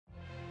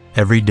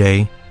Every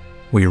day,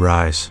 we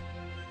rise,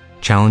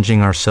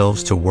 challenging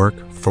ourselves to work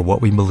for what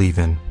we believe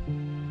in.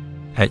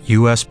 At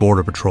U.S.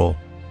 Border Patrol,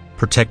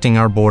 protecting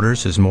our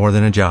borders is more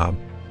than a job.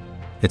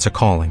 It's a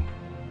calling.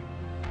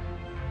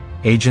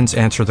 Agents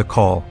answer the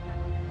call,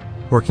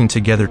 working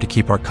together to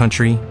keep our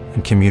country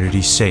and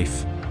communities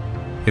safe.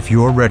 If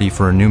you are ready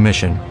for a new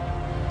mission,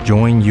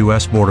 join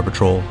U.S. Border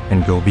Patrol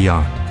and go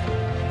beyond.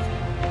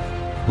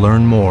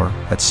 Learn more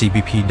at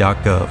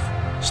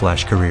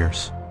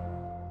cbp.gov/careers.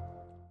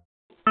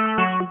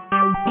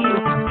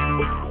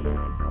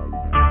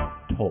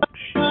 Talk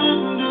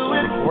show.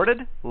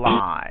 Recorded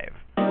live.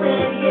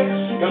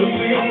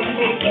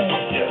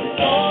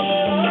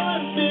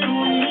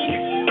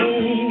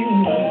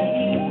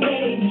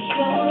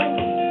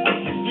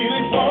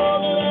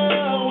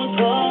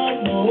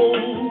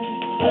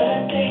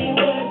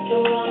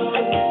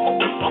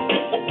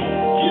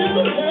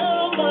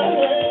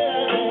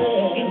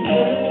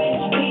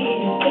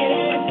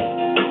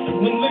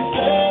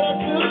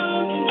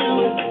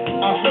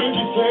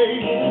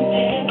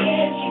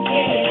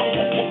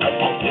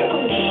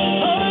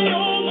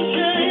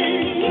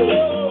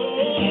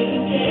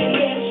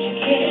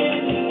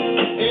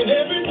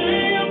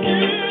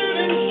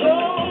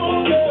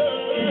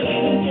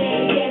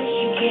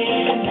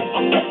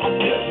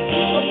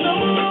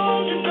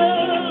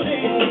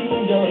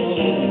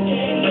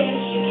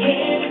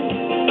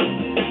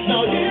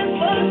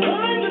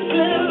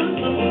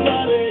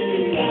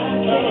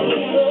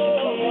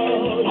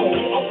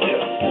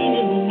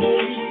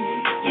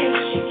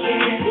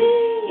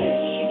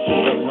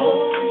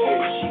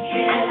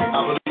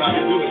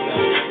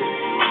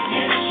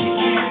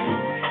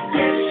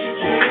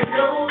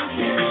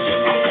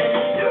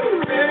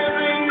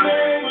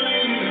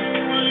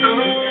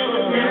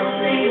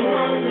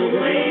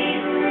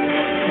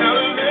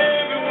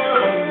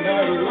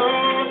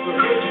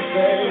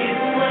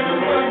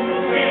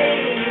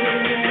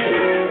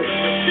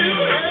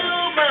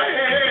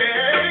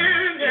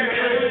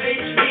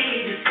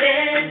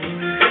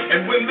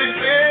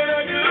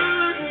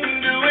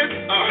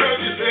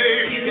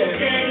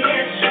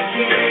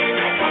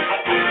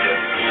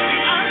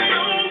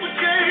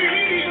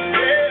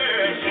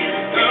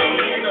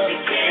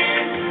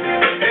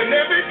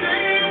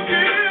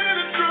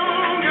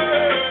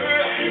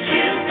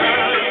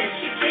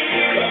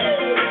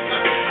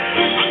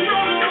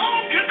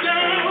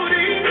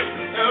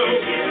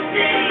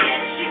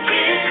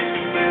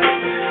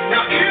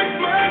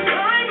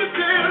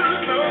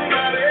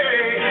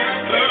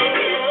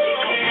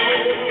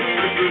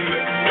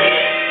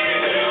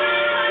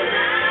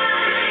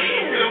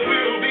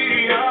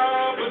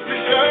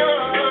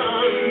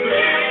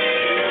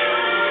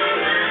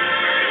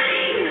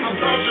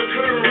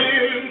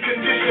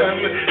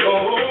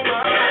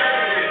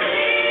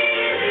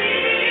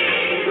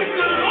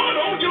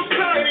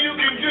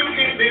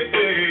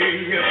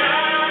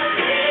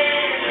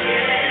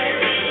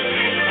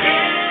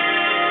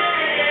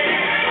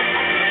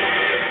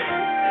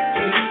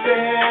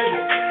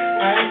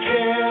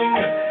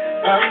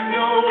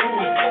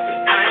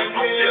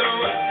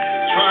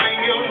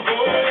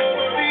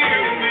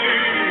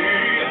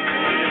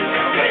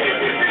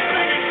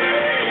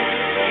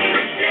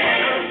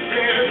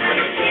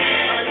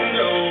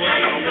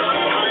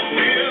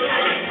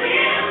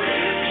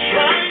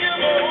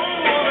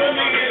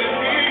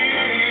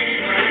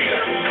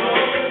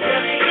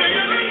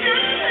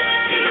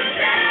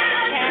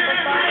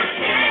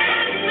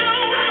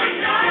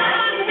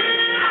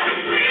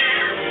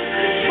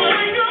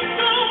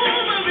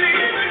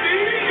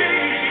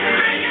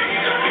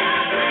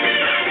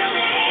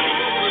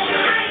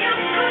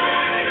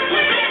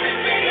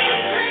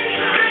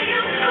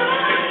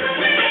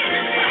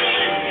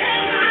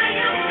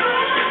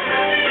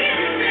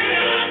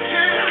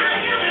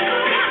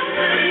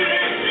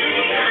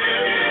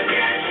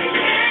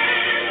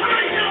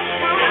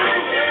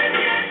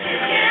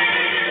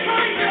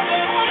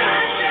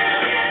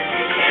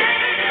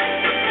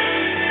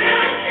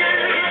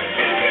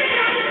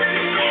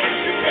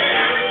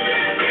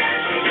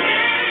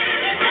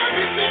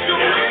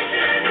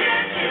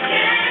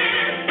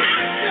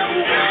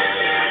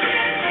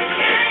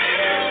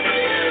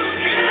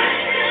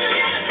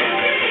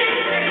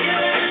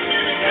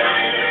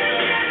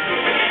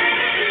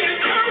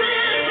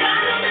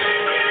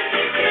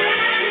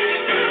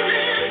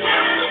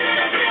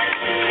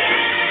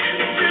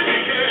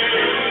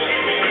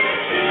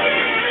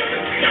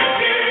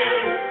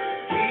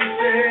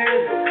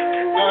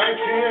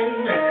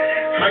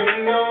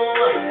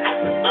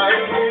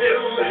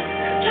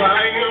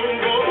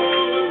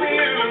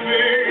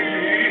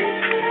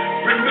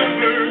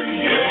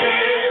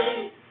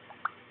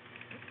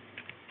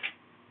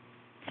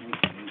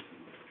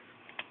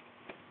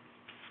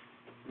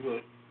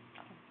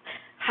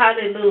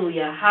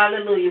 Hallelujah.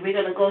 Hallelujah. We're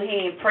going to go ahead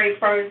and pray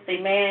first.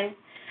 Amen.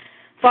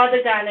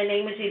 Father God, in the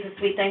name of Jesus,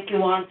 we thank you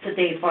on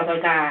today, Father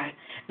God.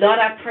 Lord,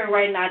 I pray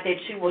right now that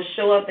you will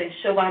show up and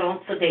show out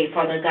on today,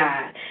 Father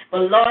God.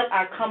 But, Lord,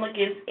 I come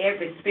against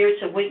every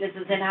spiritual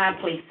weaknesses in high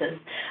places.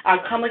 I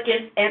come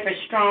against every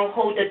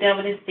stronghold of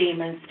devil and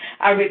demons.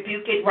 I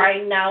rebuke it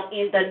right now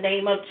in the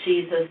name of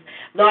Jesus.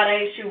 Lord,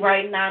 I ask you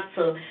right now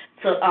to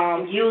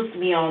use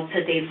me on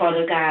today,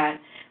 Father God.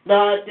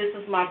 Lord, this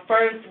is my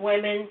first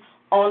Women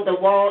on the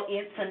Wall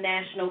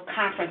International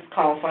Conference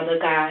call, Father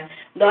God.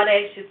 Lord,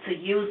 I ask you to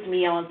use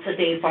me on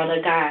today,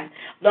 Father God.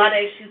 Lord,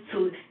 I ask you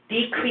to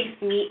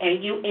decrease me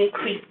and you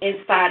increase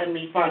inside of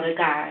me, Father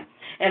God.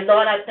 And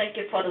Lord, I thank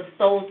you for the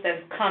souls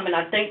that's coming.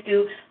 I thank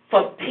you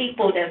for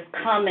people that's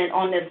coming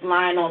on this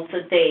line on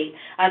today.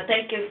 I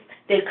thank you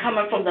they're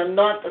coming from the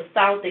north, the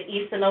south, the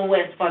east, and the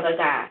west, Father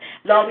God.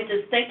 Lord, we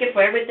just thank you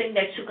for everything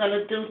that you're going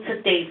to do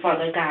today,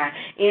 Father God,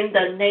 in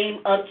the name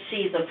of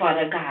Jesus,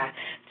 Father God.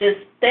 Just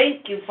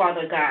thank you,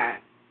 Father God.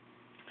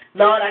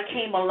 Lord, I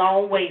came a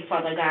long way,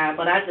 Father God,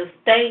 but I just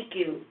thank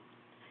you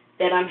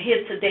that I'm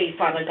here today,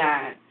 Father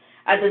God.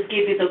 I just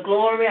give you the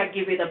glory, I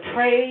give you the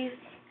praise,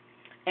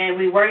 and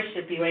we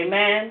worship you.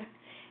 Amen.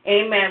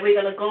 Amen.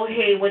 We're going to go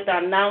ahead with the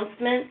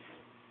announcements,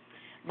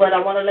 but I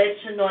want to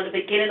let you know at the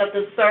beginning of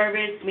the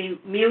service, we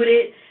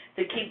muted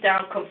to keep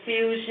down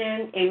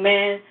confusion.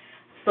 Amen.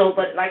 So,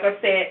 but like I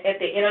said, at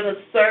the end of the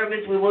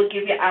service, we will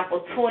give you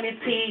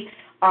opportunity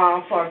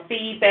for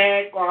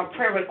feedback or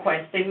prayer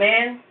requests.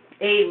 Amen.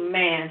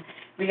 Amen.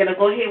 We're going to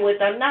go ahead with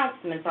the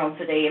announcements on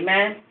today.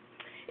 Amen.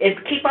 It's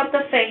Keep Up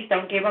the Faith,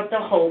 Don't Give Up the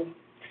Hope,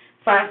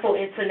 Fivefold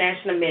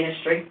International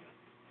Ministry.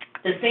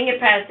 The senior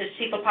pastor,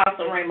 Chief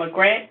Apostle Raymond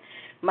Grant.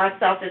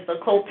 Myself is the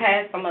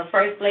co-pastor. I'm a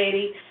First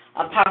Lady,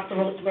 Apostle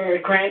Rosemary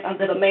Grant,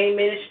 under the main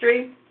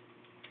ministry.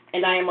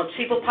 And I am a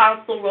Chief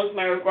Apostle,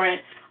 Rosemary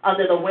Grant,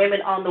 under the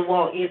Women on the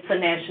Wall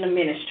International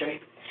Ministry.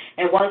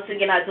 And once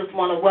again, I just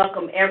want to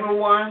welcome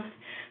everyone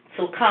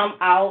to come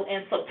out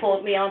and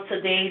support me on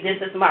today.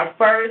 This is my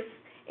first,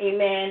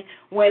 amen,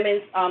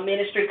 women's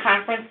ministry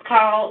conference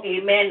call.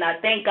 Amen. I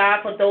thank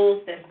God for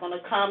those that's going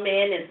to come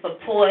in and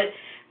support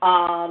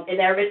and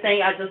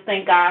everything. I just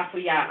thank God for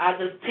y'all. I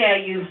just tell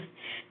you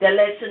that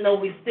lets you know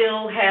we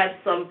still have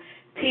some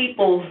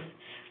people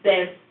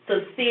that's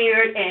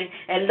sincere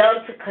and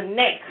love to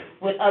connect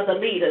with other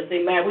leaders.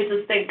 Amen. We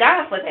just thank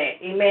God for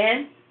that.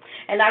 Amen.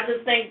 And I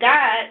just thank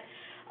God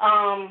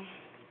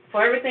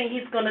for everything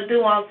he's going to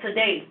do on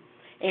today.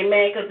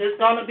 Amen. Because it's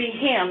going to be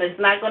him. It's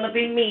not going to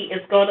be me.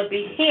 It's going to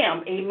be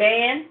him.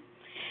 Amen.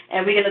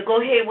 And we're going to go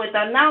ahead with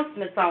the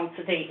announcements on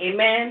today.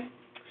 Amen.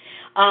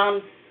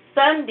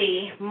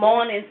 Sunday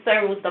morning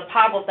service, the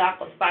Power of the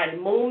Apostolic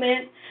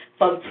Movement,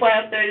 from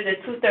 12:30 to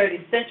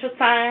 2:30 Central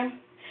Time,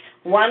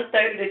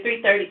 1:30 to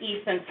 3:30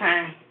 Eastern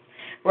Time,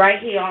 right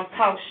here on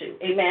Talk Show.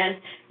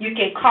 Amen. You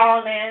can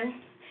call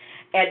in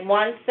at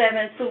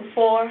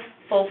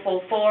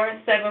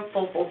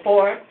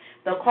 1-724-444-7444.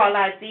 The call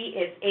ID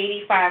is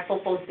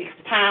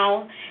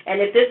 85446#.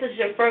 And if this is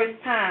your first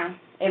time,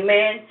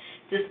 amen,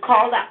 just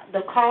call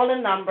the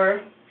calling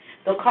number,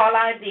 the call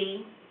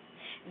ID.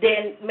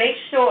 Then make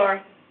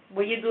sure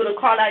when you do the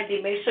call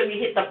ID, make sure you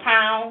hit the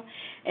pound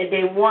and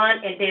then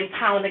 1 and then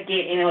pound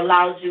again, and it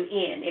allows you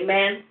in.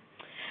 Amen.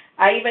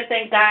 I even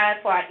thank God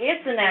for our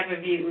internet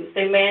reviews.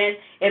 Amen.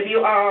 If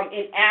you are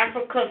in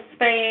Africa,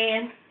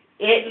 Spain,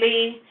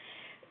 Italy,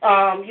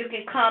 you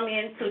can come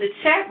into the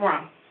chat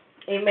room.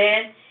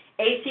 Amen.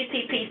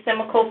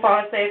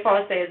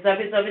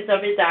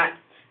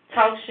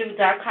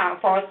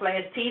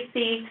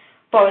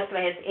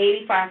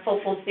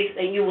 http://www.talkshoe.com/TC/85446,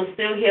 and you will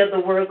still hear the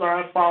word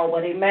going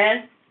forward.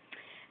 Amen.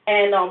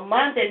 And on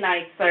Monday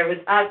night service,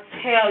 I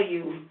tell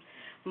you,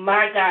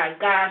 my God,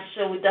 God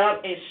showed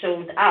up and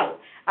showed out.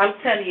 I'm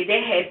telling you,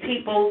 they had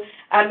people,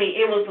 I mean,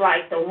 it was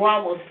like the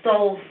room was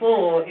so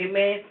full,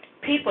 amen.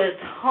 People is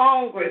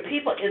hungry.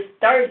 People is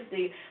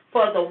thirsty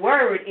for the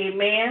word,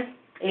 amen.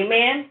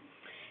 Amen.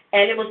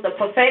 And it was the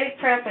prophetic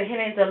prayer for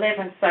healing and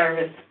deliverance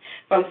service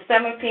from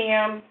 7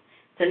 p.m.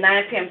 to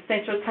 9 p.m.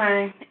 Central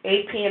Time,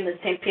 8 p.m. to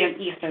 10 p.m.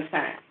 Eastern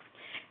Time.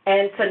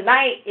 And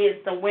tonight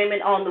is the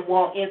Women on the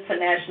Wall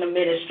International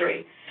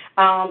Ministry.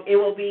 It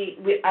will be,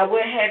 I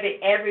will have it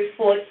every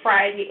fourth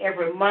Friday,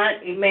 every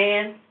month,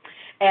 amen.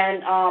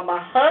 And my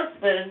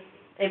husband,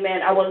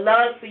 amen, I would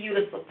love for you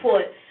to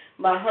support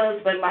my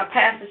husband, my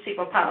pastor, Chief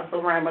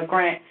Apostle Raymond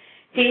Grant.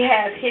 He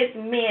has his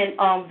men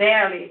on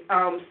Valley,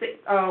 hold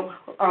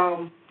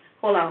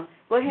on.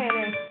 Go ahead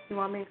and, you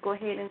want me to go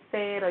ahead and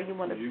say it, or you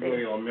want to say it?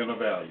 You on Men of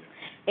Value.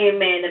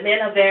 Amen. The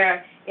Men of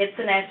Value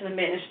International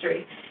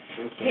Ministry.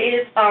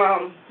 His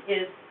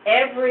is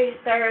every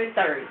third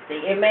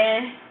Thursday,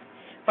 amen,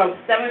 from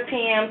 7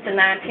 p.m. to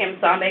 9 p.m.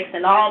 So I'm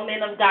asking all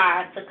men of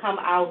God to come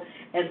out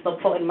and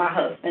support my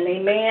husband,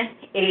 amen,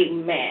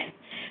 amen.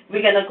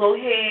 We're going to go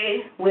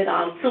ahead with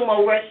 2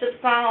 more worship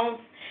songs,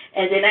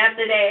 and then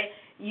after that,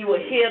 you will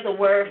hear the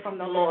word from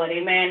the Lord,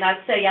 amen. I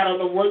tell you, I don't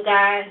know what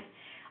God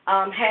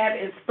have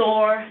in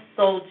store,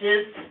 so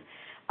just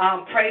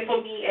pray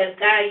for me as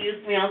God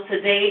used me on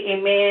today,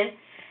 amen,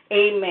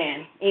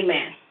 amen,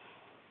 amen.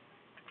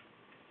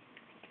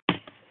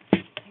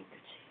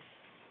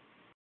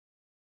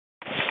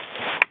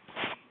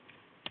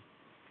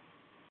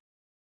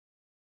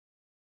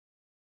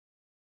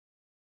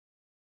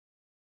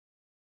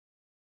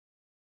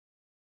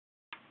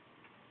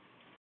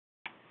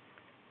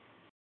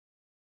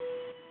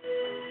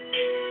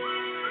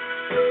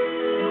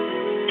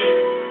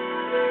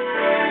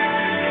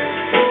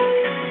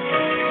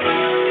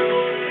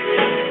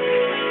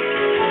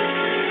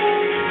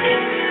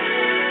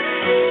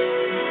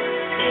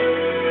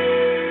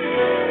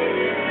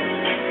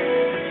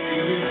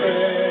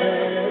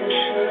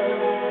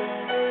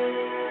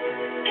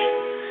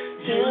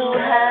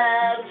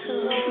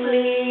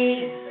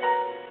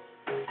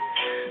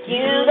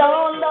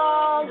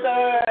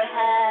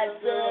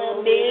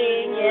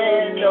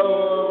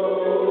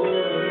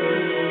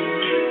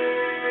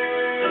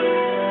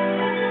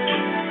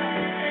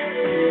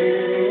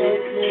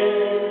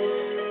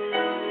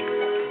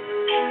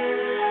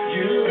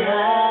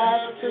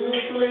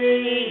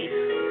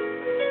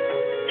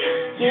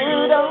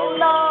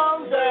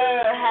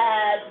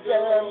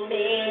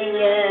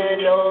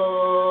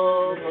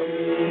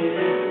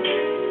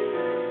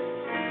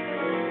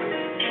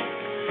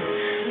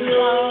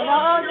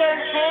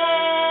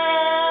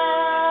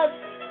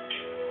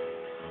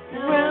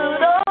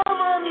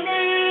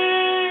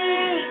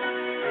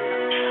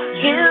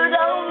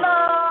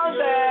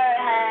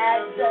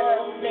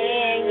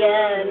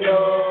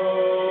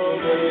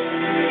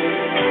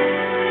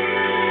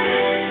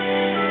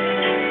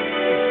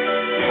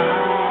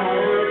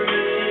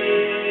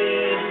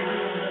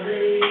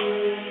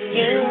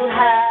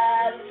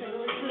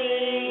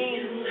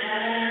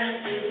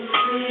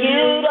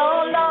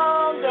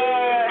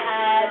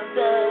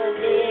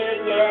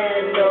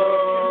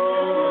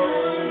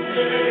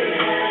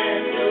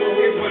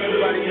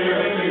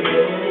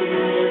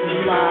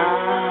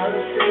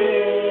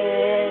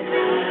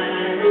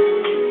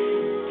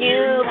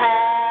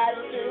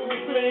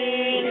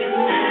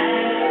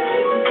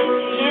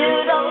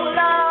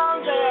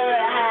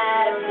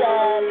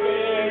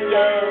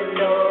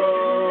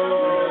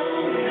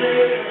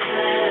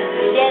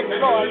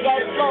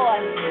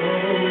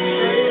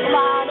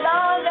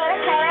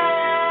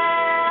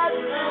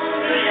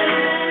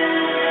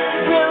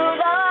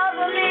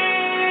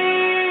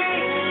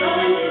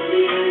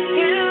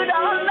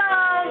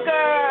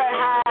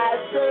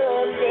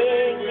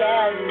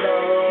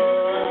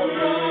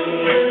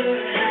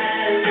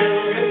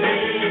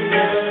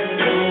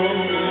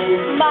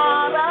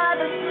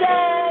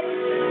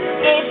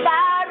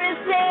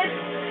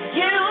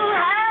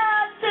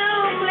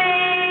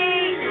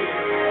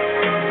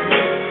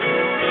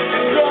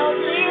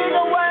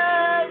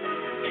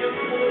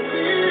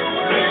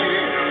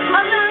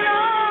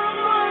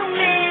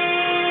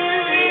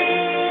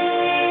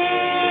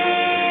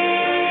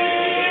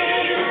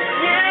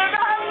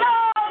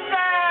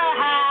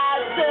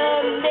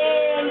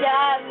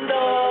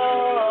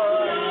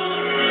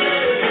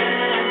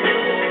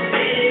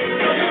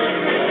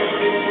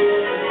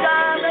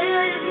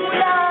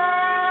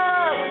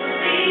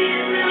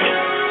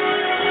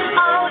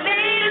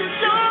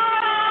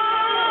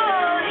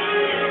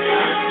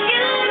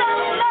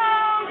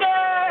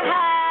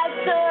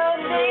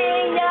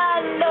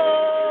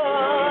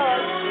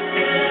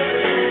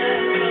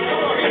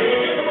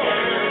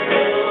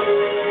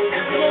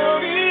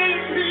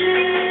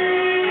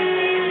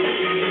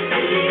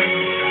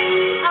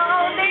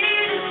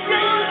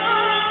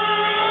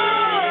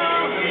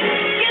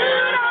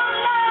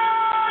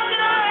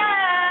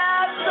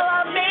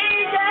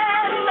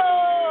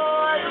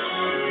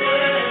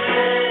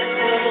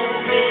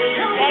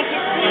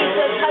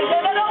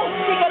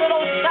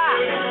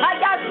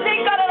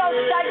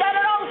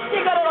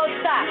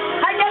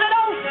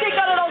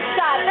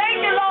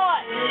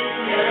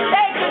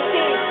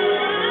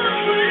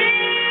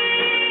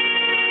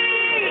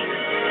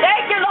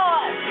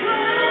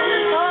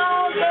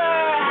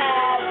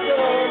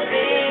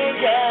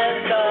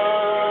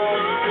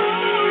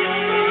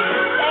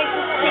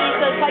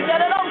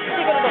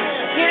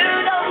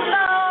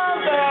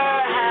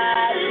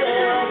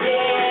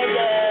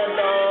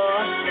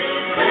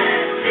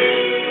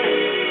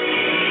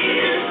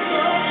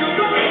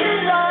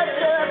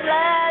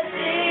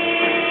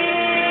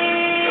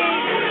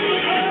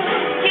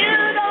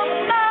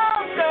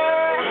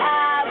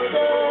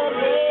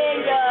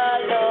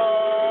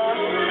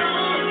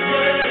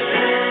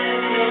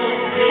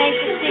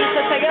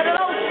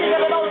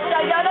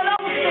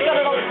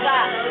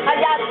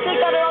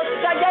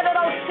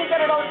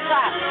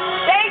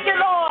 Thank you,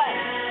 Lord.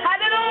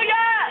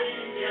 Hallelujah.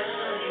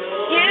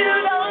 You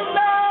no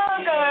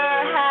longer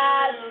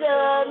have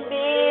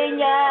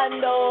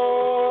dominion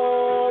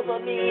over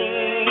me.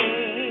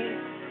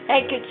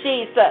 Thank you,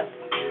 Jesus.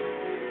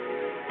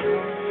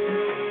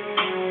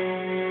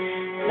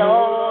 No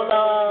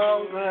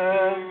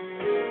longer.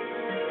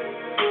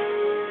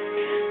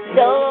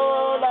 No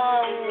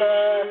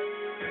longer.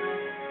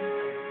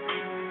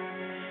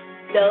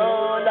 No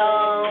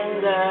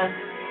longer.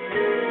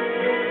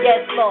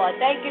 Yes, Lord.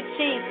 Thank you,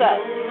 Jesus.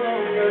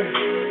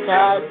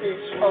 'Cause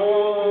it's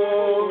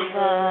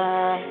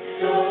over.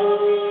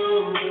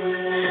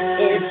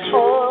 It's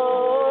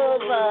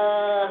over.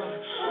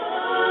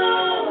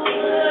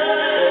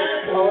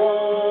 It's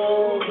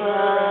over.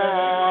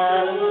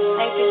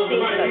 Thank you,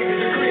 Jesus.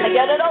 I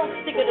got it all,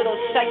 stick it all,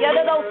 shot. I got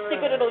it all,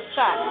 stick it all,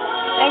 shot.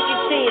 Thank you,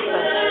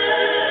 Jesus.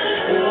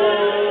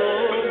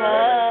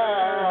 Over.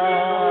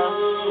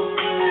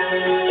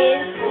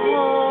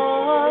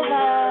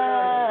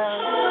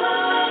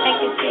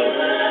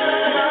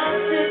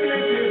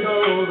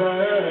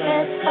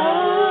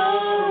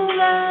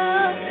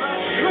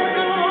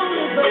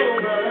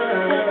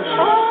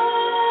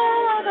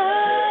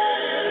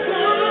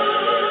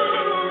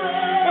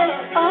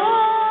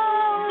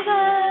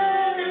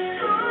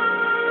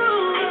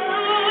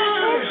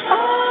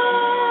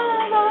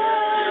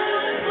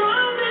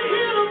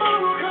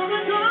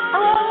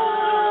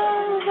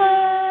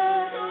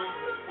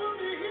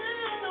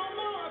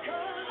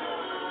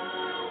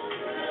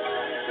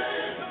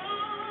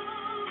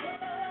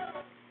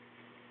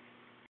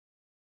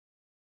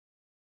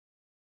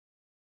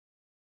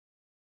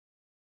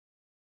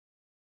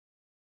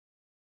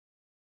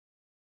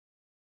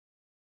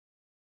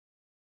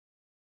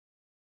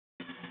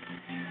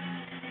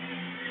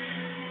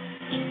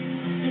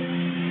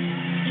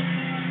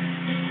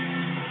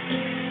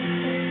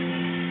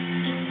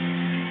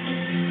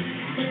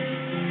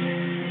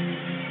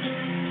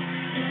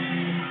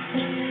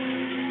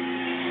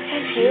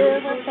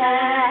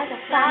 Purify the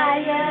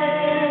fire.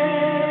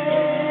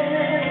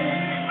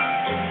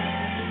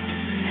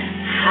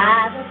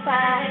 Hide the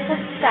fire, the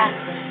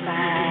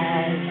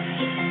sacrifice.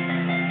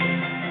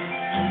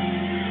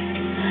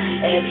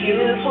 If you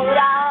put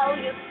out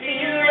your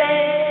spirit,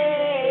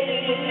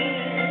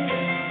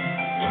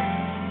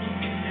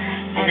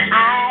 and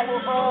I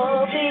will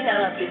open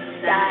up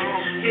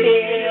inside.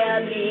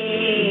 Fill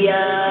me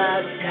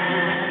up,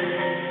 God.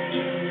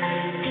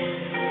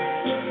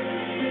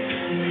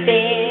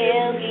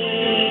 Fill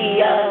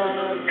me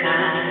up,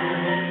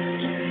 God.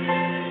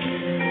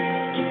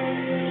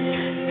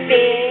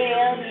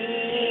 Fill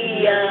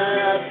me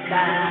up,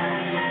 God.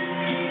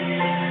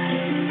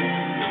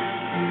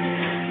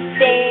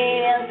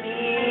 Fill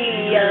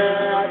me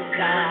up,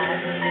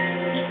 God.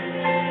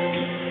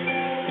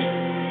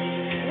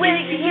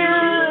 With you,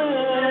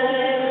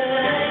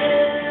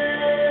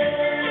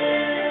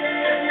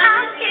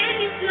 I'll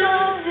give you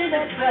close in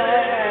the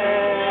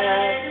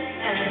burn.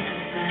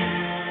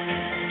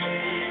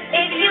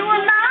 If you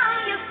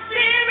allow your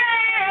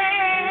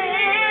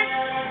spirit,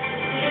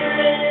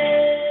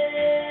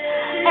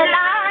 and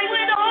I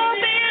will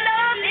open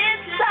up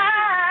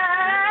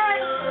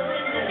inside.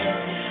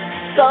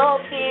 So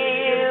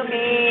fill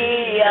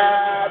me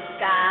up,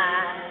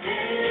 God.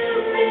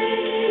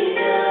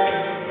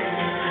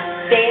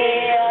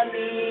 Fill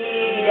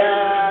me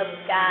up,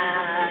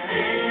 God.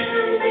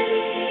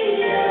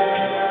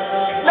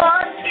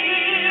 Lord,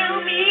 fill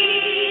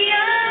me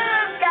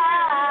up,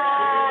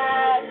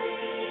 God.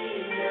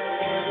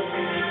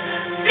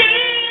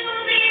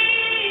 Fill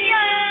me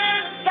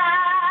up,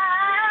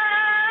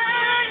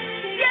 God.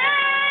 Yeah.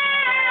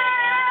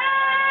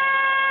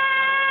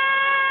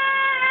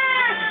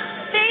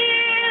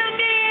 Fill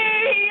me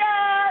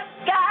up,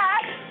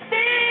 God.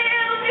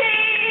 Fill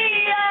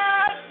me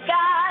up,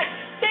 God.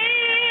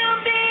 Fill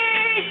me.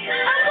 I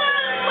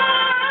want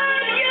more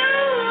of you.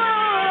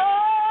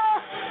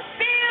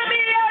 Fill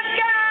me up,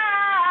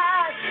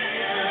 God.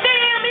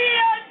 Fill me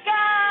up,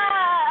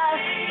 God.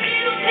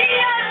 Fill me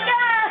up,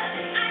 God.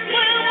 I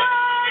want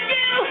more of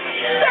you.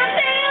 So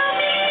fill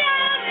me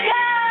up,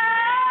 God.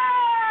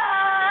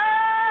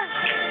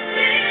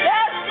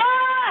 Yes,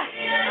 Lord.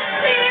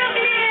 Fill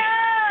me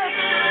up.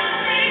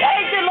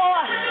 Thank you,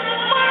 Lord.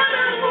 More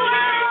than who I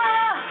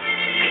am.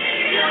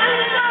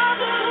 More than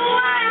who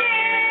I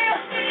am.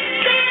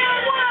 Still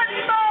want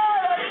more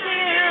of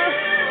you.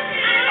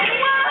 I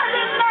want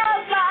to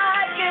love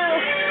like you.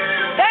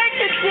 Thank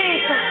you,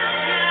 Jesus.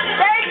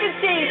 Thank you,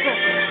 Jesus.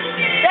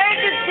 Thank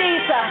you,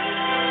 Jesus.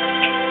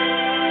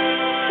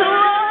 To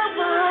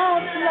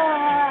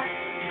overflow,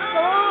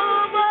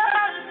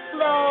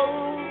 overflow,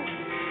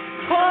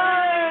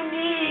 pour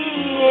me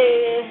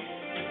in,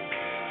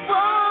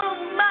 for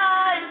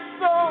my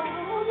soul.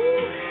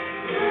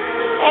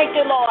 Thank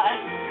you, Lord.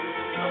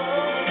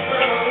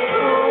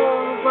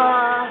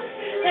 Over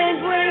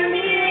and bring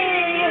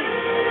me in.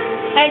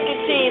 Thank you,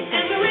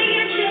 Jesus.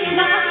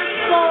 My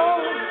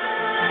soul.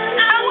 I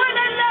want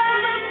to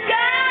love of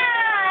God.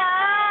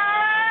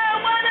 I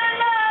want to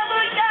love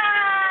of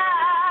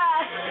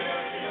God.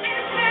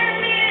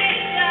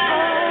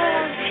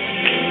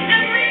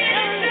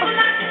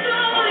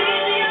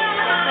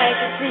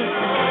 Thank you,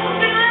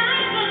 Jesus.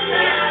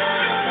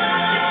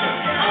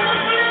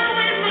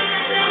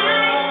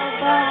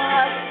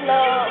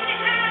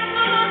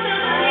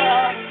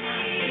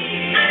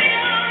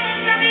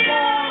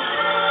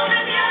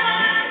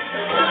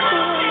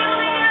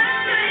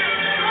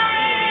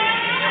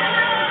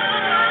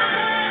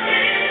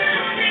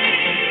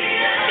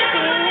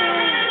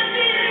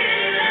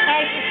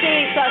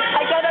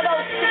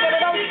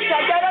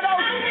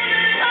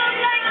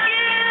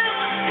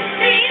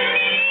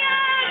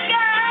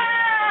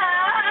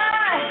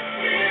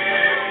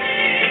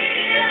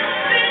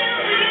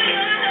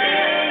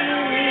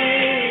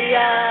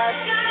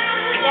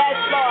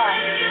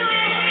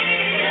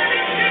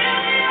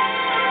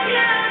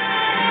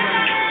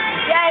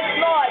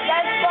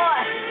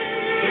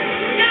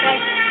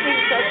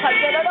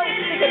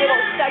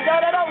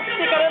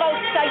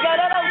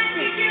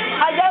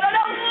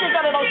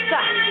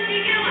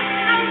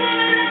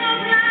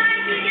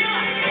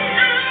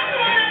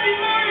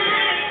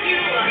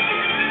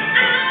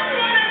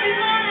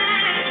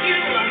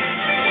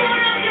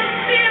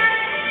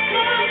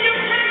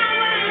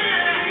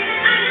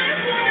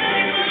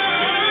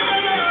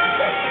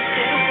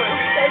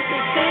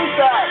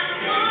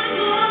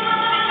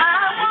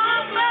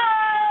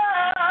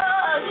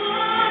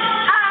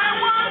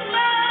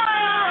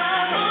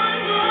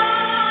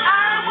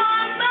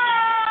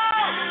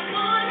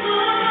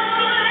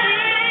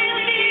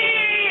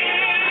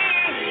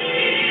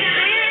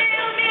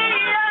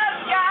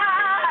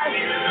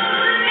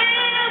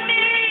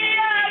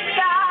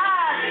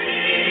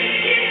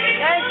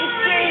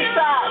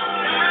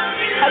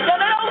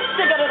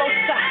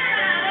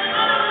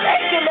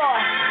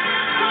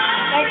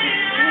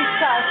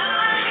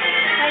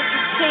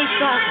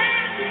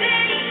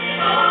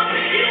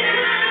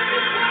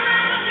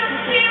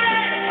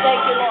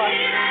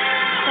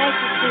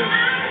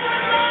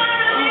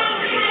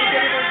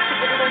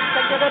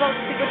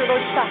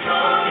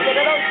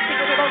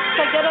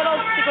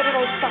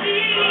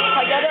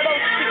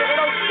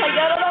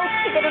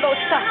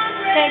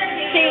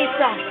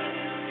 Jesus.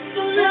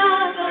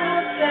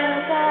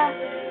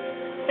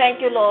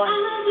 Thank you, Lord.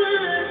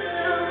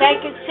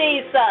 Thank you,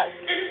 Jesus.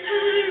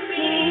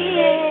 He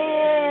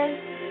is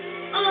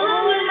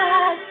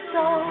my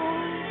soul.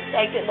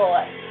 Thank you,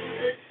 Lord.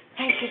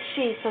 Thank you,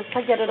 Jesus.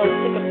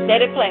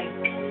 Let it play.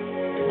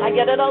 I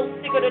get it all,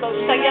 secret it all,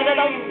 I get it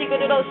all,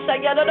 secret it all, I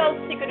get it all,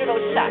 secret it all,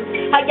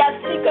 I got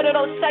secret it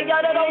all, I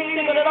got it all,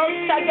 secret it all,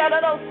 I got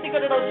it all,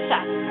 secret it all.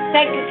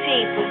 Thank you,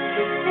 Jesus.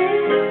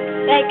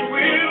 Thank you,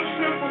 Jesus.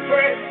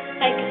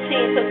 Thank you,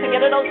 Jesus. I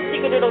get it all,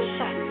 secret it all,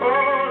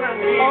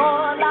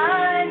 all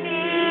I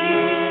need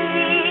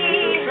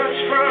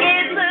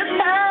is a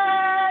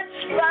touch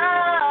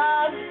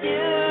from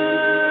you.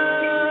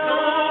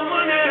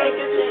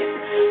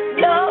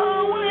 No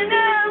one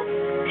else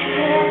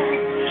can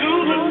do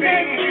the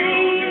things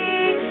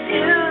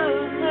you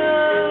do.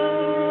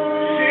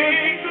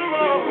 Take the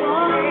wrong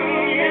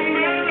in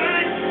my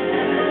life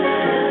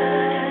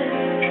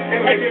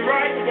and make it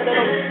right. I get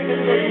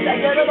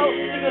it all,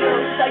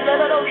 I get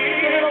it all, I get it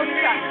all,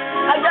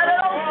 I get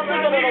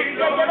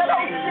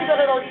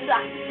it all.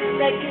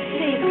 Thank you,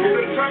 Jesus.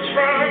 The touch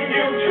from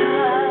you.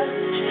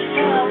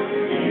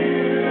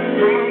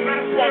 From a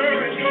master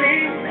and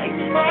king.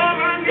 All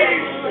I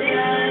need.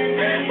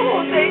 Oh,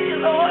 thank you,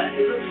 Lord.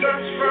 The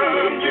touch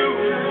from you.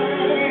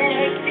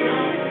 Thank you.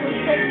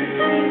 Thank you,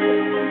 Jesus.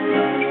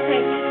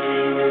 Thank you.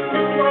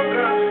 Oh,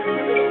 God.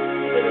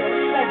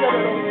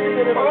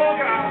 Oh,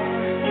 God.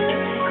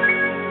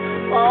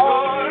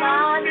 All I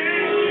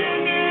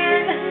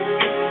need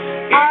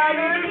are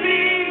the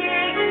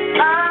beats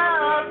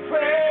of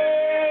praise.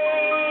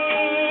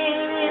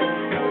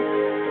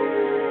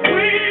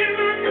 When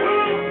I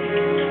come,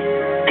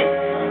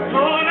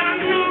 Lord, I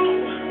know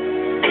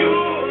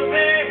you're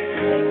there.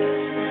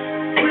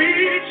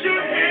 Reach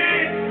your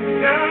hand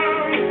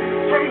down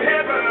from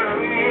heaven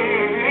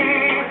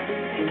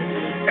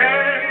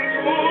and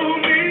pull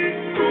me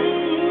through.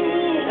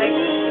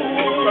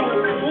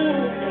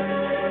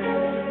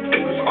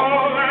 'Cause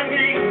all I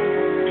need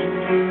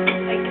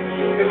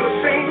is a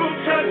single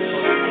touch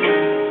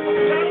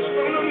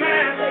from the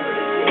Master.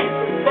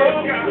 Oh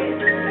God,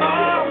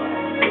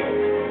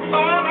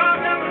 all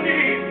I'll ever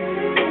need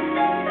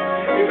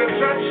is a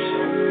touch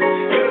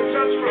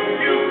from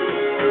you.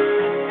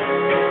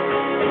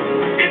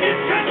 If you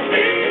touch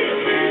me,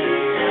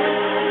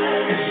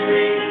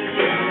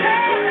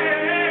 hey,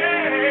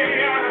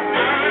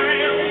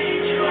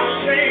 I'll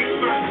take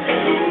my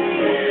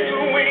boots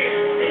away.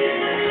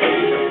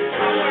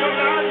 I will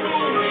not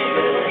lose.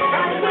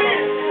 I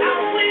win.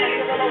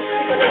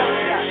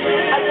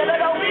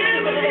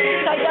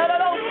 I get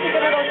it all.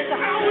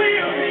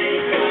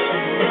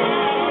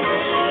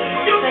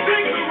 You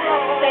take the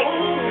wrong. Make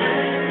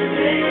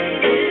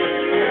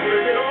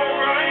it all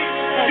right.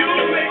 You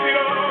make it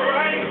all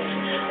right.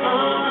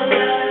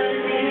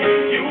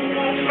 You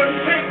won't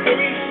forsake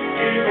me.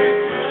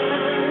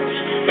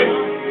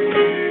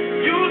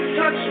 You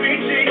touch me,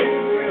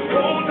 Jesus.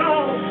 Hold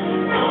on.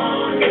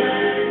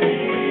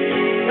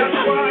 That's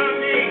why I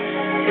need.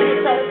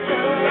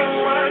 That's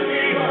why I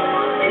need.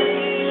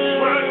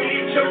 Why I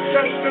need your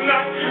touch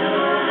tonight.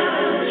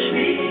 Touch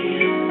me.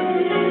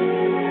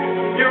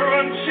 Your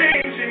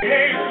unchanging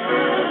hand.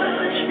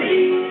 Touch me.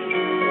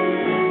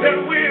 That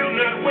will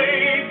not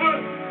waver.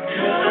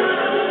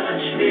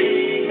 Touch me.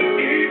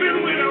 Even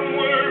when I'm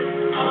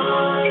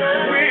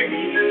weak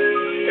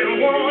and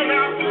worn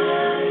out,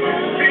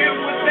 filled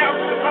with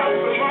doubts about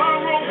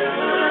tomorrow.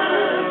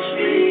 Touch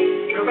me.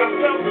 'Cause I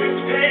felt this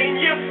pain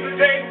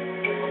yesterday.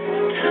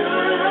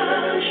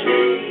 Touch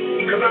me.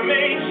 'Cause I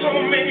made so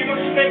many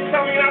mistakes. I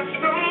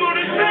stumbled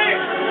and said,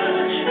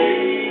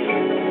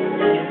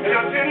 and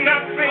I did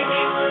not think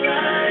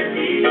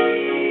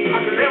I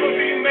could ever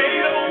be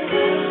made over.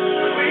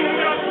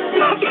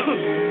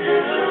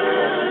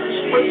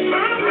 But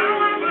somehow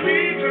I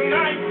believe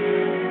tonight,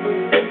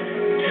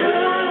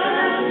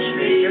 touch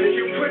me. And if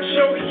you put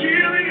your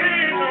healing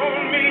hand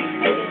on me,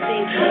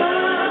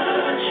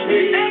 touch me.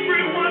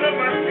 Every one of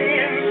my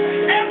sins,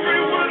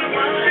 every one of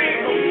my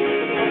sins.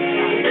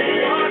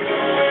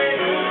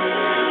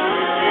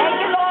 Thank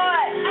you,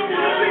 Lord.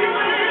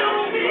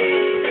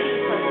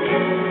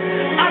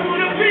 I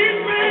want to be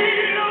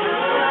made over.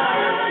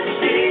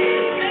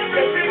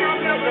 Everything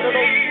I've never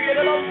needed.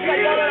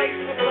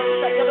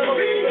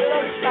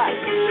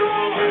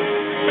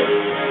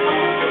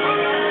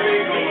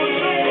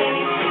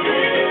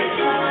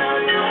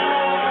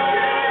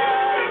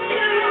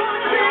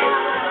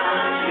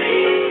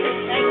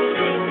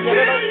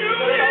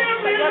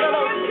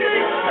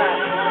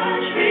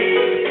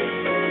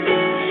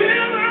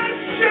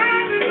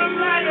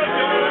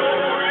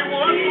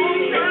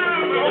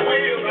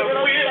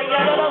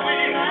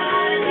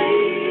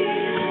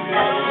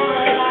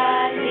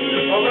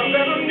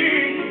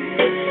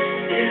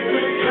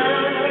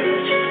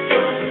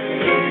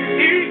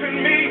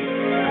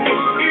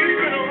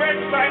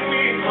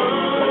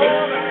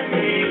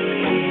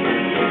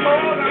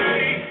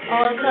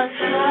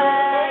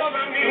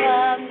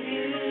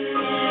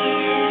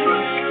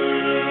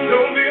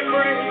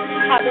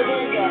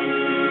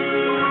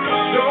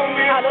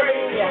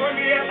 Hallelujah.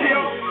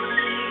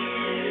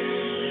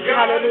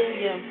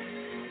 Hallelujah.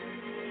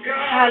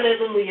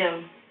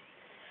 Hallelujah.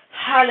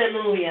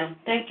 Hallelujah.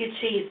 Thank you,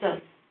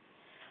 Jesus.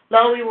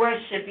 Lord, we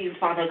worship you,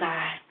 Father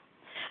God.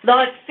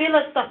 Lord, fill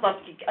us up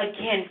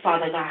again,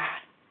 Father God.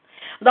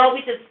 Lord, we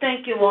just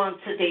thank you on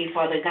today,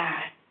 Father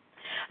God.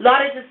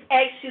 Lord, I just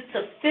ask you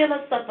to fill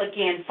us up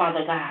again,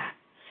 Father God.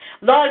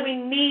 Lord, we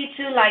need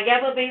you like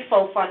ever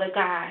before, Father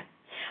God.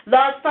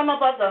 Lord, some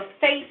of us are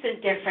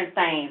facing different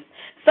things.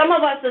 Some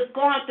of us is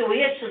going through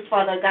issues,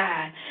 Father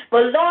God.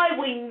 But, Lord,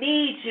 we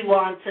need you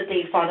on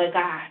today, Father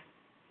God.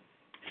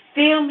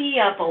 Fill me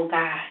up, oh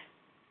God.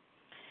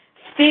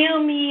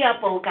 Fill me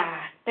up, oh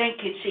God.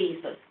 Thank you,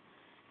 Jesus.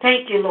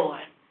 Thank you,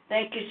 Lord.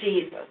 Thank you,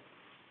 Jesus.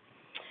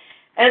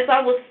 As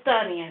I was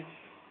studying,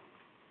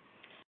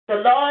 the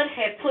Lord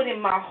had put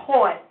in my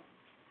heart,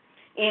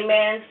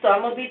 amen, so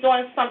I'm going to be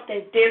doing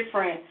something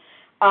different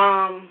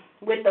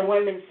with the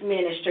women's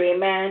ministry,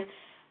 amen.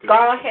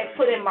 God had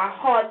put in my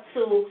heart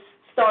to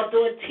start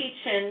doing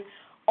teaching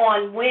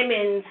on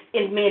women's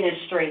in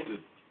ministry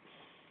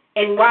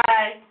and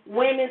why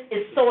women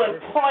is so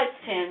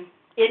important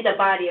in the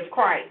body of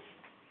Christ.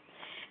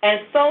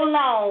 And so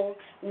long,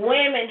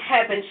 women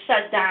have been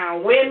shut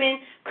down. Women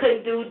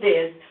couldn't do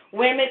this.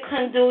 Women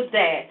couldn't do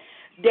that.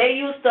 They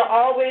used to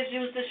always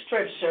use the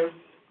scripture,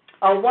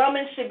 a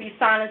woman should be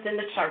silent in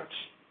the church.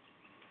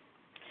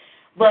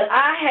 But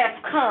I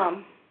have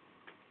come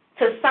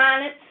to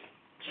silence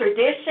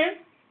tradition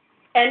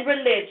and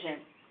religion.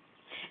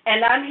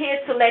 And I'm here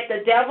to let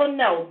the devil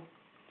know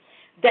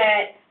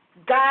that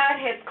God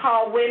has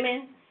called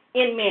women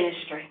in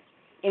ministry.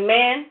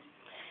 Amen?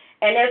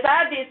 And as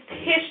I did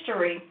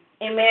history,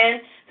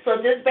 amen, so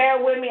just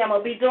bear with me. I'm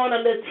going to be doing a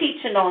little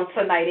teaching on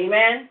tonight,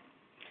 amen.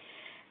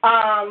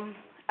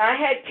 I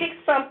had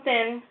picked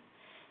something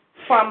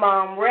from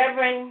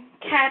Reverend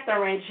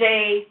Catherine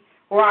J.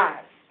 Ross.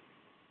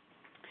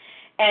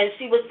 And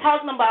she was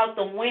talking about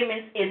the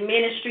women in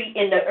ministry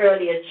in the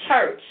earlier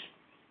church.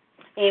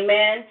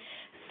 Amen.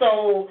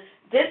 So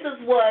this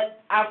is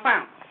what I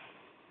found.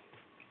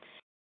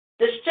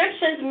 The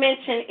scriptures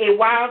mention a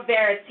wide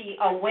variety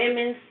of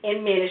women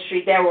in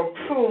ministry that were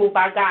proved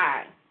by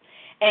God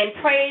and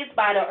praised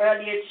by the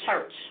earlier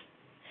church.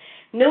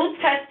 New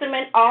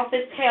Testament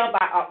office held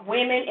by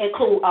women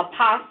include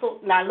apostle,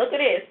 now look at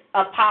this,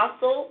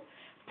 apostle,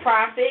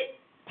 prophet,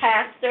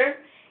 pastor,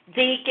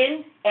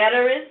 deacon,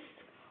 elderess,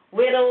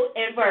 widow,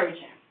 and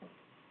virgin.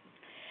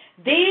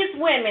 These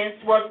women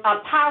was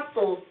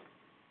apostles'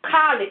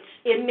 college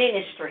in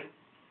ministry.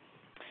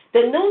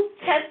 The New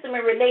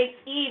Testament relates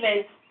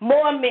even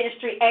more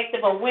ministry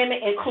active of women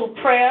include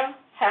prayer,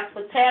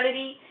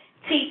 hospitality,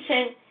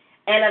 teaching,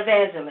 and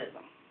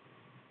evangelism.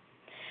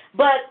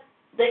 But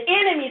the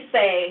enemy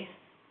say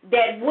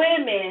that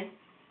women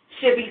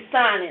should be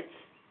silent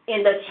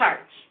in the church.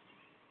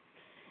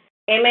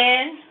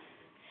 Amen.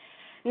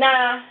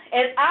 Now,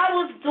 as I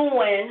was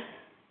doing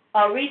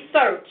a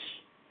research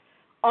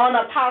on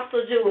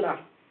Apostle Judah,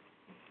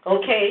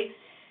 okay,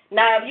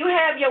 now if you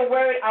have your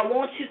word, I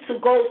want you to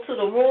go to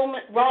the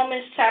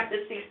Romans chapter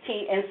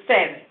 16 and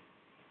 7.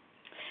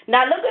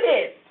 Now look at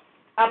this.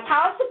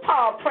 Apostle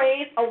Paul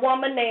praised a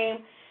woman named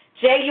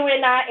Junia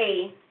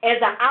as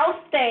an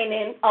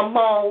outstanding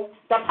among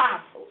the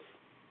apostles.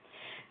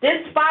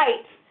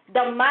 Despite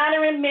the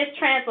minor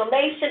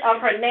mistranslation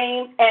of her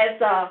name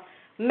as a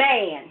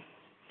man,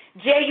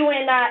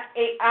 Junia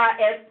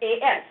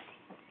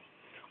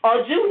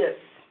or Judas.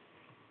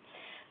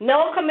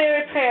 No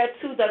commentary prior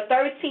to the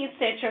 13th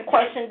century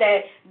questioned that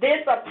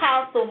this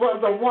apostle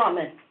was a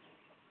woman.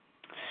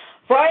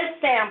 For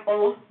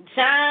example,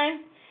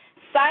 John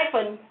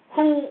Siphon,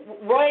 who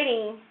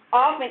writing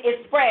often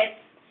expressed,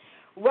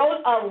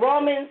 wrote of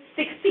Romans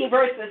 16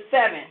 verses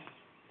 7.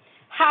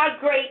 How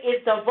great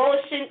is the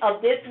devotion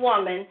of this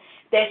woman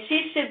that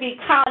she should be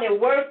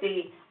counted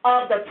worthy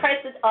of the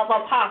presence of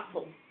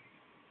apostle.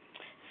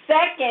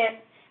 Second,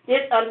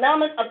 this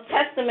anonymous of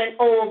testament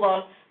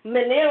over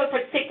Manila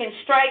particular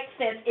strike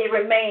since it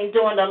remained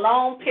during the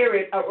long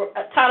period of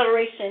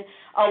toleration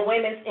of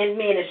women in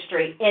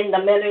ministry in the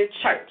middle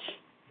church.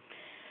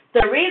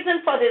 The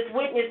reason for this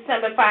witness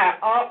simplified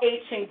all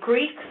ancient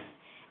Greek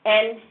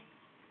and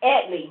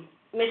Atlee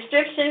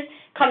inscription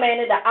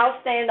commanded the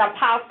outstanding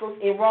apostles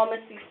in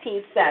Romans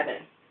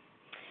 16:7.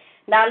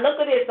 Now look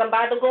at this. I'm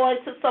about to go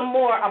into some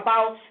more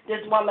about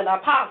this woman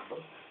apostle.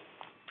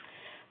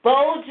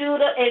 Both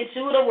Judah and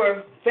Judah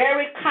were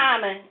very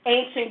common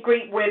ancient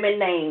Greek women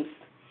names.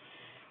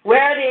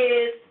 Where it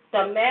is,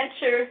 the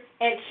mantra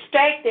and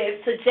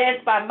extracted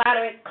suggested by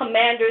modern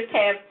commanders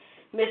have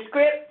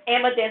miscript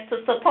evidence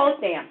to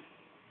support them.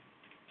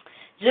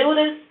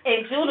 Judas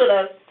and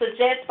Judah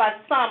suggest by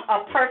some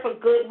a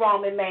perfect good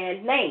Roman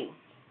man name.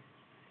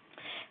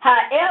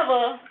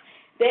 However,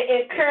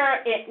 they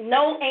occur in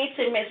no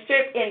ancient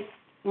manuscript in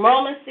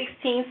Romans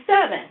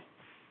 16:7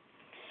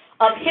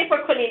 of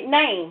hypocritical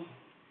name.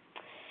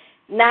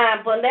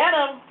 Now,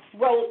 Bonetta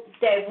wrote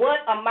that what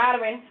a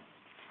modern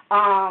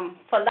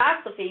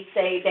philosophy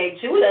say that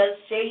Judas,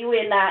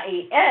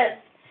 Judas,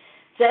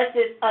 just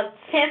as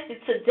attested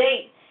to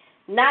date,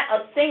 not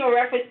a single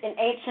reference in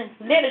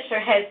ancient literature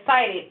has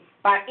cited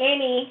by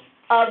any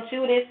of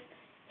Judas'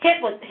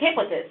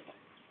 hypotheses.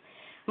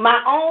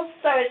 My own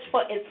search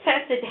for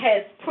attested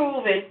has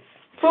proven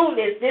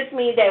this. This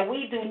means that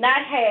we do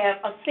not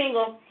have a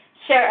single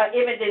share of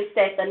evidence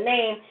that the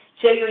name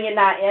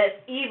Junis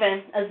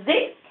even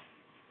exists.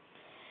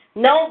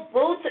 No,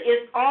 Booten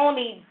is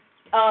only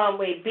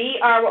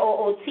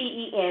Brooten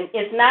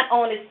is not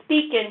only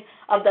speaking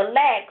of the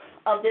lack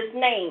of this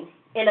name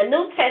in a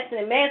New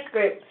Testament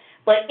manuscript,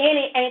 but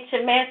any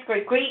ancient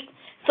manuscript Greek.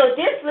 So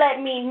this let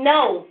me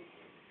know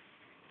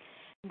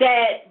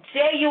that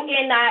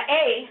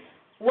Junia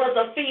was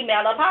a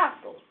female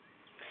apostle.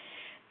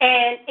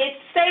 And it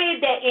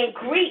says that in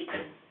Greek,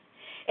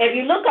 if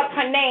you look up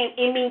her name,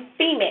 it means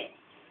female.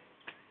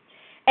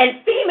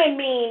 And female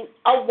means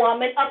a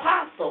woman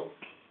apostle.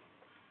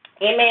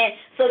 Amen.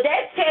 So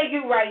that tells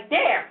you right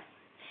there.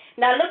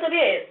 Now look at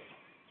this.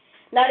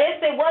 Now they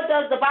say, what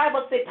does the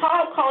Bible say?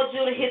 Paul called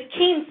Judah his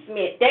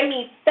kinsman. That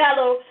means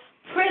fellow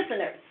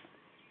prisoners.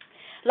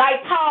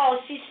 Like Paul,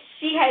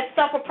 she had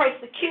suffered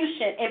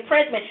persecution,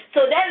 imprisonment.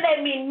 So that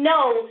let me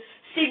know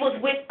she was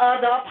with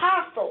other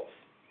apostles.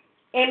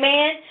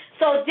 Amen.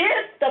 So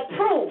this the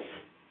proof,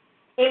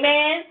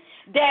 amen,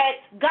 that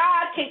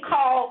God can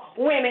call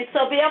women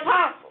to be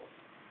apostles.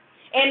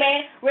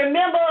 Amen.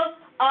 Remember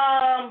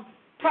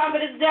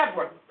Prophetess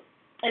Deborah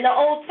in the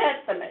Old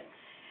Testament.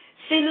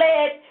 She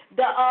led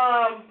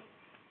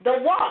the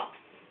war.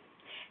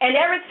 And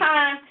every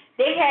time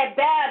they had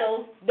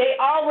battle, they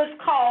always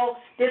called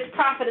this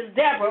Prophetess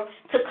Deborah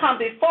to come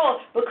before,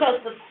 because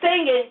the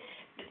singing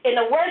and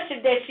the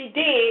worship that she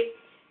did,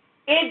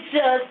 it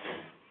just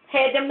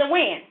had them to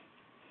win.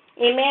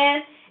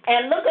 Amen.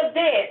 And look at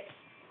this.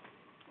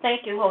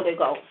 Thank you, Holy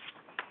Ghost.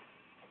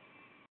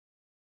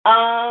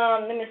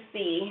 Let me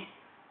see.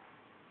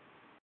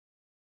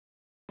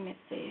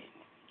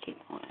 Keep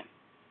on.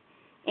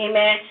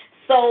 Amen.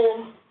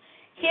 So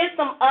here's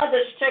some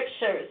other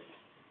scriptures,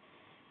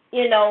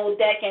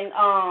 that can,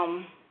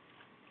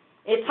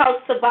 it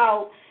talks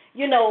about,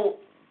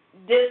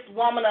 this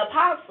woman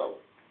apostle.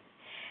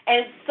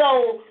 And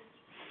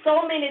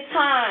so many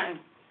times,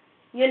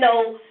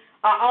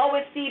 I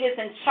always see this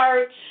in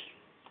church,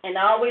 and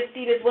I always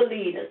see this with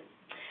leaders.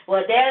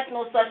 Well, there's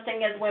no such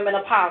thing as women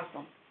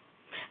apostle.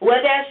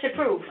 Well, that's your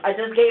proof. I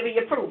just gave you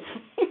your proof.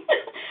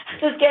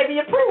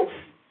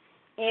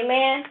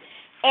 Amen.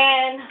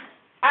 And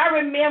I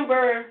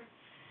remember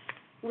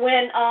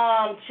when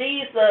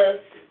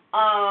Jesus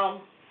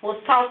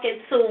was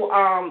talking to,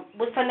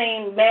 what's her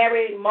name,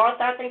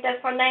 Martha, I think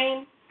that's her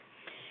name.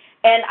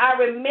 And I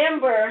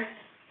remember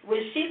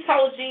when she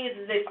told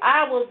Jesus, if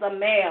I was a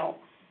male,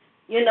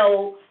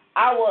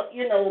 I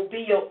would,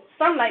 be your,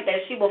 something like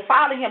that. She will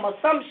follow him or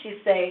something,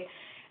 she said.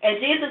 And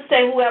Jesus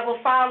said, whoever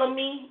follow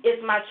me is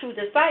my true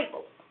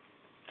disciple.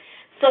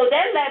 So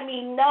that let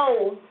me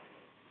know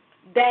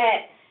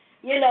that,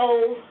 a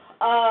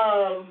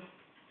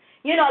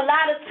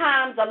lot of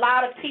times, a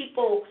lot of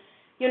people,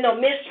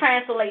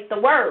 mistranslate the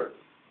word.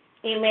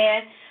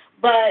 Amen.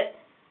 But,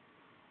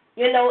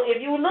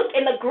 if you look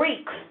in the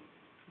Greek,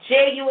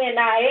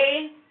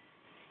 Junia,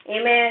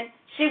 amen,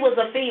 she was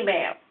a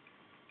female.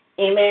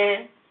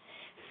 Amen.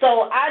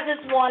 So I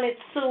just wanted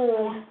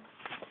to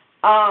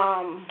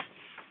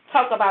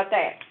talk about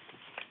that.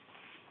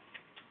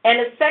 And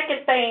the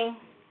second thing,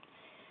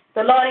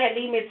 the Lord had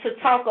led me to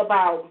talk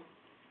about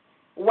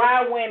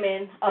why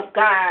women of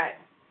God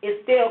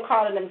is still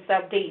calling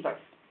themselves divas.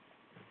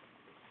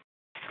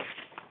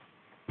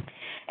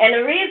 And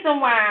the reason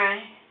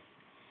why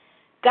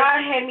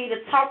God had me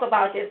to talk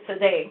about this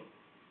today,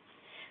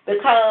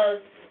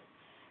 because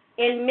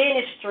in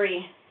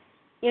ministry,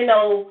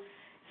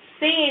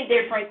 seeing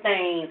different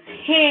things,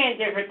 hearing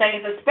different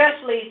things,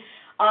 especially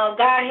God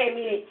had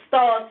me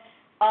start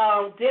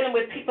dealing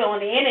with people on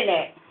the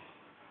internet.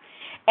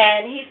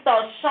 And he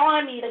started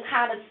showing me the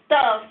kind of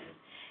stuff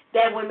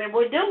that women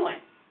were doing.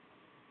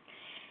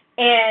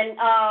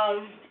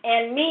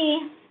 And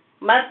me,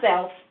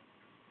 myself,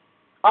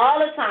 all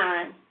the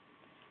time,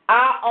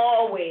 I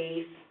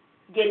always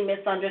get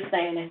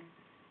misunderstanding.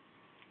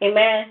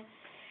 Amen.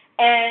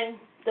 And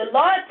the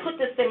Lord put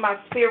this in my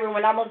spirit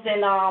when I was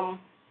in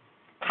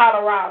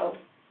Colorado.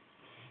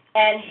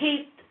 And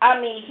he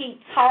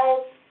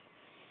taught,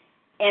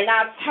 and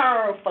I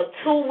turned for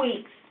 2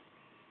 weeks.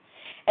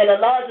 And the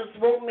Lord just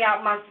woke me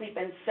out my sleep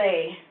and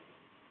said,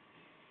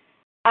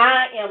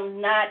 I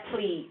am not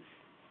pleased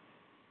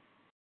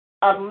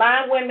of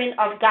my women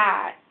of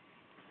God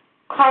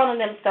calling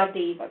themselves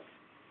divas.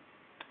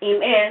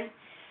 Amen.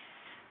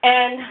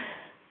 And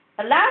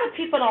a lot of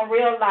people don't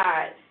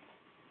realize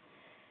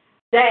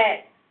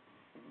that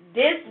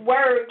this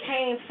word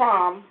came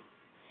from,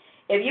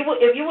 if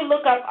you would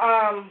look up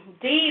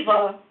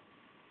diva,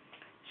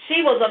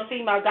 she was a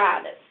female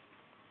goddess.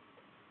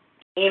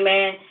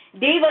 Amen.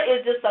 Diva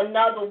is just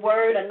another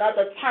word,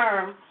 another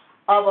term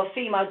of a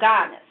female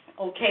goddess,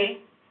 okay?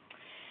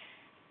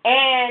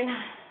 And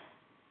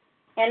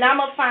I'm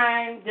going to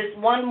find this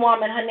one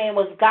woman, her name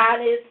was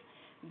Goddess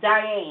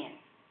Diane.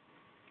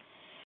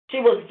 She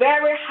was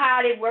very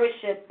highly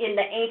worshipped in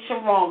the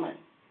ancient Roman.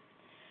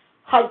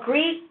 Her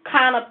Greek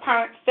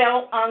counterpart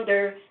fell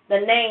under the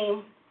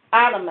name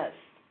Artemis.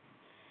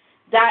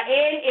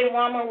 Diane in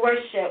Roman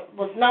worship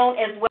was known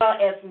as well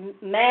as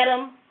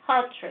Madam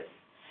Huntress,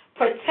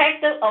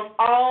 protector of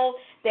all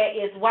that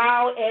is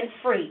wild and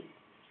free.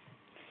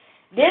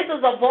 This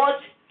is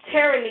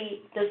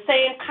voluntarily the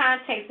same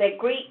context that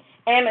Greek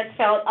Amos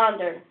fell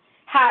under.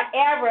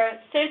 However,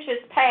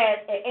 centuries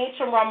passed and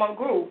ancient Roman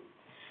grew.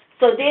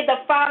 So did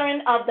the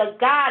following of the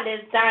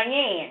goddess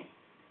Diane.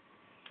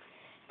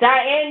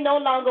 Diane no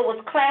longer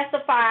was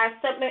classified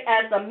simply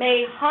as a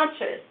maid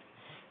huntress,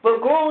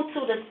 but grew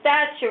to the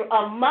stature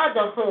of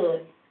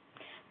motherhood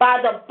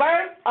by the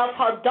birth of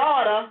her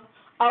daughter,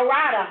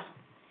 Arata.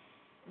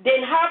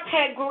 Then her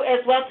pet grew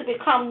as well to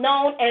become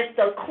known as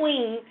the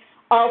Queen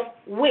of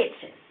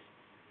Witches.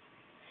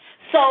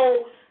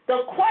 So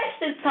the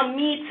question to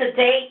me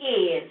today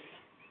is,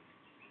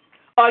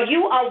 are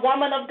you a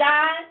woman of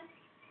God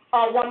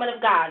or a woman of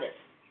goddess?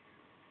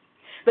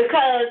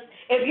 Because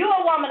if you're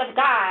a woman of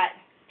God,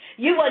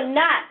 you will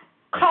not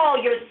call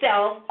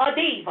yourself a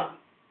diva.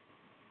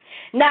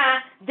 Now,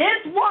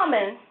 this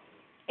woman,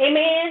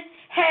 amen,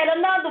 had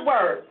another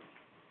word,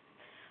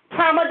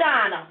 prima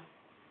donna.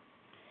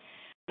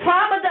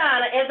 Prima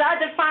donna, as I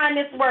define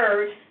this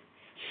word,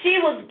 she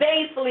was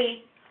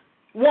basically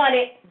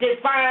wanted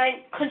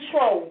divine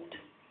controlled.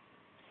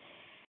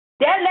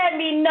 That let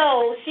me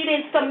know she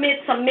didn't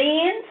submit to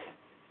men.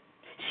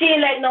 She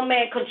didn't let no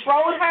man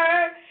control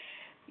her.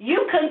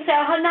 You couldn't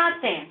tell her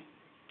nothing.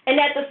 And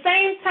at the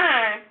same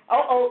time,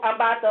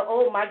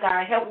 oh my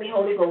God, help me,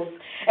 Holy Ghost,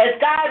 as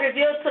God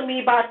revealed to me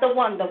about the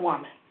Wonder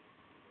Woman.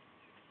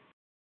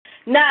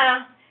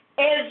 Now,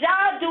 as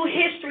y'all do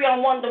history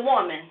on Wonder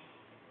Woman,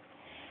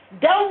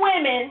 the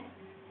women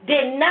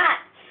did not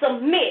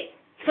submit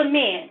to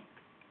men.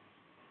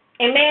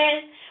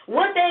 Amen?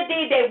 What they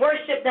did, they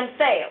worshiped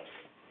themselves.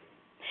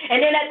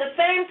 And then at the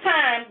same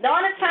time, the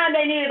only time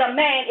they needed a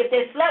man, if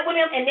they slept with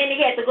him, and then he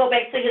had to go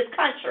back to his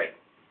country.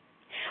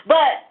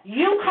 But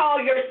you call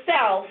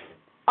yourself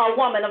a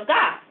woman of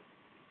God.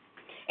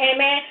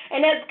 Amen.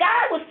 And as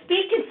God was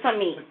speaking to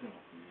me,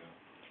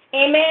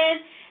 amen,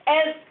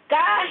 as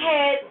God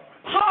had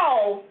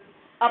Paul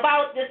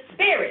about the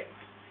Spirit,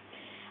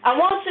 I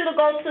want you to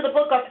go to the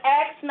book of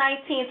Acts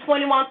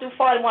 19:21 through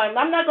 41.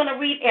 I'm not going to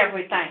read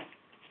everything.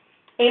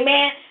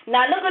 Amen.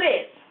 Now look at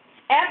this.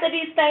 After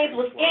these things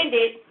was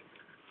ended,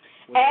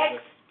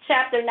 Acts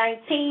chapter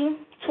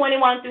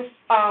 19:21 through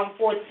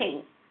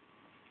 14.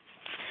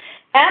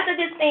 After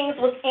these things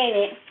was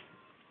ended,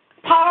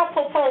 Paul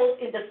proposed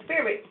in the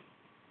Spirit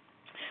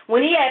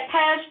when he had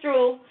passed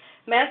through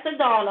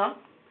Macedonia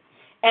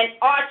and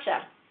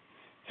Achaia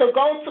to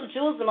go to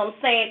Jerusalem,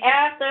 saying,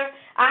 after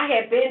I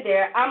had been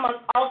there, I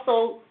must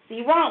also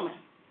see Rome.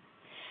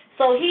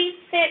 So he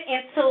sent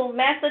into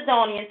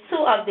Macedonia 2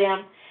 of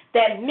them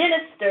that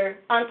ministered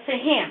unto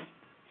him,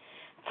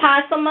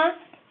 Tosimus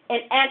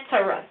and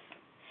Antipas.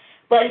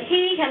 But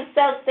he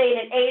himself stayed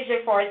in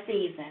Asia for a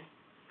season.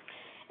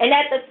 And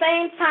at the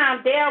same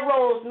time there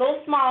arose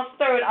no small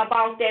stir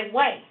about that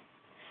way.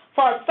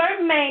 For a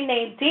certain man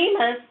named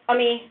Demetrius,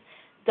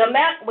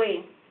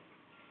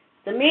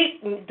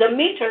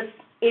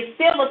 a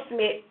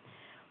silversmith,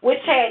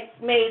 which had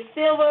made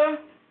silver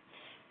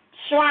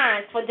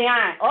shrines for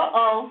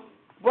Diana,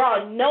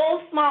 brought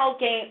no small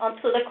gain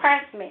unto the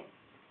craftsmen,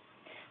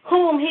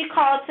 whom he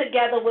called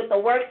together with the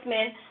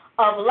workmen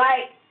of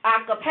like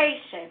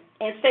occupation,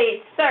 and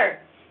said, Sir,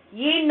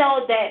 ye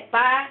know that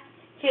by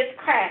his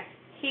craft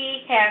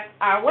he hath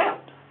our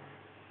wealth.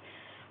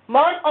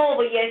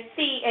 Moreover, ye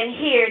see and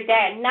hear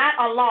that not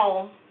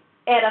alone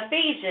at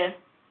Ephesus,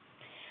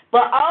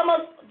 but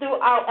almost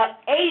throughout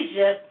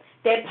Asia,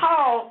 that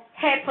Paul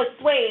had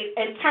persuaded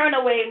and turned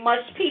away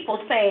much people,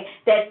 saying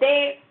that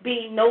there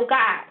be no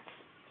gods,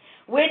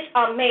 which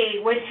are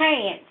made with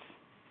hands.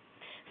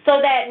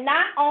 So that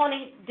not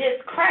only this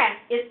craft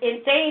is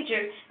in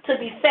danger to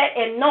be set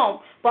and known,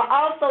 but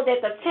also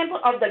that the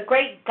temple of the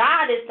great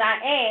goddess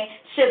Diane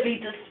should be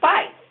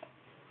despised,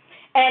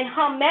 and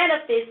her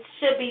manifest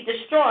should be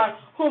destroyed,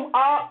 whom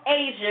all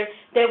Asia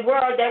that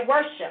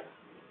worship.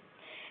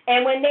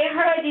 And when they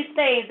heard these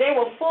things, they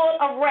were full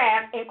of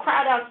wrath and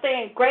cried out,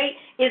 saying, Great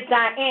is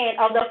Diane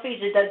of the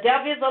Ephesians, the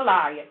devil is a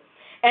liar.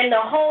 And the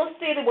whole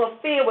city was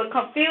filled with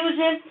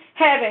confusion,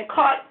 having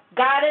caught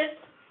goddess,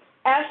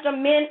 after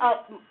men of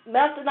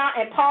Macedonia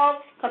and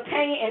Paul's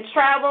companion in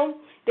travel,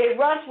 they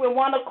rushed with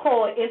one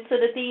accord into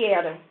the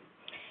theater.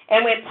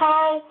 And when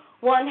Paul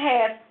one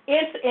half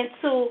entered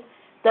into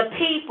the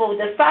people,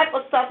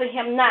 disciples suffered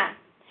him not.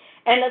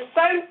 And a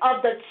certain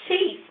of the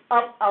chiefs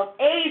of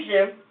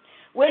Asia,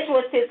 which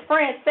was his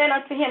friend, said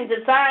unto him,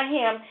 desired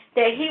him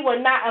that he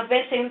would not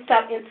venture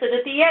himself into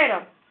the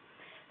theater.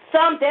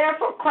 Some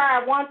therefore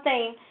cried one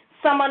thing,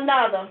 some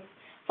another.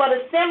 For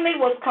the assembly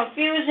was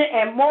confusion,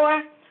 and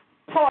more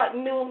part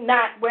knew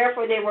not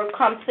wherefore they were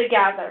come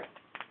together.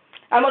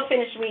 I'm going to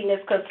finish reading this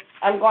because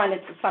I'm going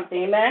into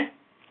something, amen?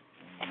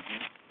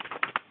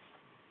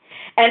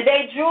 And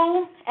they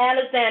drew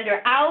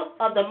Alexander out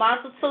of the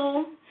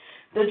multitude,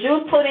 the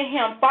Jews putting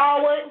him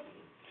forward.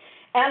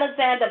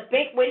 Alexander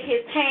bent with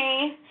his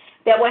hand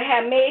that would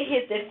have made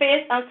his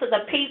defense unto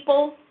the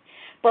people.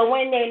 But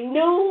when they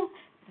knew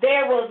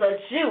there was a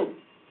Jew,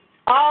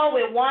 all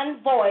with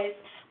one voice,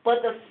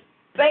 but the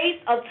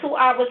space of 2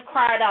 hours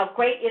cried out,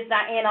 Great is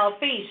Diana of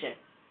Ephesians.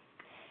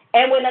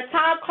 And when the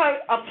town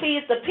clerk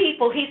appeased the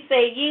people, he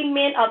said, Ye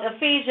men of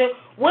Ephesians,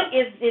 what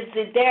is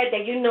it there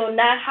that you know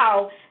not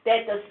how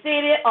that the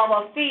city of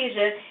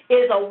Ephesians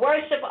is a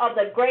worship of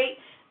the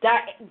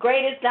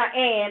greatest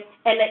Diana,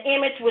 and the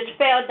image which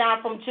fell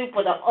down from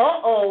Jupiter?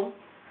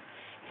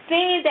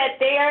 Seeing that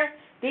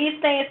these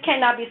things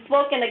cannot be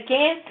spoken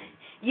against,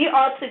 ye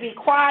ought to be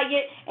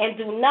quiet and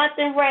do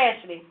nothing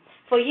rashly.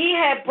 For ye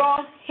have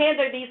brought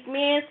hither these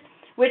men,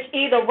 which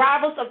either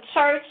robbers of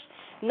church,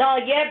 nor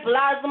yet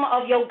blasphemers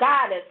of your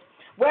goddess.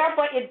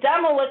 Wherefore, if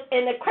Demas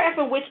and the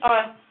Crephin which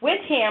are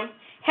with him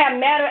have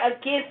matter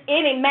against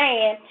any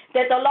man,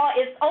 that the law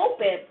is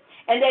open,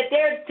 and that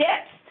their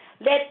debts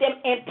let them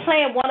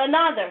implant one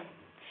another.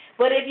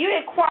 But if you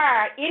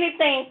inquire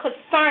anything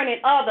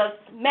concerning others'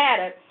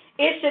 matter,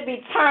 it should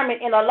be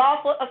determined in a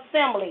lawful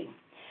assembly.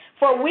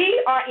 For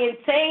we are in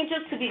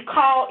danger to be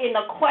called in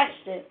a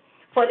question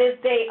for this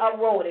day of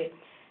voting.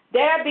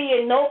 There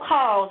being no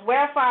cause,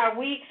 wherefore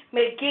we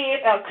may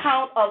give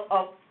account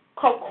of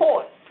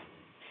course.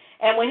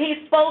 And when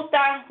he spoke,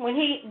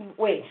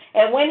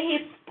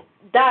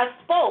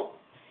 spoke,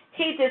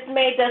 he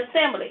dismayed the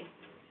assembly.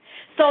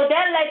 So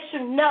that lets you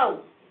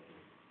know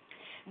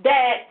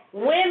that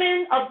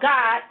women of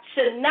God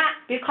should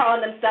not be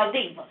calling themselves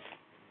divas.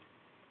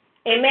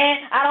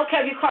 Amen. I don't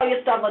care if you call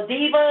yourself a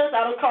diva.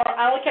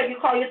 I don't care if you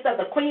call yourself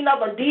the queen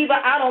of a diva.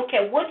 I don't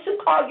care what you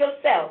call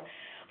yourself.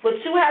 But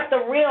you have to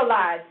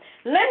realize,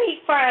 let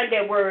me find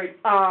that word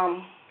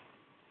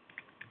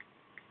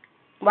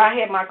right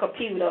here on my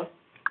computer.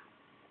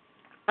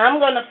 I'm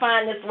going to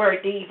find this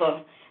word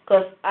diva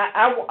because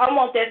I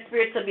want that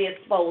spirit to be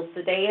exposed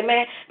today.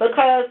 Amen.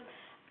 Because,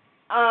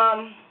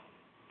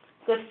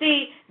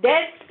 see,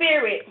 that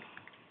spirit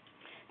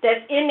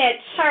that's in that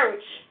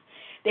church,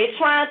 they're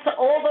trying to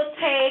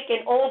overtake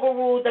and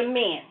overrule the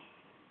men.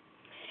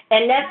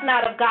 And that's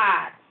not of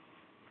God.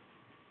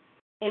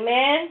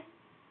 Amen?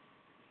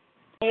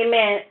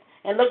 Amen.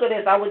 And look at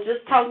this. I was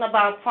just talking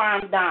about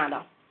Prime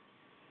Donna.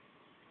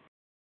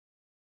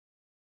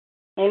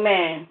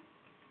 Amen.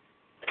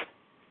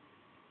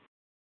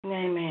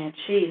 Amen.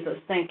 Jesus.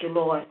 Thank you,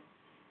 Lord.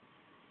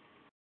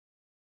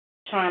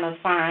 Trying to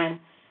find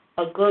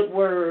a good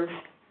word.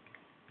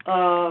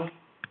 I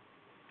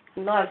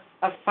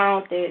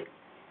found it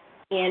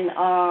in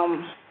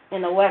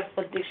the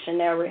Westford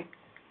Dictionary.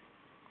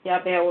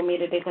 Y'all bear with me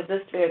today because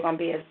this spirit is going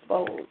to be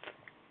exposed.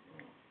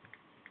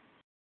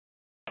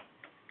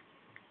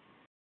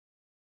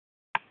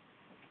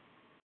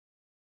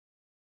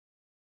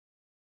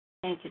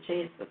 Thank you,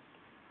 Jesus.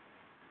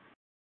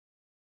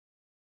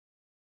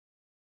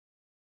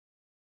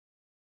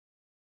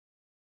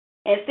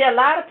 And see, a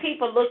lot of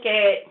people look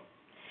at,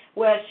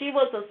 well, she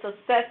was a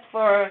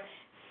successful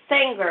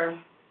singer,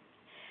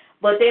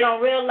 but they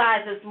don't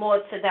realize there's more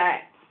to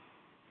that.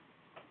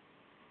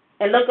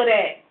 And look at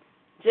that.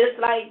 Just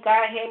like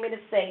God had me to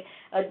say,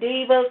 a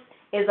diva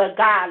is a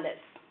goddess.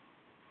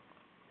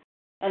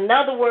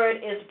 Another word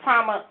is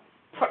Primadonna.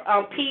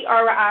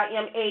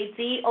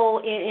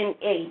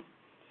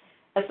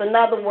 That's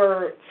another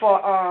word for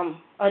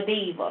a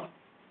diva.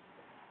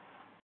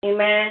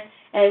 Amen.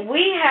 And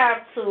we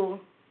have to,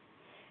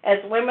 as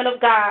women of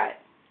God,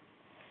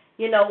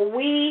 we're going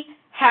to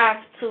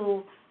have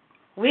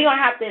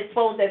to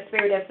expose that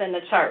spirit that's in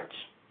the church.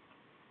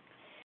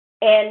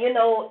 And,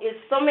 it's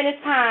so many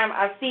times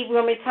I see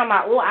women talking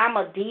about, I'm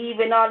a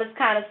diva and all this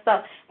kind of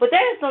stuff. But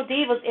there is no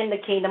divas in the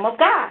kingdom of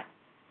God.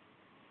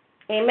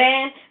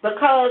 Amen?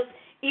 Because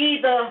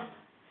either,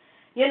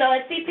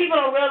 and see, people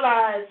don't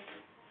realize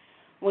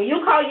when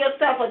you call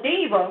yourself a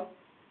diva,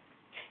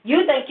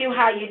 you think you're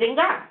higher than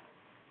God.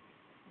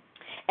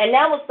 And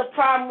that was the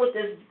problem with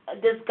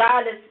this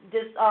goddess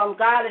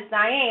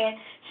Diane.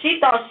 She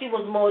thought she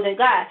was more than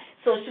God.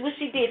 So what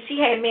she did, she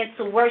had men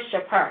to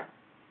worship her,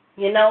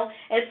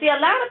 And see, a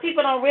lot of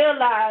people don't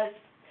realize,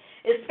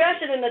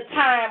 especially in the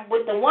time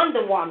with the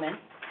Wonder Woman.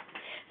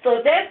 So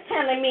that's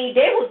telling me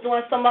they was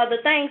doing some other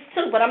things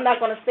too, but I'm not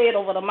going to say it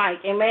over the mic,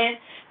 amen?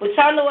 But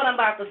y'all know what I'm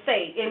about to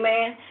say,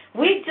 amen?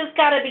 We just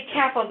got to be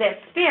careful of that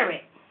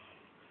spirit,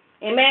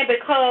 amen?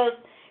 Because,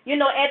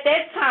 at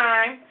that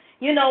time,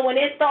 when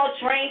they start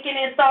drinking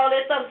and all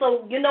that stuff,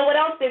 so you know what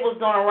else they was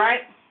doing,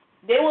 right?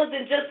 They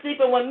wasn't just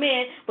sleeping with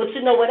men, but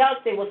you know what else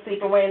they was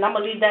sleeping with, and I'm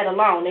going to leave that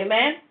alone,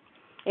 amen?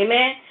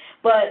 Amen?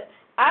 But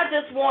I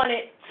just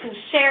wanted to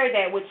share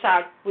that with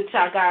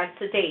y'all guys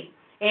today,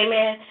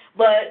 amen?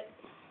 But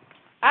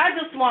I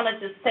just want to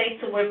just say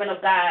to women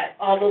of God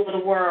all over the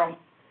world,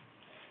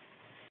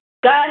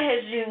 God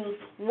has used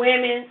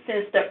women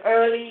since the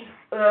early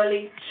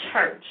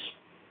church.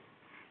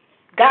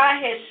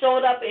 God has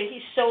showed up and he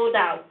showed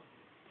out.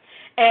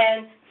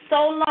 And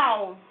so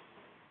long,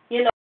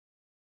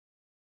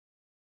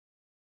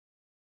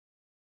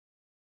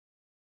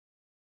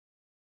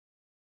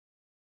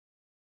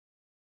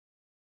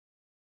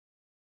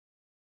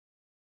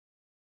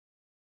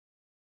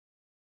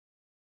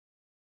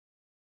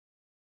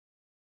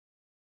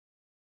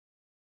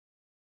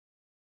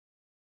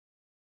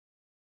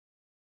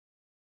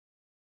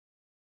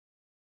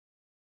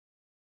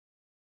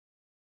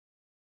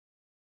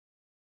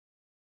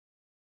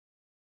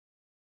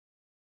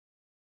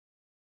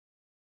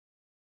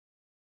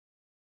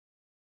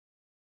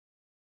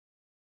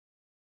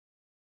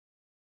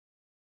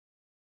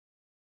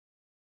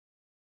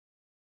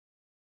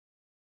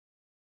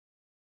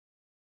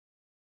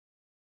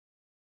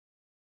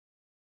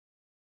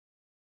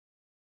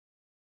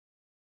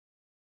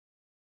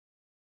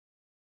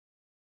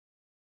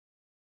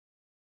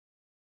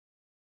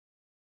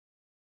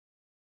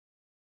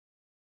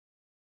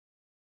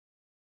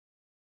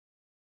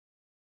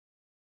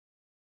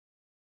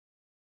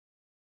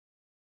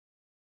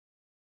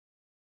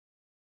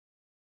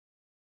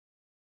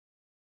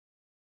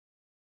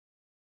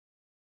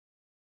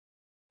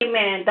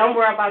 Amen. Don't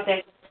worry about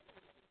that.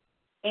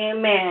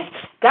 Amen.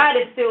 God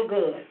is still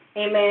good.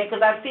 Amen.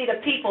 Because I see the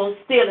people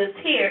still is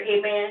here.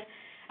 Amen.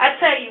 I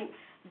tell you,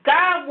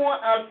 God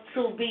wants us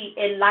to be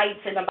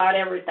enlightened about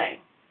everything.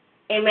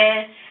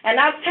 Amen. And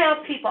I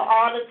tell people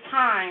all the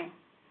time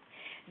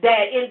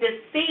that in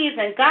this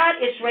season, God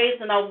is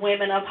raising up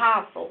women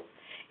apostles.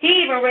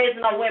 He even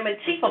raising up women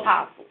chief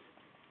apostles.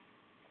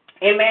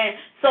 Amen.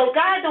 So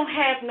God don't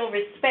have no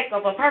respect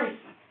of a person.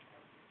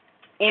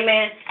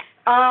 Amen.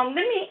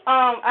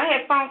 I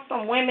had found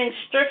some women's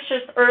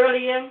scriptures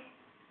earlier,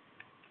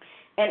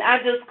 and I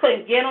just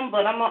couldn't get them,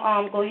 but I'm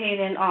going to go ahead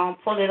and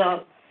pull it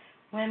up.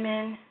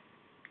 Women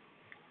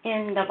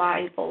in the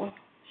Bible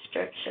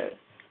scriptures.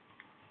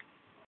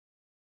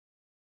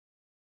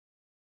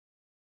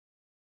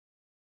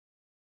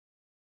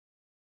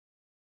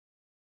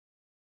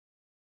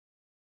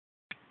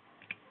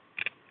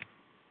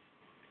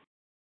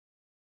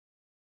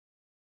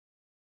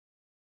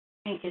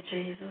 Thank you,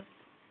 Jesus.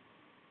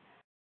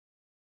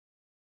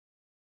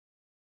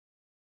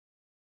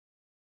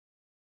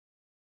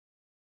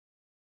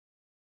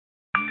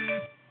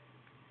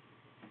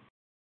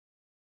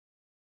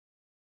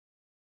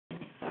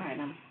 Sorry,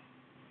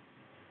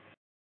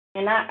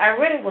 and I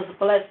really was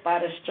blessed by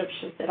the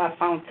scriptures that I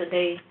found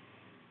today.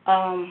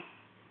 The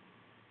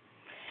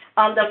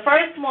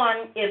first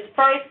one is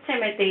 1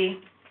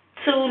 Timothy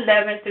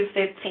 2:11 through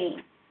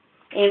 15.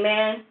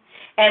 Amen.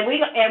 And we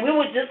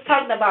were just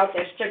talking about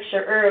that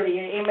scripture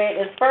earlier. Amen.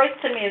 It's 1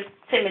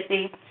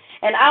 Timothy,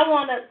 and I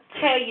want to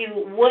tell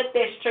you what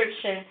that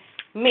scripture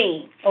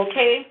means.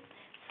 Okay.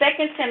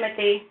 2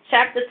 Timothy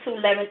chapter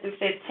 2:11 through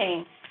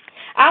 15.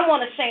 I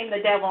want to shame the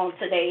devil on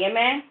today.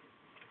 Amen.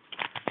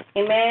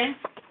 Amen.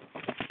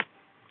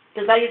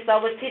 Because I used to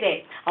always see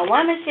that. A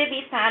woman should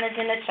be silent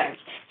in the church.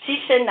 She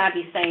should not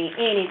be saying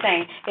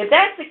anything. If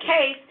that's the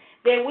case,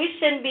 then we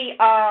shouldn't be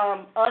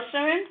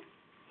ushering.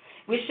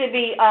 We should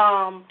be,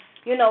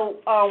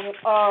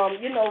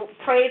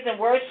 praise and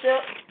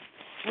worship.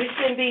 We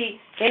shouldn't be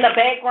in the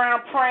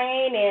background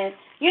praying and,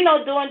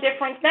 doing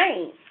different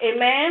things.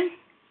 Amen?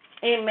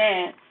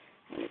 Amen.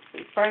 Let me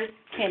see. 1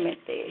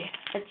 Timothy.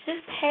 I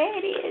just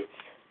had it.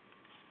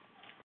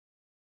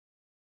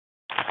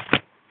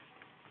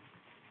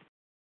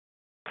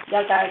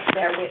 Y'all guys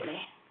bear with me.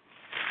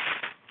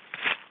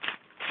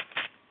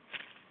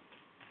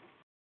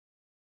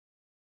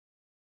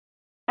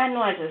 I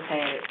know I just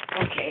had it.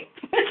 Okay.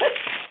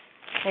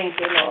 Thank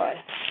you, Lord.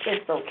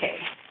 It's okay.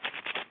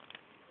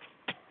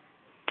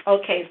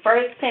 Okay,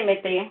 1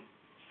 Timothy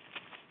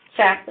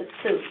chapter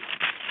 2.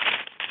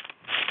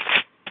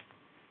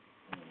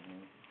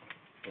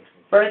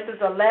 Verses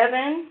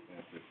 11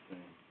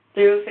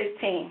 through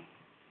 15.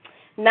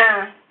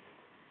 Now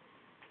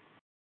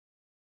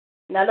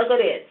look at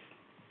this.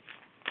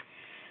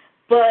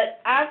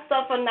 But I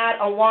suffer not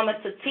a woman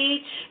to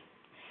teach,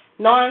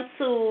 nor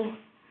to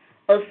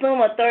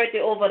assume authority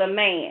over the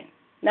man.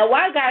 Now,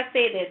 why God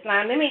say this?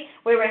 Now,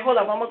 wait, hold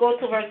up. I'm going to go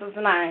to verses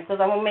 9 because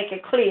I want to make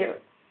it clear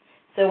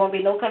so there won't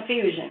be no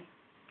confusion.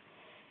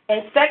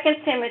 In 2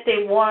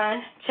 Timothy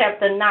 1,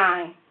 chapter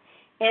 9,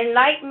 in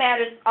like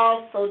matters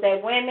also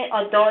that women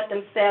adorn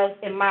themselves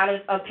in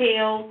matters of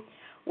appeal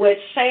with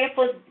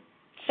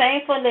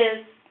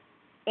shamefulness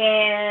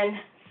and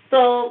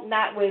so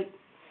not with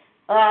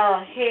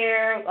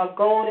hair of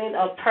golden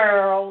or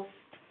pearls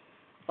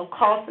or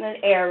costly and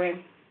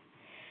airy,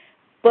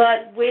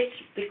 but which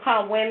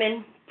become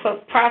women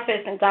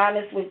prophets and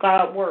godless with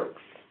God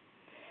works.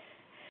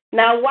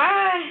 Now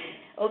why?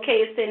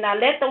 Okay, it said, now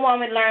let the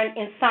woman learn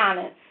in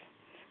silence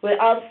with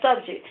other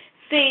subjects.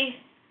 See,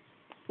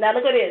 now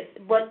look at this.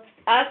 But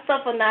I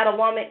suffer not a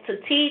woman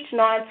to teach,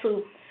 nor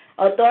to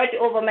authority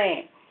over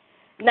man.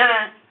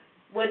 Now,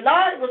 what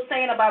Lord was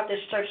saying about this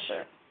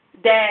scripture,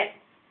 that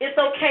it's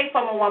okay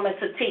for a woman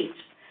to teach,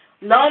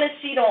 long as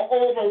she don't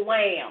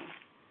overwhelm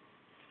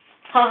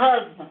her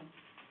husband.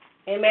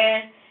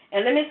 Amen.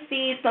 And let me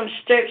see some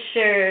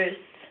scriptures.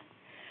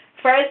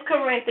 1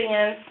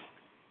 Corinthians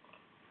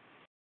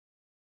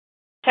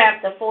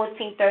chapter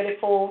 14,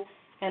 34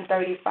 and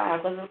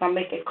 35, because it's going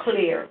to make it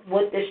clear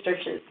what this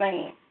scripture is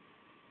saying.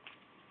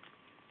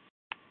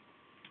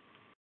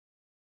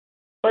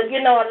 But,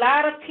 a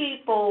lot of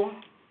people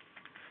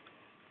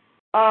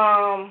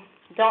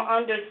don't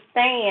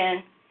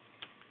understand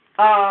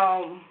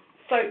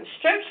certain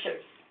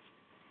scriptures.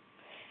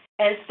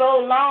 And so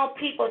long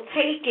people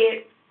take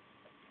it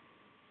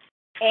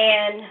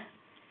and,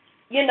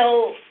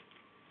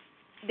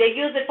 they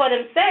use it for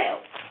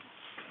themselves.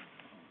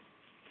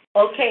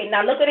 Okay,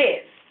 now look at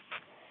this.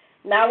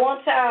 Now I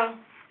want y'all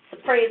to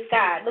praise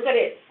God. Look at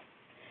this.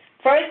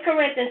 1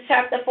 Corinthians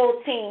chapter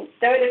 14,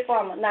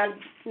 34. Now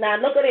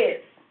look at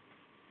this.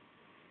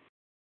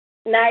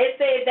 Now it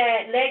says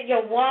that let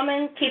your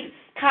woman keep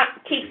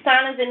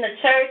silence in the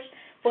church,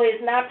 for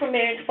it's not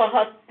permitted for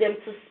them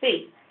to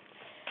speak.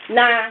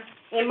 Now,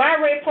 in my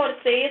report, it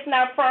says it's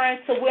not referring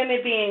to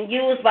women being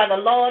used by the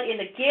Lord in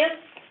the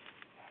gifts.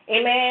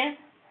 Amen.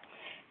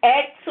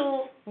 Acts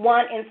 2,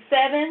 1 and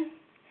 7.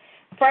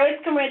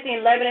 1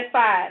 Corinthians 11 and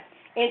 5.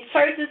 in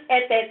churches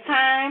at that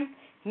time,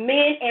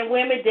 men and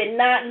women did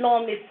not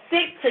normally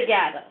sit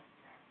together,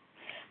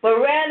 but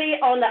rarely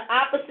on the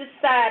opposite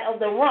side of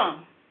the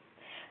room.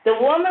 The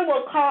woman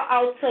will call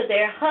out to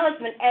their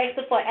husband,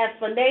 asking for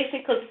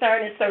explanation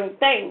concerning certain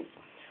things,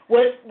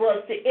 which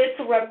was to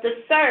interrupt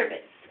the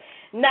service.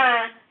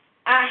 Now,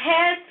 I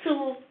had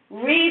to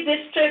read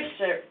this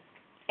scripture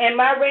in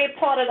my red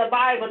part of the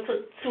Bible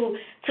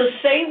to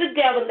shame the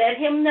devil, let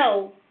him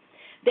know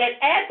that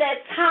at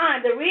that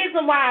time, the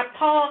reason why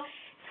Paul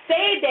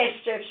said that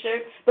scripture,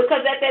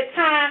 because at that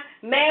time,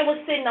 man was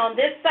sitting on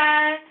this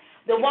side,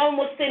 the woman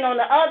was sitting on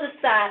the other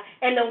side,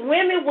 and the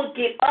women would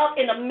get up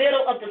in the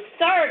middle of the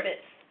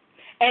service,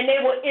 and they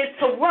would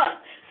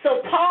interrupt.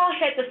 So Paul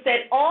had to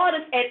set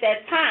orders at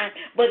that time.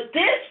 But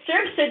this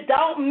scripture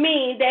don't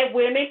mean that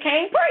women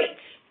can't preach.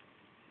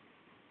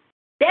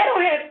 That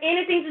don't have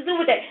anything to do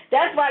with that.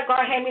 That's why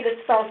God had me to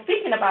start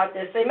speaking about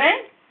this.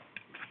 Amen?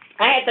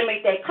 I had to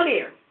make that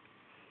clear.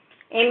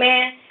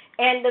 Amen?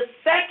 And the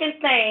second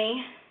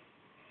thing,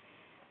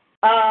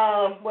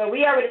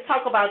 we already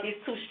talked about these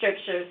two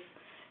scriptures.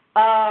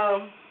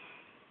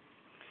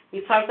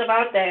 We talked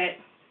about that.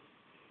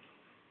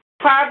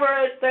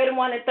 Proverbs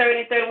 31 and 30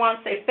 and 31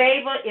 say,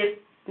 favor is,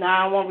 no,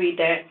 I won't read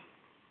that.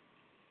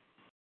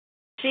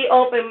 She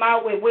opened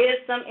mouth with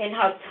wisdom in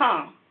her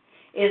tongue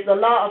is the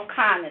law of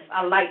kindness.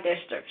 I like that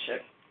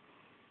scripture.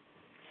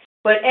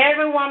 But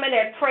every woman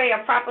that pray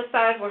or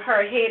prophesies with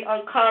her head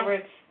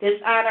uncovered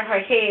dishonor her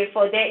head,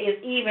 for there is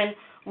even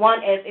one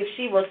as if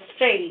she was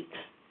shaved.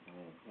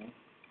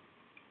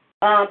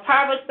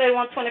 Proverbs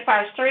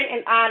 31:25, straight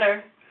and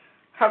honor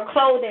her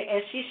clothing,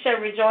 and she shall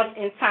rejoice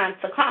in time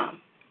to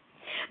come.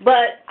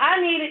 But I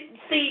needed,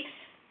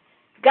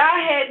 God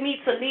had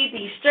me to lead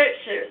these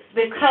scriptures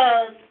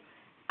because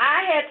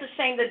I had to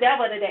shame the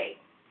devil today.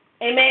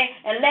 Amen.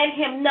 And let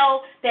him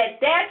know that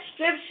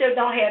scripture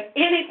don't have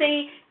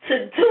anything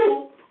to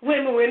do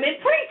with women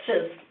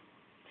preachers.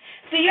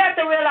 See, you have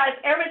to realize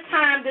every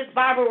time this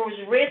Bible was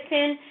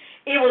written,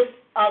 it was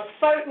a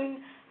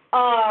certain,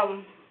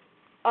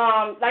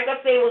 like I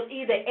said, it was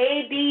either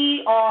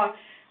A.D. or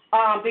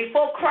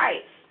before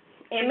Christ.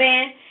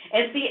 Amen.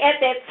 And see, at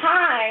that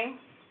time,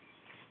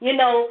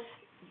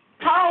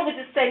 Paul was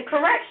just saying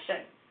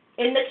correction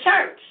in the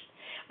church.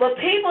 But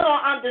people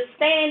don't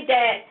understand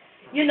that,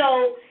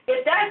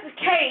 if that's the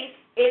case,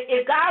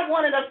 if God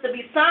wanted us to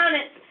be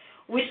silent,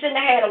 we shouldn't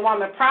have had a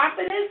woman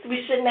prophetess.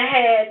 We shouldn't have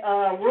had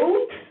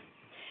Ruth.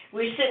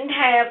 We shouldn't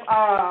have,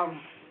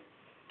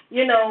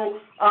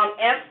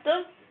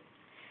 Esther.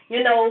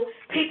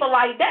 People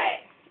like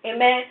that.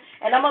 Amen.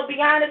 And I'm going to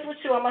be honest with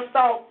you. I'm going to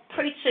start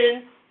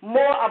preaching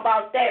more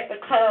about that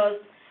because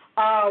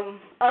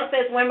us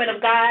as women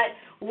of God,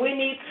 we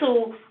need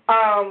to,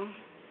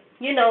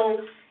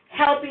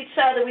 help each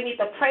other. We need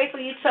to pray for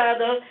each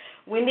other.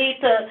 We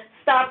need to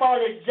stop all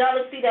this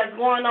jealousy that's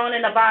going on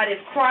in the body of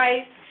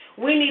Christ.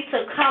 We need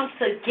to come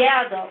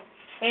together,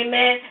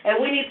 amen,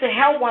 and we need to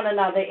help one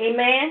another,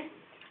 amen,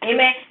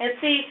 amen. And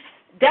see,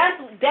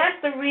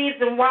 that's the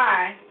reason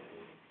why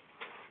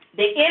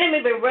the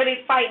enemy been really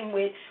fighting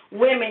with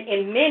women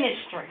in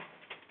ministry,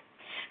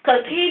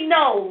 because he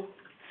knows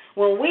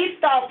when we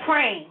start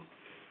praying,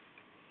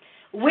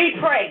 we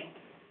pray.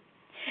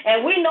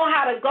 And we know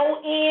how to go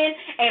in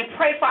and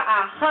pray for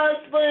our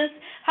husbands,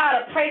 how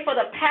to pray for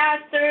the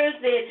pastors.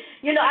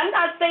 And, I'm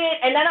not saying,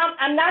 and then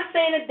I'm not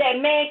saying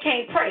that man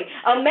can't pray.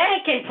 A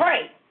man can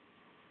pray,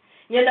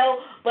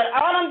 But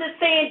all I'm just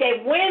saying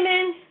that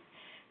women,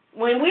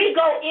 when we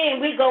go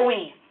in, we go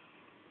in.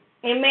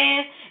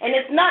 Amen. And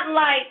it's not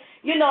like,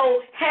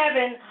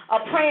 having a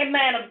praying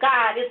man of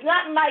God. It's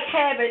not like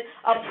having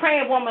a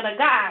praying woman of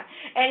God.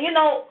 And,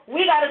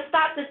 we got to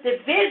stop this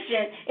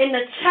division in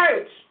the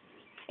church.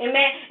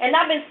 Amen. And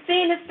I've been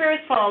seeing the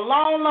spirits for a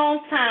long,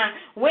 long time.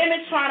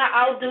 Women trying to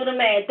outdo the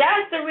man.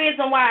 That's the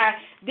reason why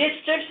this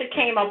scripture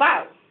came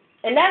about.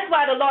 And that's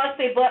why the Lord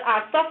said, but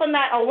I suffer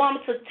not a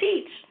woman to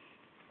teach,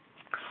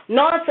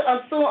 nor to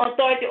assume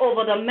authority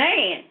over the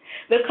man.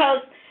 Because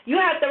you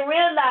have to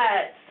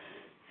realize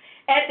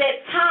at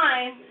that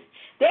time,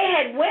 they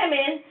had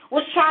women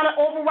was trying to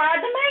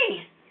override the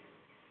man.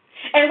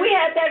 And we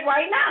have that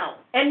right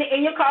now. And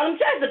you call them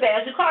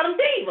Jezebels. You call them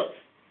divas.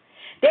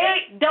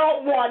 They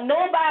don't want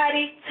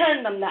nobody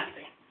telling them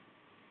nothing.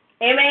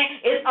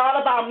 Amen. It's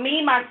all about me,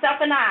 myself,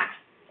 and I.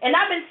 And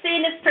I've been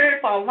seeing this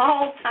spirit for a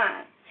long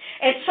time.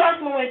 And trust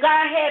me, when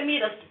God had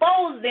me to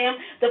expose them,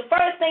 the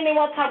first thing they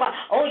want to talk about,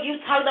 oh, you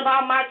talking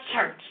about my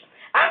church.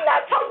 I'm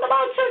not talking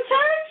about your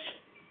church.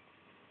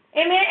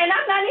 Amen. And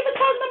I'm not even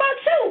talking about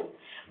you.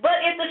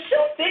 But if the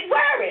shoe fit,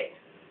 wear it.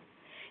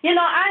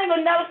 I ain't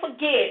going to never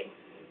forget,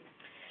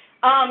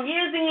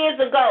 years and years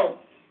ago,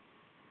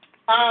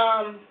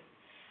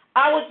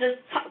 I was just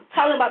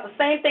talking about the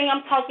same thing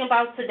I'm talking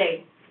about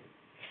today.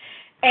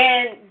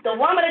 And the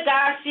woman of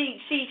God, she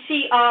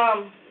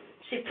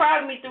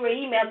prodded me through an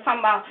email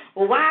talking about,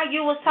 well, why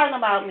you was talking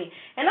about me?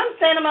 And I'm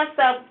saying to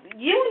myself,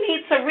 you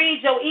need to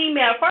read your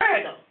email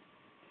further.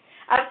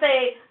 I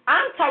say,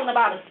 I'm talking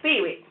about a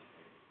spirit.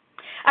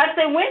 I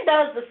said, when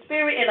does the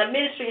spirit and the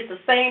ministry is the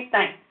same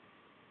thing?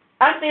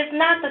 I said, it's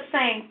not the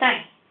same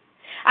thing.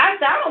 I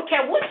said, I don't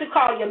care what you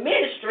call your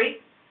ministry.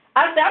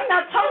 I said, I'm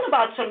not talking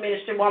about your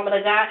ministry, woman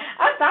of God.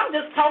 I said, I'm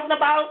just talking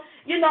about,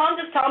 I'm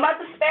just talking about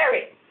the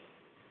spirit.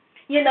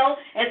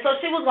 And so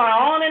she was going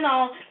on and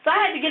on. So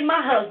I had to get my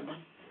husband.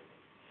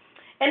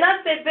 And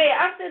I said, babe,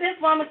 this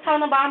woman's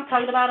I'm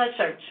talking about her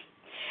church.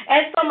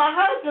 And so my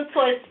husband, to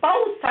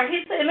expose her,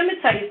 he said, let me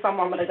tell you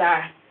something, woman of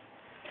God.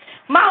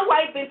 My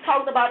wife been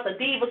talking about the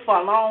divas for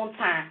a long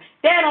time.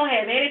 That don't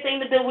have anything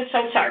to do with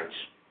your church.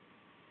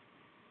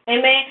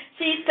 Amen.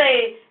 She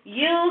said,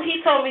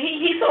 he told me,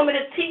 he told me,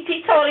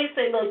 he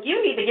said, look,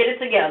 you need to get it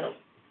together.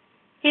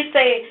 He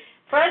said,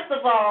 first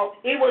of all,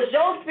 it was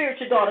your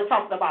spiritual daughter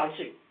talking about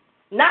you,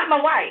 not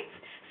my wife.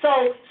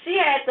 So she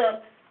had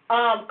to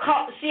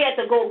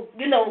go,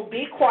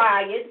 be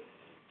quiet,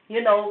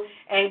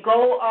 and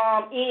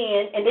go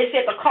in, and then she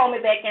had to call me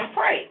back and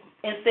pray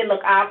and say,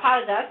 look, I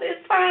apologize. I said,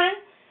 it's fine.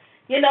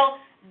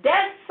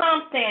 That's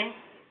something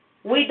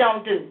we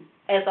don't do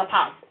as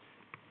apostles.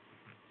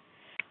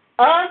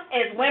 Us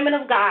as women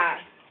of God,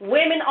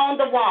 women on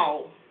the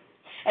wall.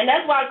 And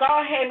that's why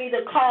God had me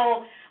to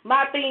call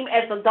my theme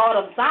as a daughter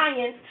of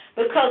Zion,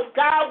 because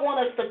God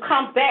wants us to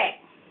come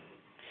back.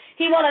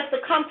 He wants us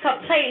to come to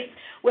a place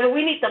where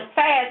we need to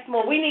fast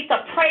more. We need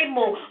to pray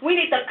more. We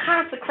need to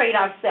consecrate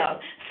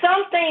ourselves.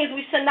 Some things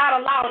we should not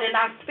allow in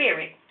our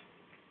spirit.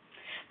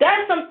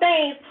 There's some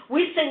things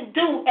we shouldn't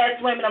do as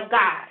women of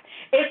God.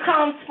 It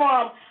comes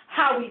from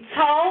how we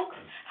talk,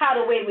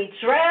 the way we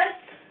dress.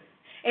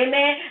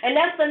 Amen. And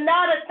that's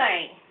another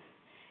thing.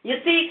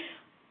 You see,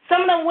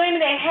 some of the women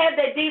that have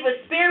that diva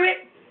spirit,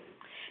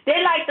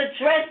 they like to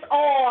dress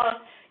all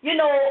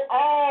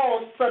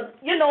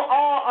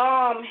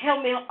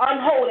help me,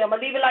 unholy. I'm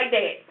going to leave it like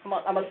that.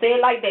 I'm going to say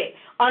it like that.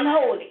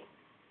 Unholy.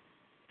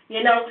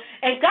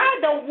 And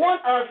God don't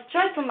want us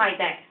dressing like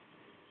that.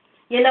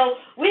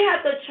 We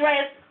have to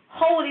dress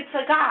holy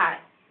to God.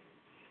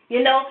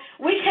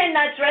 We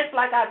cannot dress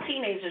like our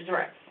teenagers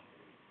dress.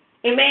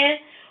 Amen.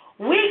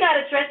 We got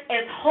to dress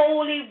as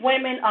holy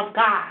women of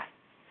God.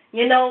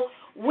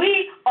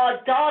 We are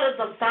daughters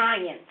of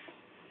Zion.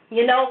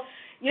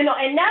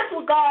 And that's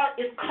what God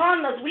is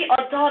calling us. We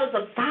are daughters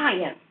of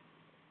Zion.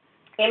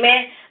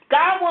 Amen.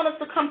 God wants us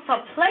to come to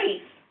a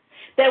place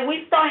that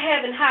we start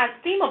having high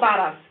esteem about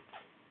us.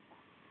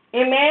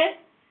 Amen.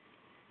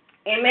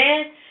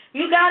 Amen.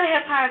 You got to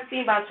have high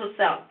esteem about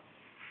yourself.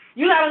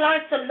 You got to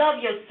learn to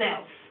love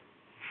yourself.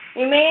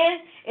 Amen.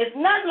 It's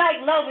not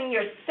like loving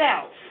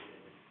yourself.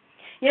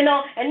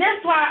 And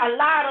that's why a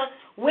lot of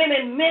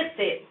women miss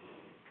it.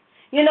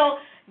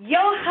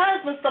 Your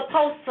husband's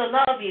supposed to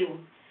love you,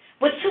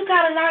 but you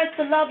got to learn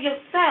to love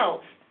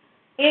yourself.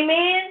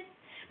 Amen?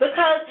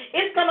 Because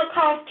it's going to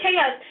cause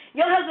chaos.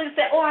 Your husband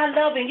say, oh, I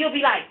love him. You'll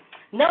be like,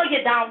 no,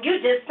 you don't.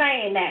 You're just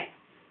saying that.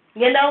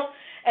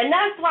 And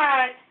that's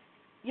why,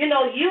 you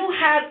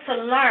have to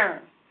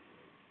learn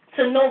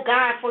to know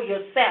God for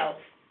yourself.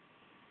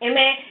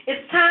 Amen?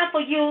 It's time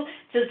for you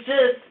to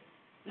just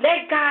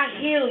let God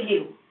heal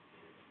you.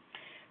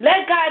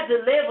 Let God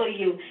deliver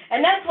you.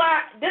 And that's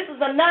why this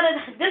is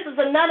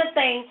another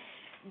thing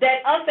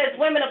that us as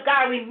women of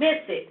God, we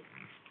miss it.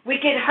 We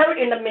get hurt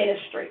in the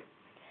ministry.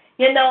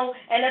 And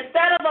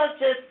instead of us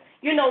just,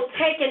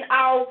 taking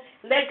out,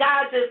 let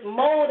God just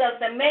mold us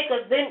and make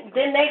us,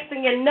 then next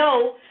thing you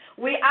know,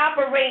 we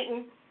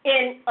operating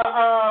in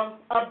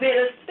a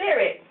bitter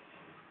spirit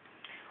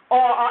or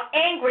an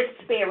angry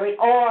spirit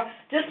or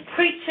just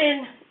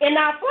preaching in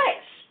our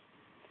flesh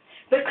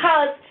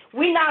because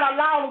we're not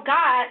allowing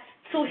God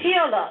to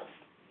heal us.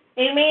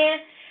 Amen.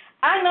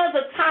 I know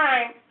the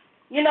time,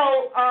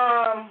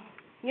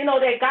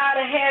 that God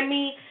had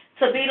me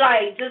to be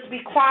like, just be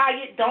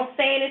quiet, don't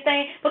say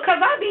anything, because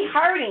I be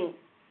hurting.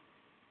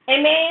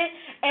 Amen.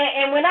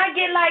 And when I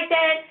get like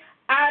that,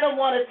 I don't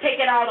want to take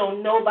it out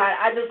on nobody.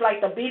 I just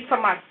like to be for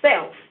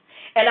myself.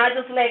 And I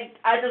just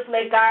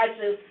let God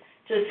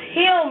just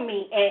heal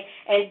me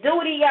and do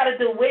what he got to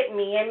do with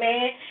me.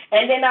 Amen.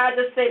 And then I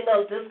just say,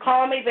 look, just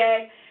call me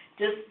back.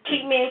 Just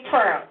keep me in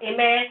prayer.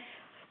 Amen.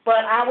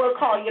 But I will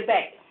call you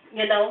back,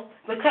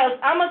 because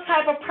I'm a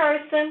type of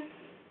person,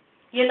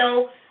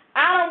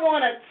 I don't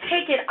want to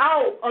take it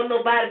out on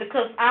nobody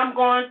because I'm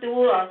going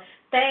through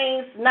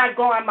things not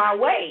going my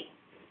way.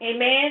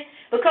 Amen.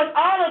 Because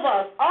all of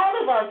us,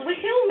 we're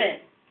human.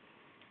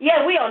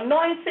 Yeah, we are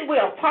anointed, we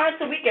are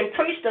appointed, we can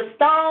preach the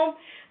storm,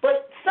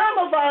 but some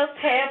of us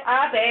have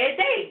our bad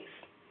days.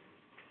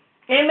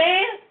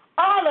 Amen.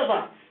 All of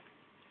us.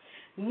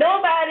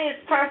 Nobody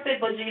is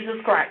perfect but Jesus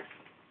Christ.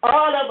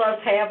 All of us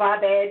have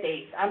our bad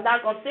days. I'm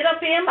not going to sit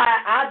up here and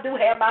lie. I do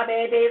have my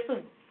bad days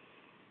too.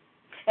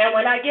 And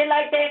when I get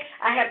like that,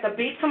 I have to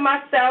be to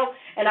myself,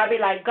 and I be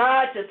like,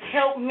 God, just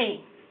help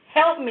me.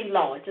 Help me,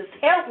 Lord. Just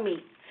help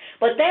me.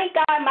 But thank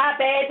God my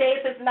bad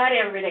days is not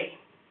every day.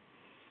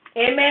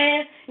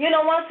 Amen.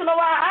 Once in a while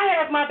I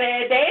have my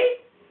bad days.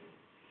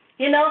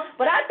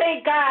 But I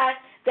thank God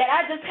that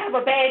I just have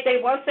a bad day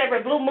once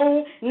every blue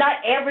moon, not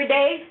every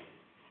day.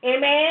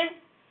 Amen.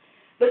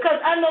 because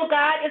I know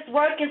God is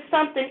working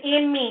something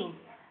in me.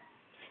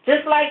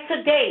 Just like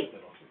today,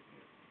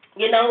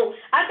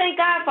 I thank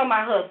God for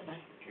my husband.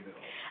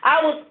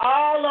 I was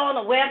all on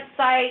the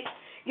website,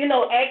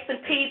 asking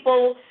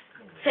people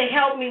to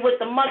help me with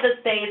the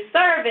Mother's Day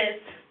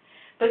service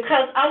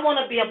because I want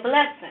to be a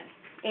blessing.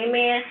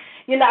 Amen.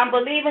 I'm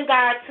believing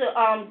God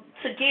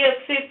to give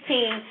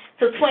 15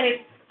 to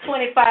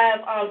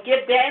 25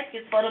 gift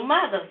baskets for the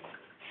mothers.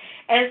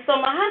 And so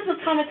my husband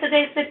told me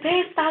today, said,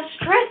 babe, stop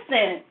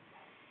stressing.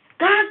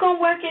 God going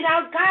to work it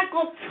out. God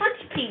going to touch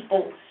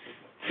people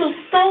to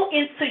sow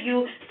into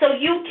you so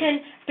you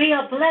can be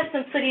a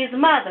blessing to these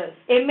mothers.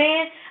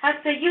 Amen. I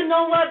said, you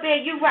know what,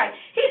 babe, you're right.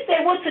 He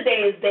said, what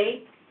today is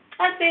day?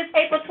 I said, it's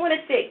April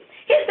 26th.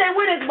 He said,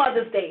 when is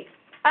Mother's Day?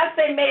 I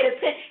said, May the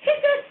 10th. He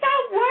said,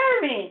 stop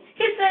worrying.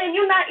 He said,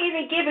 you're not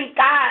even giving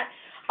God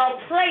a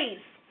place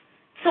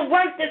to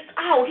work this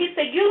out. He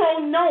said, you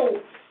don't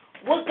know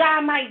what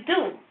God might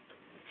do.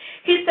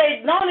 He said,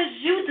 as long as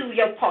you do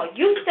your part,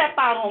 you step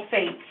out on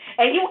faith,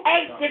 and you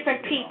ask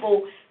different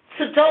people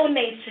to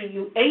donate to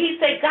you. And he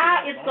said,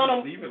 God is going to,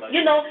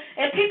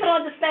 and people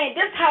don't understand,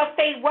 this is how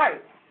faith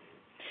works.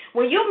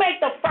 When you make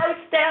the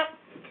first step,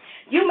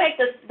 you make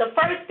the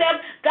first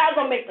step, God's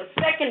going to make the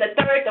second, the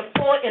third, the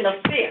fourth, and the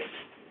fifth.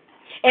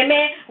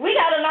 Amen. We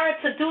got to learn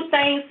to do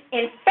things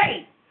in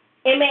faith.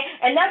 Amen.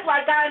 And that's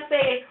why God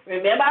said,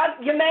 remember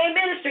your main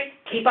ministry,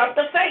 keep up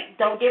the faith.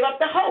 Don't give up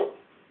the hope.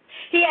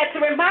 He had to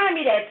remind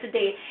me that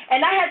today.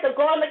 And I had to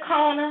go in the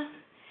corner,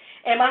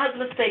 and my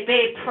husband said,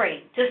 babe,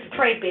 pray. Just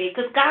pray, babe,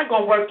 because God's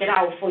going to work it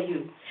out for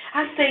you.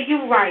 I said,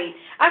 you're right.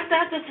 I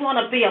said, I just want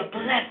to be a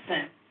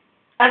blessing.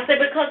 I said,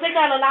 because they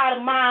got a lot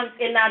of moms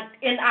in our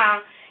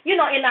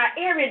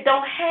area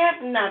don't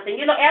have nothing.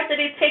 After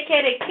they take care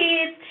of their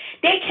kids,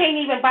 they can't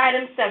even buy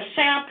themselves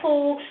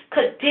shampoo,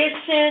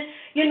 condition,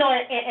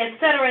 et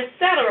cetera, et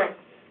cetera.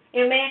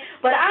 Amen.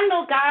 But I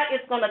know God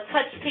is going to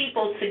touch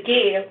people to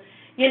give,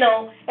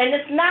 and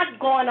it's not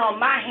going on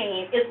my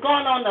hand. It's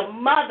going on the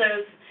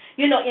mothers,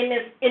 in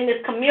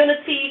this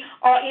community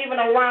or even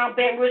around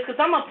Baton Rouge, because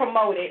I'm going to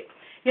promote it.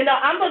 You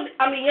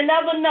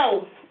never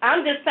know.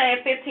 I'm just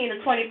saying 15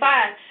 to 25.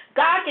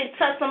 God can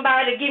touch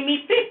somebody to give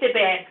me 50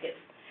 baskets.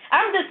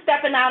 I'm just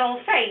stepping out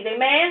on faith,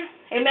 amen?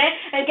 Amen?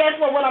 And guess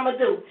what I'm going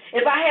to do?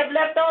 If I have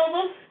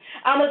leftovers,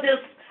 I'm going to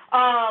just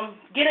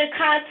get in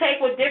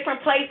contact with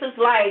different places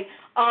like,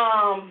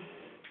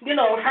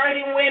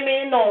 hurting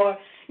women or,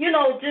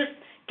 just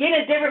get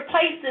in different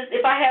places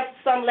if I have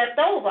some left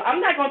over. I'm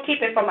not going to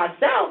keep it for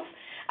myself.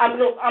 I'm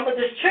going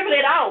to distribute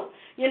it out,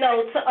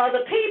 to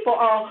other people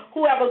or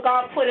whoever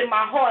God put in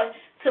my heart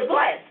to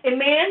bless.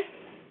 Amen?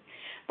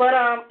 But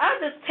I'll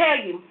just tell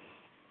you,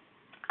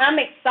 I'm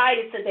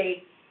excited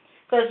today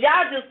because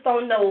y'all just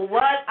don't know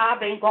what I've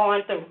been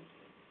going through.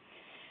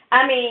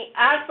 I'm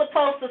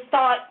supposed to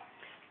start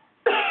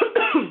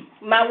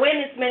my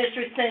women's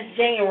ministry since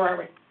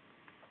January.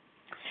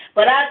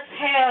 But I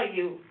tell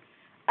you,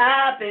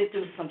 I've been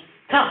through some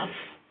stuff.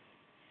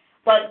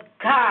 But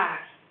God,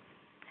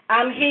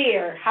 I'm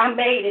here. I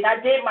made it. I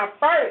did my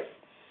first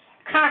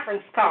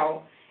conference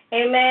call.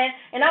 Amen.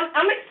 And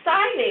I'm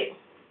excited.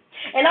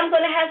 And I'm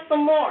going to have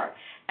some more.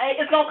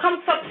 It's going to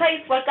come to a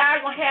place where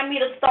God's going to have me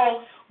to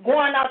start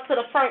going out to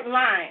the front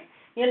line,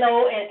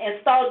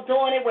 and start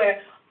doing it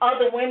where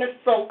other women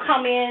so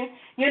come in,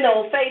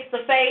 face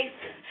to face.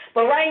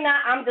 But right now,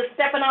 I'm just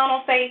stepping out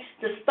on faith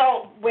to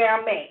start where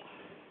I'm at.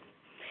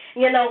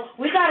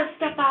 We got to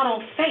step out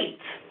on faith.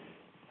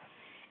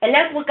 And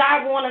that's what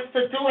God wants us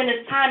to do in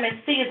this time and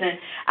season.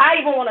 I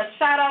even want to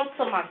shout out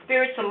to my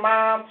spiritual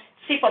mom,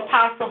 Chief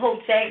Apostle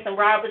Hope Jackson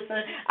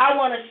Robinson. I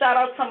want to shout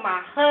out to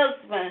my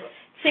husband,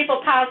 Chief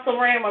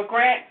Apostle Randall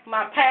Grant,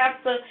 my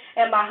pastor,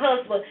 and my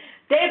husband.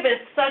 They've been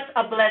such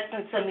a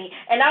blessing to me.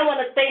 And I want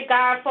to thank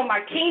God for my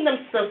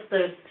kingdom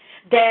sisters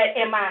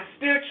and my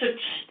spiritual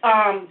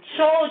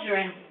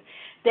children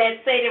that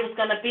said it was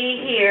going to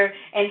be here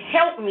and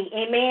help me.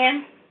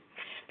 Amen.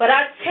 But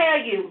I tell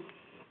you,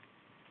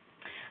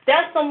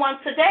 there's someone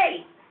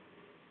today.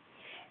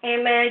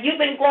 Amen. You've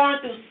been going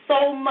through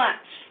so much.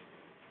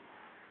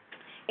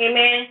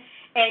 Amen.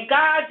 And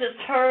God just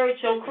heard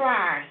your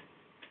cry.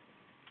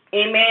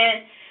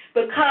 Amen.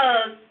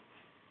 Because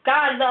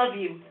God loves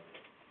you.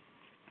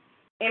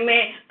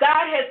 Amen.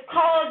 God has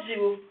called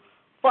you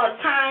for a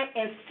time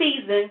and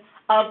season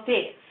of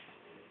this.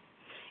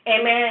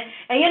 Amen.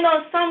 And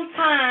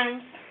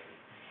sometimes,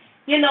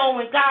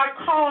 when God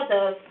called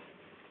us,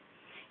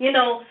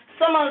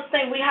 some of us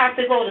think we have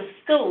to go to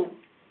school.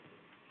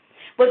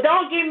 But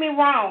don't get me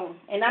wrong,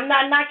 and I'm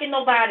not knocking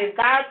nobody. If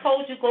God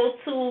told you go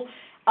to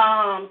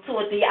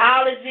a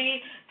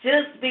theology,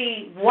 just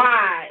be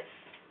wise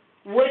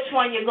which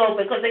one you go,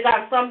 because they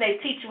got some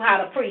that teach you how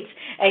to preach,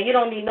 and you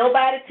don't need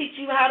nobody to teach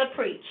you how to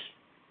preach.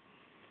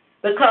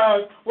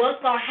 Because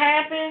what's going to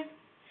happen,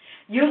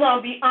 you're going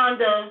to be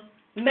under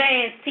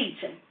man's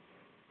teaching.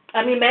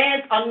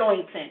 Man's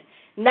anointing,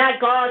 not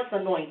God's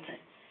anointing.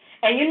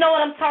 And you know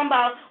what I'm talking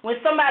about? When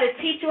somebody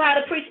teach you how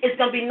to preach, it's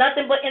going to be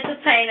nothing but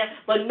entertainment,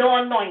 but no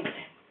anointing.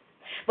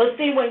 But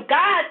see, when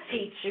God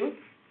teach you,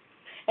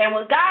 And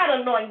when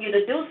God anoints you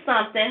to do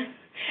something,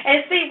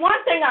 and see,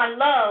 one thing I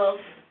love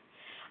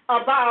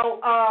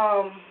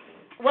about,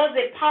 was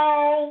it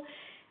Paul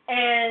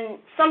and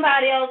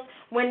somebody else,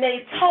 when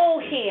they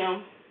told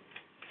him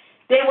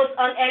they was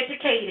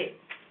uneducated,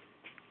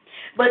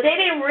 but they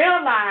didn't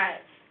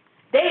realize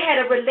they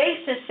had a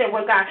relationship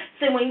with God.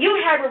 So when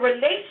you have a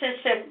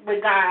relationship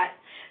with God,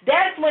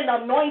 that's when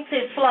the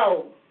anointing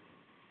flows.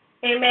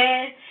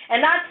 Amen.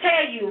 And I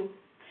tell you,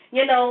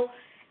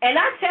 and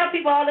I tell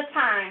people all the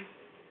time,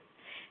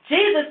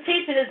 Jesus'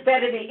 teaching is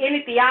better than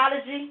any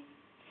theology,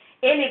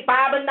 any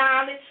Bible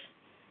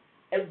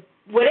knowledge,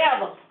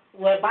 whatever,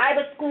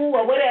 Bible school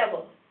or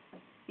whatever.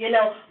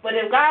 But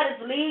if God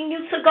is leading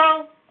you to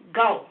go,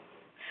 go.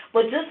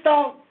 But just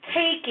don't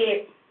take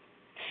it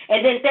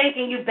and then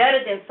thinking you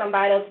better than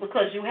somebody else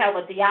because you have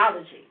a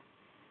theology.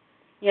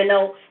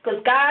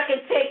 Because God can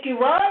take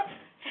you up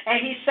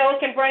and he sure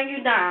can bring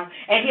you down.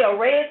 And he'll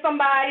raise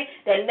somebody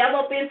that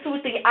never been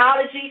to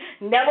theology,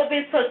 never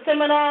been to a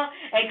seminar,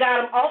 and got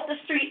them off the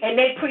street and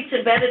they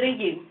preaching better than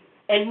you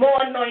and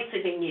more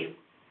anointed than you.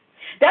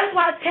 That's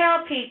why I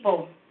tell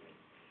people,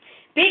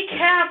 be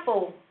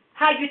careful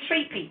how you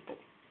treat people.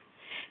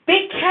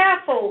 Be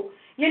careful,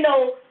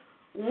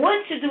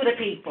 what you do to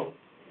people.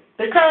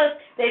 Because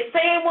they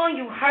say one,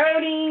 you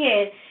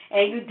hurting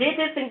and you did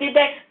this and did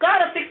that. God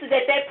will fix it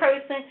that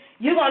person,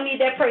 you're going to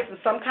need that person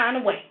some kind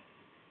of way.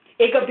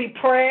 It could be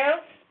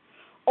prayers,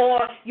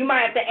 or you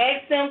might have to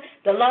ask them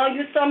to loan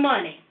you some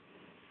money.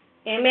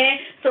 Amen?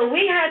 So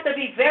we have to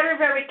be very,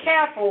 very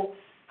careful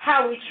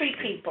how we treat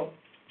people.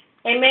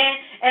 Amen?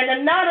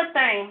 And another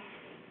thing,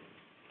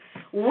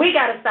 we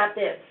got to stop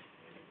this.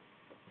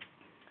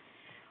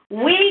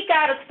 We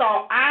got to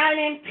start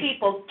honoring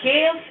people,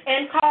 gifts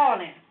and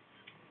calling.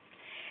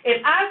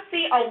 If I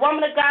see a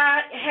woman of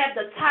God have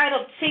the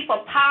title of chief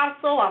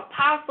apostle,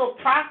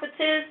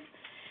 prophetess,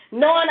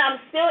 knowing I'm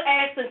still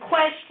asking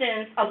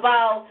questions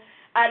about,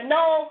 I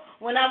know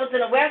when I was in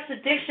the Webster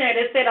Dictionary,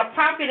 they said a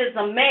prophet is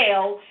a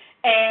male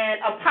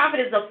and a prophet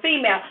is a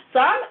female. So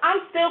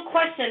I'm still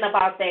questioning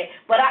about that.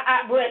 But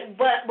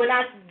when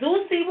I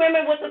do see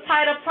women with the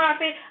title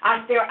prophet,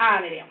 I still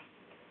honor them.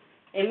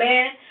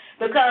 Amen?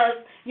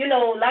 Because,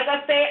 like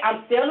I said,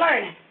 I'm still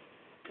learning.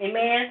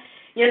 Amen?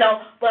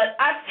 But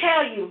I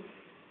tell you,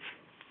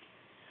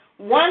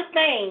 one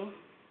thing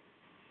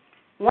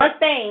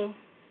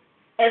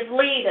as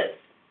leaders,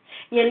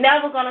 you're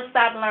never going to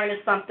stop learning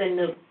something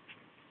new.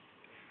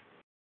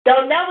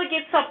 Don't never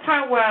get to a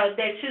point where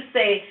that you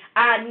say,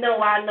 I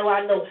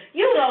know.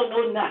 You don't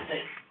know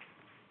nothing.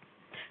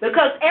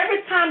 Because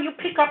every time you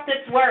pick up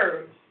this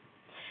word,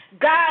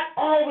 God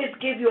always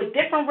gives you a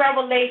different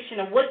revelation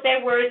of what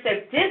that word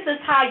says. This is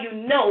how you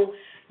know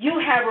you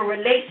have a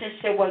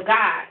relationship with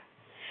God.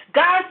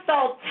 God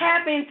started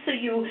tapping to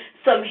you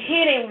some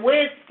hidden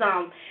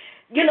wisdom.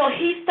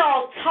 He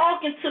started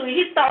talking to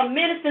you. He started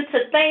ministering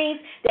to things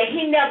that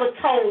he never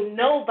told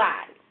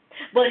nobody,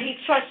 but he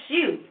trusts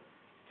you.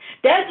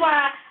 That's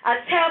why I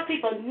tell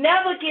people,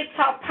 never get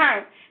to a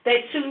point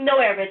that you know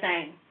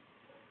everything.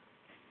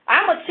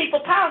 I'm a chief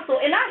apostle,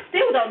 and I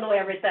still don't know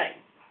everything.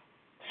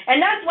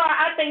 And that's why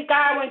I thank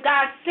God when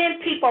God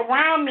sent people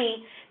around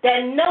me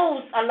that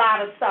knows a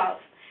lot of stuff.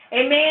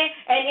 Amen?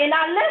 And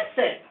I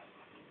listen.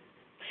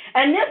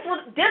 And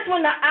this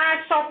when the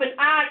eye sharpen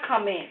eye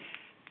come in.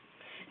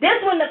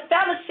 This when the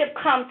fellowship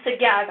comes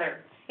together.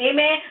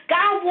 Amen?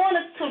 God wants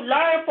us to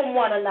learn from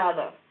one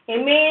another.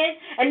 Amen?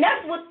 And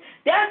that's what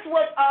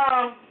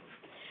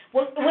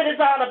it's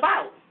all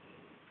about.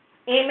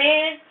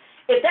 Amen?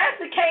 If that's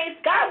the case,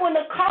 God wouldn't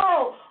have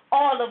called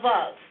all of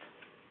us.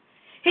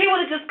 He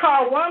would have just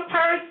called one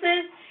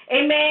person,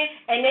 amen,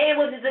 and they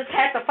would have just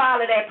had to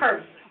follow that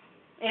person.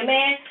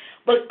 Amen?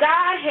 But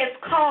God has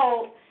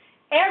called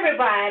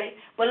everybody,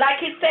 but like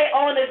he said,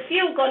 only a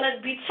few going to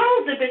be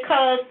chosen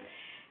because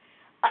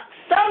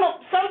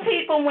some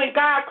people, when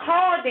God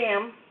called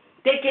them,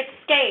 they get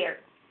scared.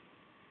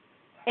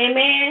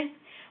 Amen?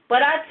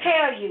 But I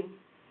tell you,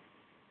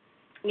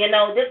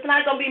 this is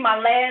not going to be my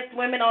last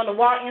Women on the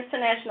Wall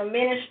International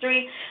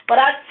Ministry, but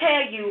I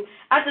tell you,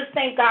 I just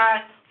thank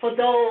God for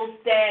those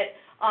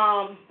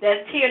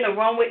that's here in the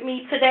room with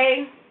me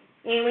today.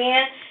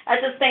 Amen. I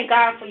just thank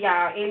God for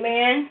y'all.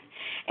 Amen.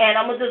 And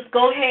I'm going to just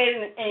go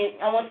ahead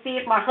and I want to see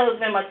if my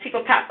husband, my chief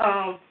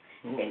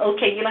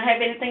okay, you don't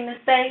have anything to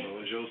say? No,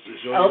 it's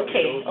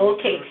yours.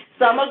 Okay.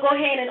 So I'm going to go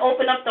ahead and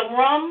open up the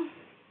room.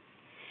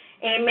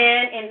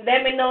 Amen. And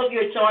let me know if you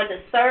enjoyed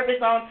the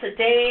service on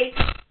today.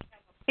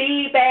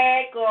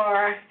 Feedback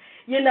or,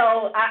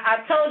 I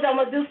told you I'm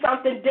going to do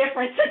something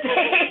different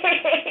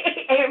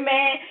today.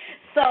 Amen.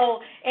 So,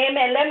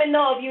 amen, let me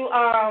know if you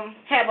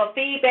have a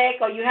feedback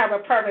or you have a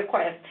prayer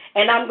request,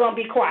 and I'm going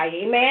to be quiet.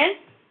 Amen?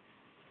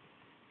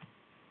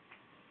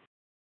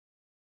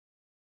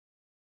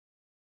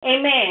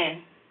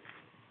 Amen.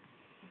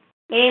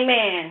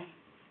 Amen.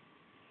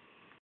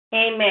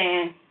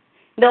 Amen.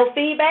 No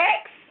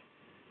feedbacks?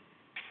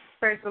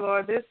 Praise the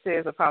Lord. This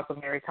is Apostle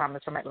Mary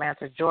Thomas from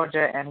Atlanta,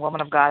 Georgia, and woman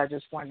of God, I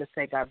just wanted to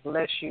say God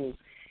bless you.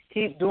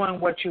 Keep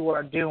doing what you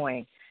are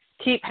doing.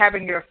 Keep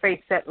having your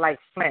face set like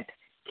flint.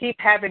 Keep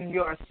having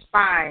your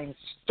spine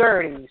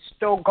sturdy,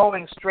 still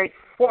going straight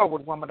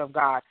forward, woman of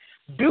God.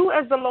 Do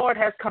as the Lord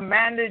has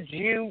commanded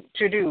you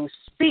to do.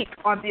 Speak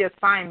on the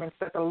assignments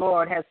that the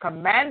Lord has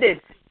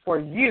commanded for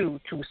you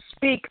to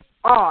speak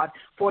on.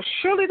 For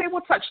surely they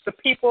will touch the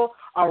people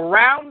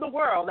around the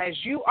world as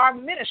you are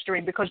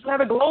ministering, because you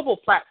have a global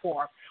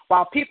platform.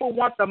 While people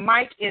want the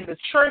mic in the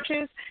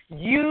churches,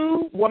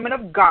 you, woman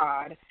of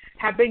God,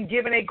 have been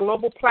given a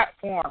global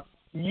platform.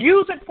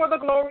 Use it for the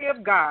glory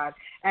of God.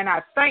 And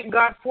I thank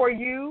God for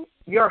you,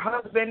 your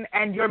husband,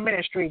 and your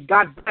ministry.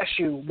 God bless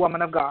you,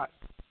 woman of God.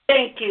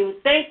 Thank you,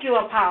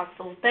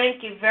 Apostle.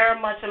 Thank you very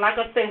much. And like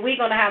I said, we're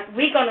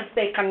gonna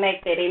stay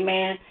connected,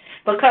 amen.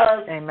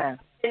 Because amen.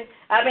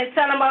 I've been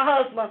telling my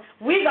husband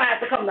we're gonna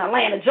have to come to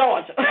Atlanta,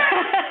 Georgia.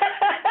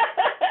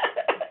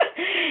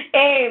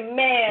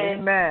 Amen.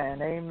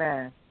 Amen. Amen.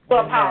 Amen.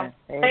 Amen.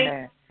 Thank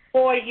you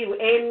for you,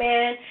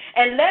 amen.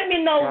 And let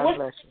me know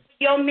what's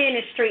your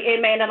ministry,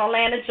 amen, in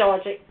Atlanta,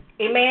 Georgia,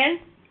 amen.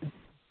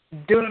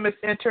 Dunamis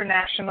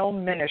International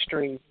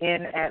Ministry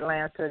in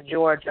Atlanta,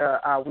 Georgia.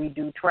 We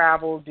do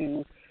travel,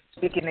 do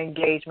speaking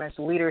engagements,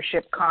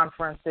 leadership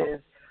conferences,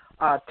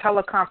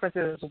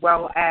 teleconferences, as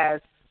well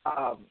as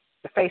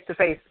the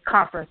face-to-face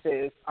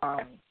conferences.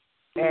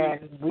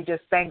 And we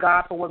just thank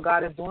God for what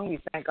God is doing. We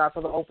thank God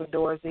for the open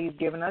doors that He's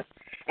given us.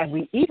 And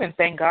we even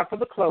thank God for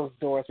the closed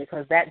doors,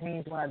 because that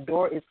means when a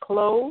door is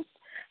closed,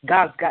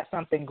 God's got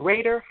something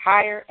greater,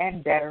 higher,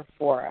 and better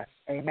for us.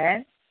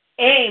 Amen?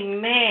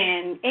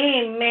 Amen.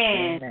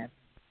 Amen. Amen.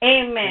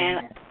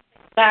 Amen.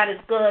 God is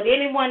good.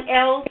 Anyone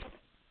else?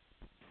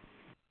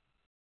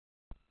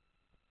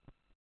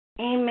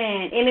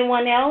 Amen.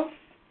 Anyone else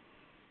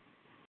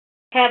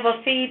have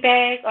a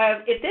feedback?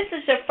 Or if this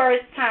is your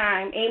first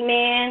time,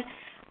 amen,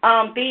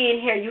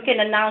 being here, you can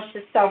announce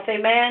yourself.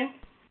 Amen.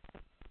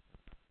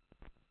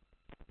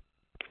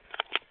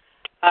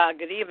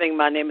 Good evening.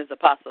 My name is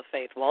Apostle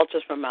Faith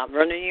Walters from Mount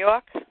Vernon, New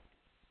York.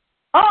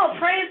 Oh,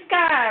 praise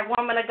God,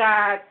 woman of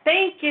God.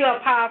 Thank you,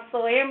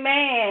 Apostle.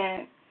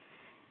 Amen.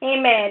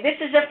 Amen. This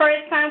is your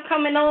first time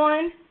coming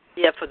on?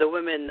 Yeah, for the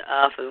women,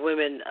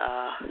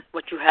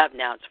 what you have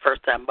now, it's the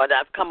first time. But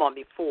I've come on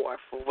before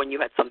for when you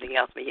had something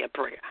else, me here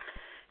prayer.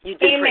 You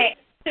did amen.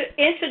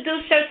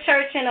 Introduce your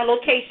church and a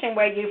location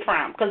where you're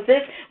from, because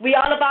we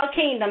all about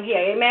kingdom here.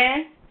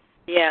 Amen.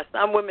 Yes,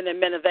 I'm Women and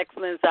Men of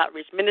Excellence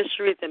Outreach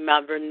Ministries in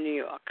Mount Vernon, New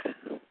York.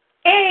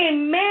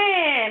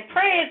 Amen.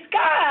 Praise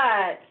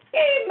God.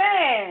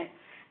 Amen.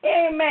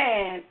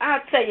 Amen. I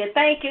tell you,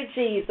 thank you,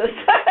 Jesus.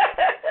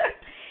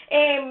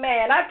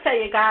 Amen. I tell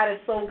you, God is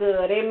so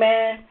good.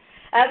 Amen.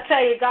 I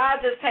tell you, God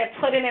just had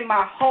put it in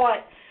my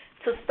heart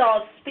to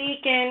start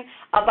speaking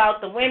about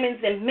the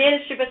women's in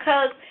ministry,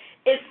 because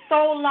it's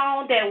so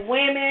long that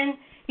women,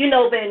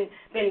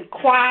 been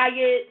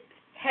quiet,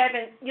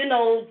 having,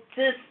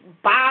 just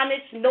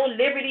bondage, no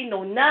liberty,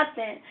 no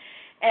nothing.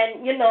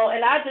 And,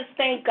 and I just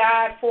thank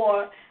God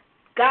for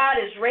God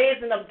is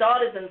raising up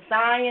daughters in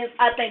science.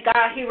 I thank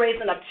God He's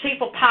raising up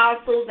chief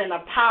apostles and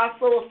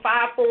apostles,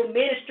 fivefold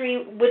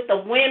ministry with the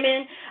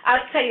women. I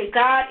tell you,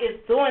 God is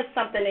doing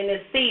something in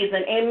this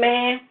season.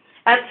 Amen.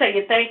 I tell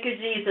you, thank you,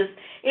 Jesus.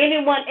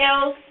 Anyone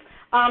else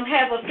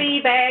have a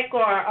feedback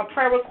or a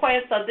prayer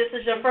request, or this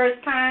is your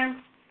first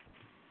time?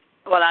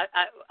 Well,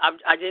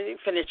 I didn't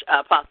finish,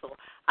 Apostle.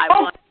 I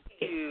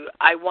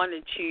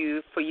wanted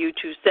for you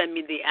to send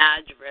me the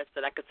address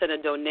that I could send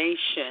a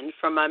donation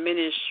from my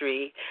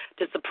ministry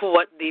to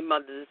support the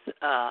mother's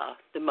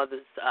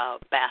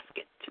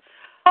basket.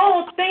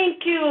 Oh,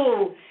 thank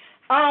you.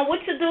 What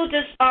you do?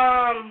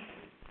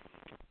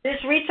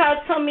 Just reach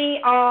out to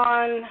me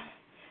on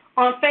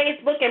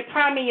Facebook and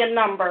prime me your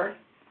number.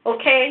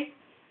 Okay.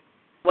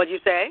 What'd you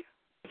say?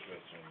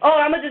 Oh,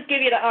 I'm gonna just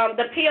give you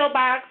the PO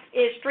box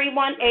is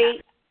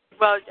 318.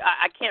 Well,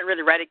 I can't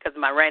really write it because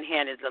my right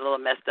hand is a little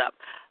messed up.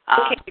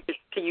 Okay.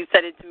 Can you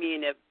send it to me,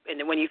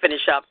 and when you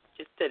finish up,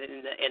 just send it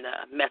in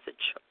a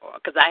message,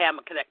 because I am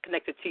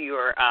connected to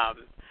your.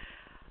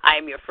 I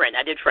am your friend.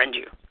 I did friend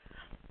you.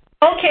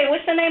 Okay.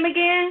 What's your name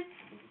again?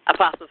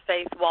 Apostle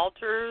Faith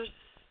Walters.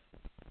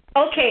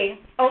 Okay.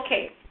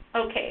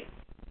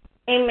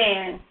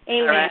 Amen.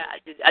 All right.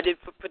 I did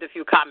put a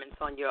few comments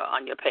on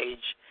your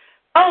page.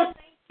 Oh,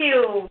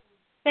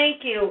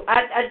 thank you.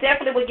 I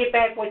definitely will get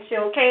back with you.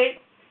 Okay.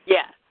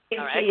 Yeah.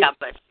 All right. God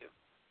bless you.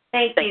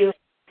 Thank you.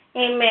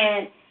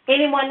 Amen.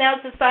 Anyone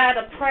else aside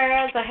of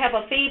prayers or have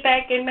a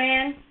feedback?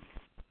 Amen.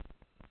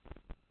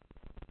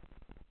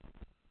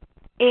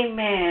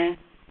 Amen.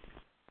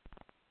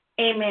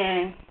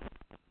 Amen.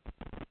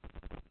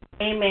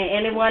 Amen.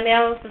 Anyone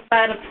else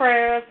aside of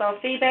prayers or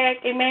feedback?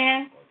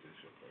 Amen.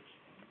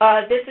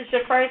 This is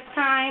your first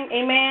time.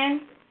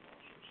 Amen.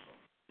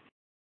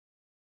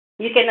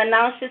 You can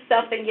announce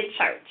yourself in your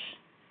church.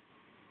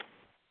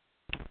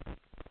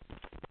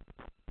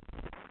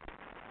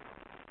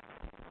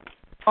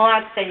 Oh,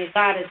 I tell you,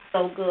 God is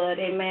so good.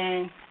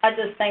 Amen. I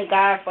just thank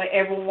God for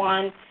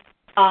everyone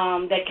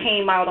that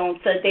came out on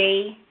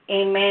today.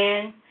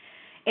 Amen.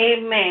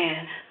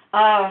 Amen.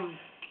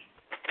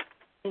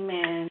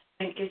 Amen.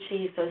 Thank you,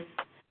 Jesus.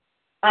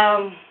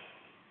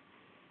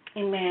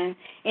 Amen.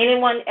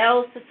 Anyone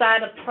else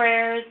decide of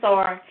prayers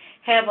or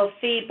have a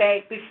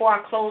feedback before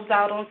I close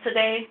out on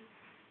today?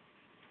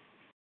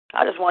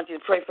 I just want you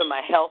to pray for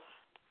my health,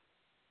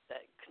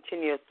 that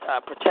continuous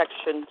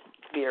protection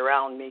to be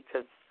around me,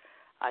 because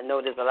I know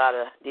there's a lot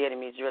of, the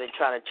enemy is really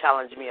trying to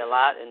challenge me a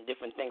lot and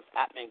different things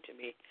happening to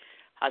me.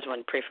 I just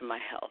want to pray for my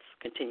health,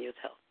 continuous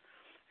health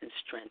and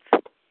strength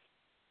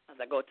as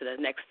I go to the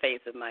next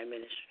phase of my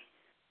ministry.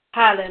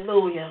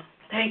 Hallelujah.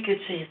 Thank you,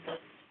 Jesus.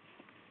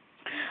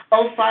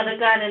 Oh, Father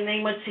God, in the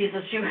name of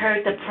Jesus, you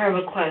heard the prayer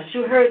request.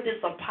 You heard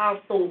this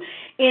apostle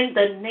in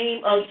the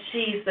name of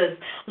Jesus.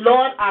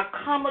 Lord, I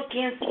come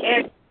against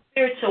every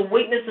spiritual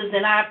weaknesses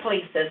in our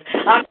places.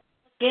 I come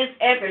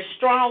against every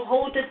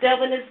stronghold, the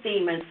devil and his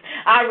demons.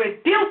 I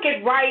rebuke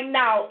it right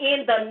now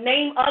in the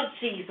name of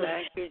Jesus.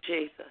 Thank you,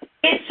 Jesus.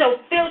 Get your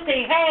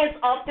filthy hands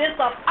off this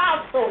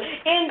apostle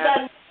in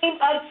the name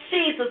of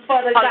Jesus,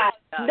 Father God.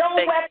 No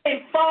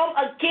weapon formed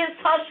against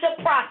her shall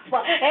prosper.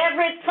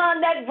 Every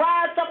tongue that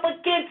rises up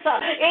against her,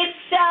 it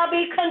shall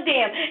be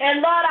condemned.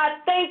 And Lord,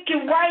 I thank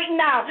you right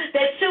now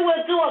that you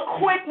will do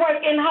a quick work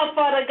in her,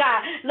 Father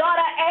God. Lord,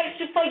 I ask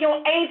you for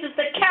your angels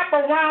to cap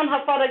around her,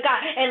 Father God,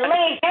 and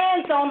lay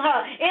hands on her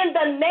in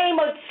the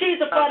name of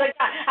Jesus, Father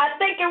God. I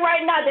thank you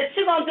right now that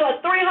you're going to do a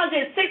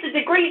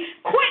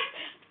 360-degree quick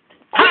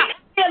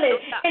healing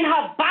in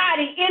her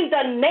body in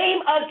the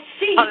name of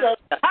Jesus.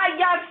 I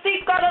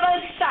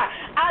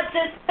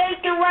just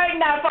thank you right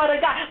now, Father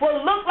God.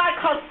 Will look like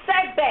her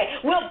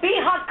setback, will be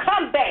her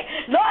comeback.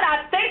 Lord,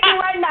 I thank you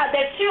right now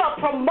that you are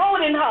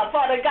promoting her,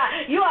 Father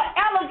God. You are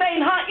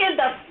elevating her in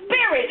the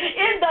spirit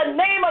in the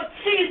name of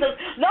Jesus.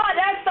 Lord,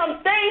 there's some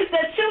things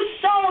that you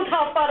showed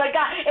her, Father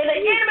God, and the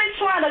enemy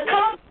trying to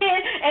come in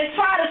and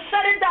try to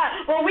shut it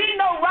down. But we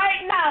know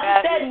right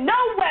now that no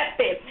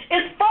weapon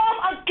is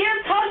formed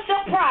against her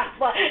shall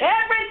prosper.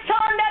 Every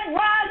tongue that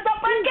rises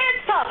up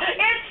against her,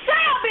 it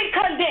shall be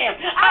condemned.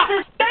 I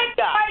just thank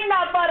you right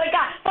now, Father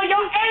God, for your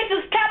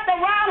angels kept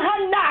around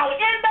her now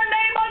in the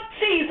name of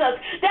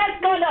Jesus. That's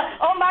going to,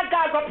 oh my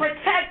God, go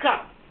protect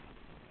her.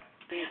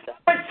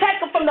 Protect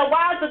her from the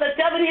wiles of the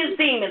devil and his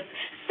demons.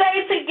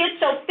 Satan, get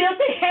your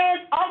filthy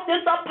hands off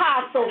this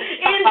apostle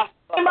in the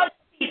name of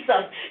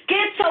Jesus.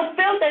 Get your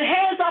filthy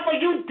hands off of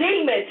you,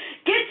 demon.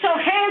 Get your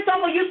hands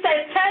off of you,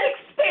 satanic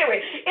spirit,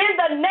 in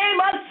the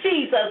name of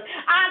Jesus.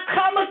 I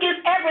come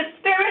against every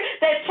spirit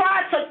that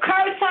tries to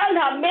curse her in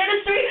her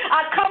ministry.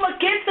 I come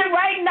against it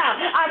right now.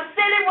 I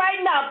send it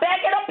right now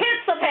back in the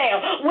pits of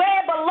hell,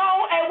 where it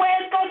belongs and where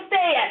it's going to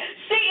stay at.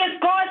 She is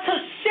going to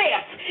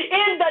shift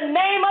in the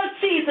name of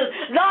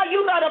Jesus. Lord,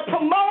 you got to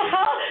promote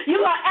her.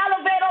 You got to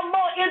elevate her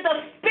more in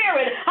the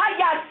spirit. I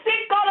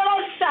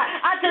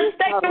just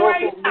thank you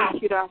right now.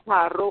 It has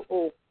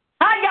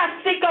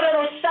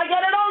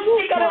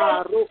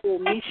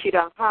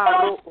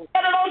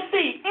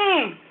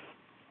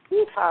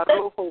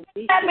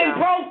been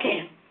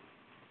broken.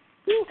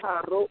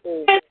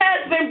 It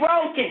has been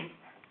broken.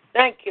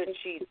 Thank you,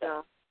 Jesus.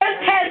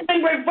 It has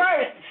been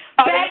reversed.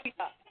 Back to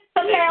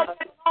hell,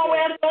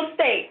 where it's going to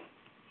stay.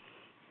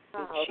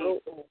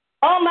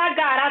 Oh, my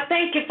God, I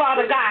thank you,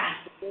 Father God.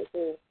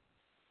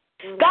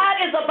 God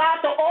is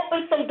about to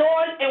open some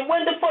doors and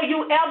windows for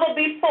you ever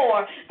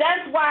before.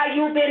 That's why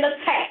you've been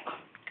attacked.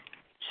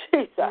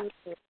 Jesus.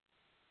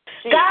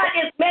 God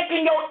is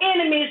making your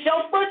enemies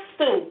your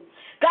footstool.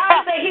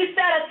 God said he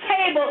set a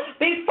table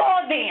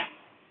before them.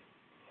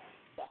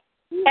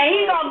 And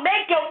he's going to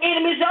make your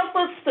enemies your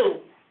footstool.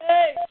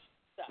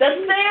 The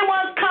same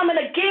ones coming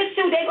against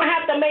you, they're going to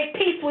have to make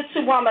peace with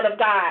you, woman of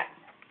God.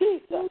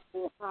 Jesus.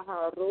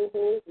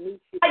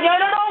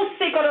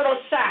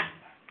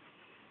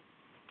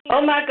 Oh,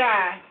 my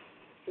God.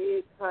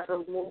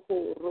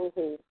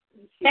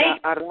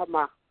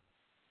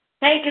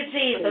 Thank you,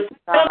 Jesus.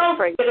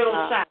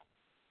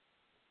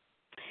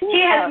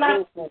 He has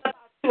not about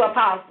you,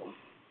 Apostle.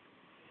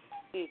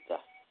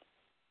 Jesus.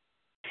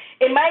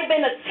 It might have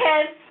been a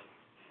test,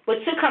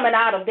 but you're coming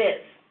out of this.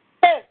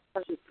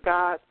 Praise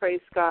God,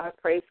 praise God,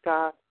 praise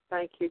God.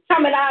 Thank you, Jesus.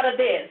 Coming out of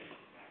this.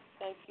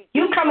 Thank you, Jesus.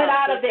 You coming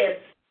out of this.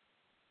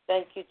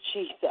 Thank you,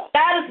 Jesus.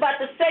 God is about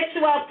to set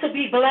you up to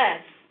be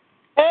blessed.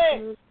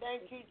 Hey,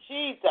 thank you,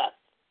 Jesus.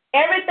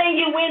 Everything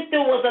you went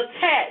through was a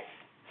test.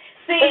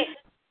 See,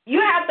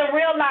 you have to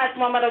realize,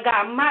 woman of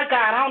God, my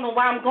God, I don't know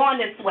why I'm going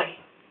this way.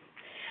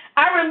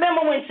 I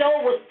remember when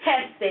Job was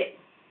tested,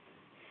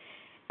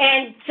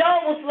 and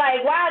Job was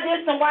like, why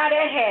this and why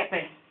that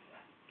happened?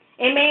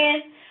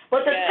 Amen?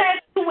 But the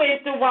test you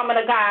went through, woman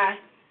of God,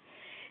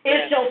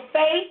 is your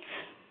faith,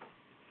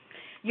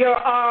 your,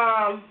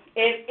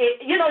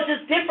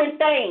 just different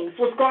things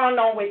was going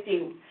on with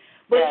you.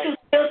 But you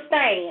still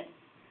stand.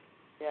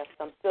 Yes,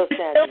 I'm still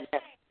standing.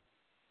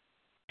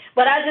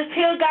 But I just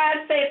hear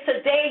God say,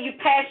 today you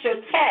pass your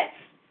test.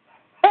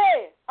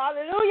 Hey,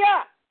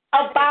 hallelujah.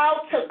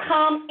 About to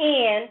come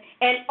in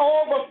and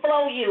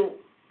overflow you.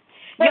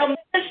 Your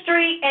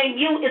ministry and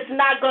you is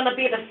not going to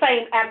be the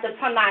same after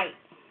tonight.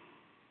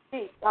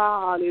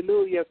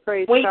 Hallelujah.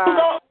 Praise when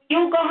God.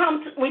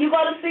 When you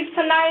go to sleep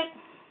tonight,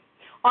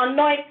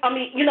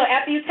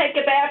 after you take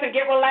your bath and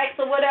get relaxed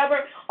or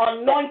whatever,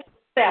 anoint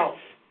yourself.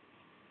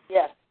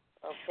 Yes.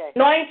 Okay.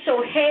 Anoint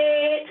your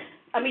head,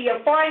 your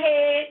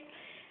forehead,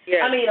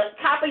 Yes. the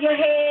top of your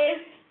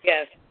head,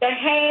 Yes. your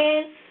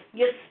hands,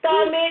 your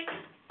stomach,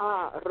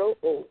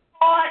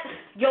 heart,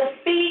 your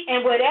feet,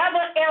 and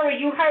whatever area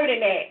you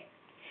hurting at.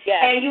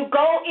 Yes. And you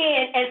go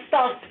in and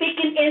start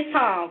speaking in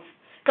tongues.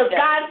 Because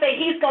God said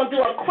He's going to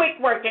do a quick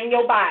work in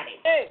your body.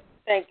 Hey,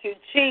 thank you,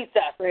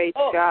 Jesus. Praise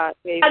God.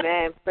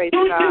 Amen. Praise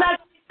God.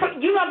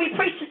 You're going to be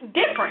preaching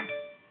different.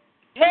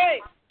 Hey,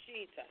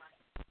 Jesus.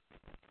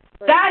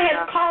 God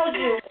has called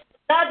you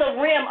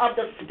another realm of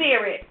the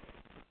Spirit.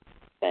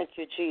 Thank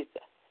you,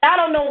 Jesus. I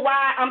don't know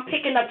why I'm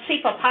picking up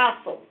chief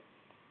apostle.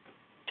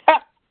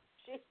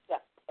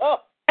 Jesus. Oh.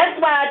 That's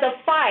why the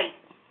fight.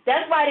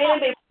 That's why the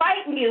enemy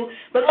fighting you,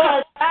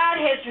 because God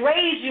has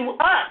raised you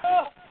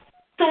up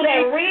to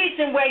that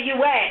region where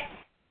you at.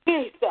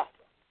 Jesus.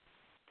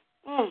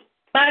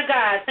 My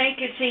God, thank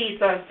you,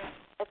 Jesus.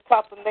 That's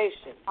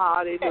confirmation.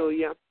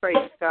 Hallelujah.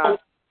 Praise God.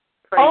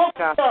 Praise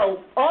God.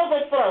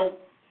 Overflow.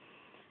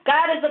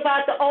 God is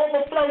about to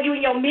overflow you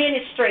in your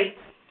ministry.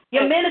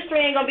 Your ministry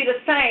ain't going to be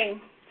the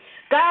same.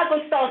 God's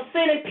going to start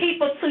sending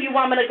people to you,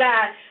 woman of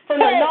God, from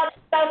the north,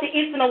 south, the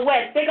east, and the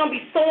west. They're going to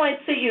be sowing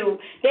to you.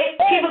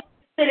 People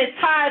sending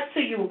tithes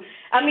to you.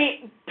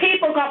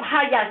 People going to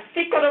hire you.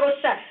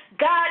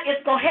 God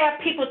is going to have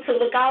people to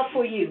look out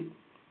for you.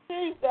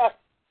 Jesus.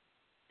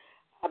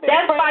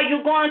 That's why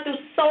you're going through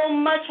so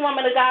much,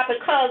 woman of God,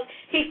 because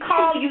He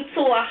called you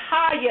to a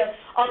higher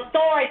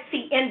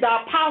authority in the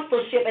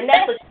apostleship, and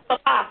that's a chief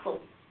apostle.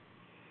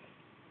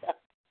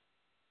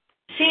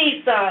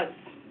 Jesus.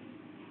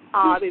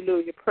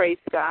 Hallelujah. Praise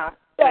God.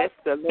 Bless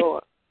the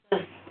Lord.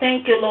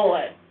 Thank you,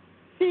 Lord.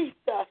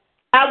 Jesus.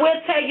 I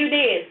will tell you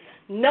this.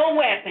 No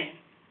weapon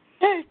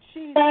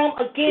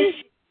formed against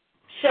you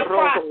shall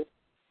prosper.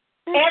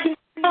 Every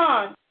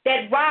tongue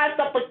that rise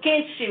up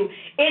against you,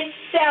 it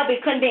shall be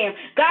condemned.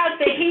 God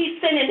said He's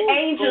sending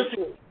angels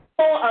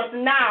for us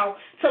now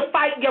to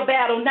fight your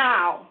battle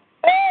now.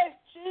 Hey,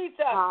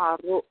 Jesus.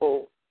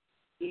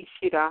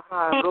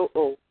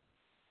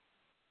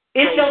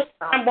 It's your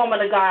time,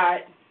 woman of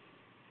God.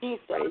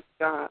 Jesus. Praise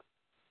God.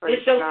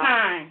 It's your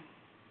time.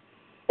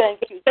 Thank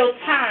you. It's your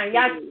time.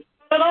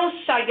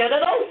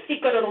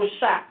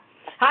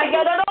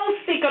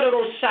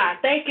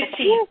 Thank you,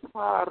 Jesus.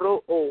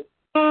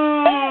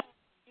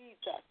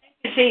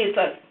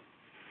 Jesus.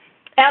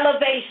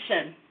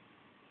 Elevation.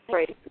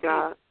 Praise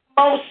God.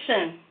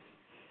 Motion.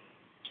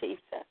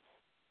 Jesus.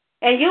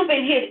 And you've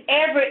been hit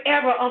every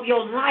era of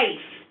your life.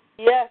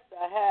 Yes,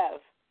 I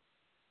have.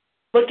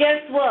 But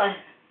guess what?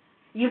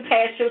 You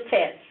passed your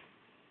test.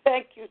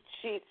 Thank you,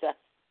 Jesus.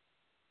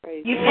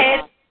 You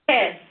passed your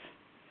test.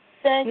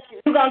 Thank you.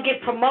 You're going to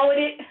get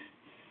promoted.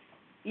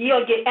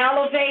 You'll get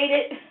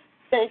elevated.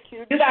 Thank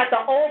you. You got the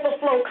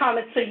overflow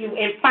coming to you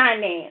in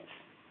finance.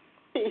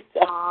 Jesus.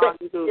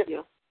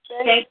 Hallelujah.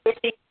 Thank you,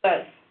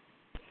 Jesus.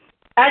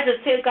 I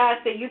just hear God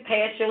say you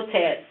passed your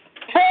test.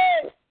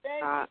 Hey,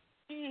 thank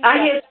you, Jesus.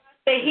 I hear God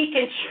say He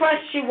can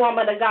trust you,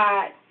 woman of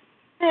God.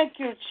 Thank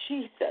you,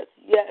 Jesus.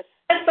 Yes.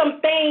 There's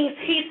some things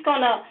He's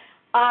gonna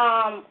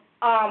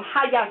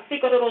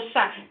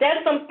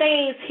there's some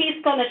things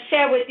He's gonna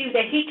share with you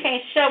that He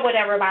can't share with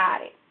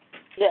everybody.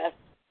 Yes.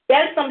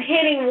 There's some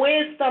hidden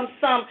wisdom,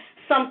 some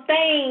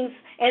things,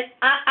 and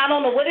I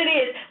don't know what it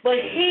is, but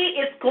He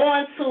is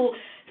going to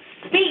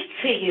speak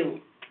to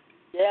you.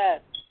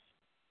 Yes.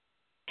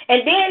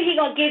 And then He's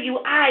gonna give you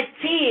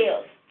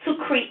ideas to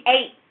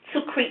create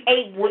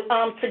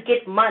to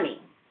get money.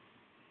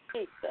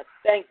 Jesus,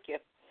 thank you.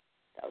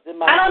 That was in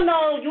my I don't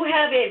know. You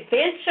have an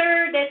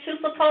adventure that you're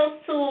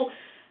supposed to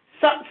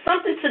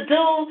something to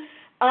do.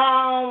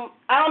 I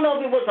don't know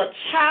if it was a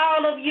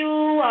child of you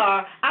or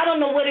I don't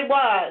know what it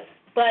was,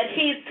 but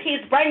he's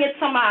bringing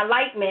to my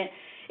enlightenment.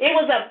 It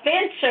was a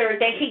venture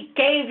that He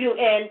gave you,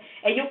 and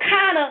you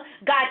kind of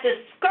got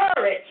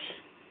discouraged.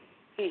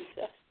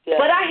 Jesus. Yes.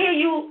 But I hear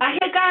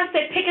God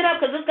say, pick it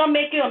up because it's gonna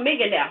make you a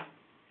millionaire.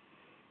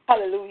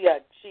 Hallelujah,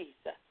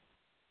 Jesus.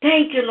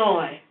 Thank you,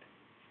 Lord.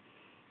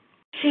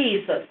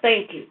 Jesus,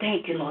 thank you,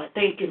 Lord,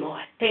 thank you,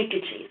 Lord, thank you,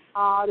 Jesus.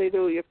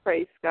 Hallelujah,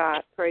 praise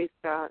God, praise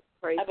God,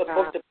 praise God. I have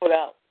a book to put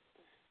out.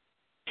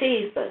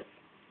 Jesus.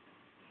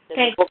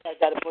 There's a book I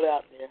got to put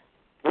out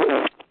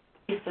there.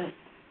 Jesus.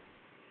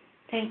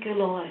 Thank you,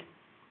 Lord.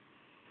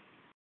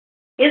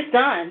 It's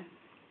done.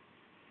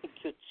 Thank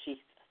you,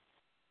 Jesus.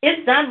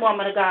 It's done,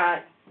 woman of God.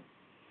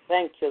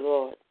 Thank you,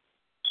 Lord.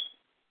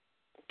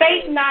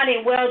 Faint not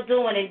in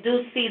well-doing, in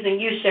due season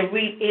you shall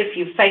reap if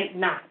you faint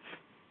not.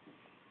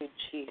 Thank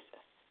you, Jesus.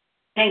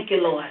 Thank you,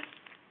 Lord.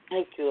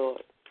 Thank you,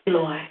 Lord.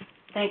 Lord.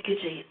 Thank you,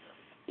 Jesus.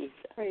 Jesus.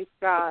 Praise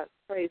God,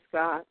 praise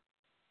God.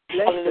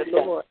 Bless Hallelujah. the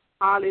Lord.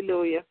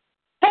 Hallelujah.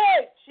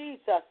 Hey,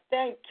 Jesus,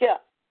 thank you.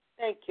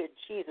 Thank you,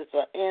 Jesus,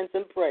 for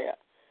answering prayer.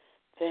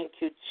 Thank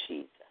you,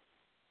 Jesus.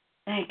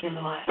 Thank you,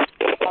 Lord.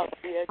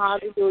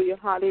 Hallelujah,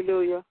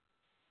 hallelujah.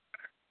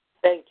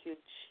 Thank you,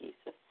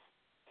 Jesus.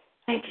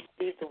 Thank you.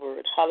 Read the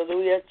word.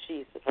 Hallelujah,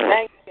 Jesus.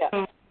 Thank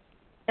you.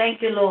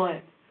 Thank you,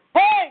 Lord.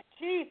 Hey,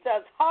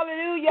 Jesus.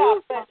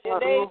 Hallelujah. Bless your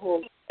name.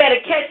 Better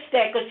catch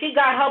that because she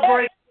got her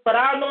break. But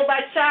I don't know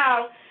about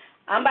y'all.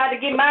 I'm about to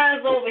get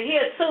mine over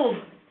here,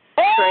 too.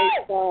 Praise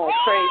God.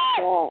 Praise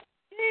God.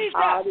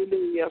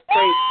 Hallelujah.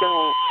 Praise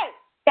God.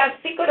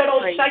 Praise God.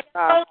 Praise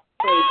God.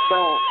 Praise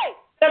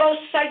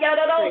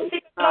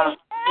God.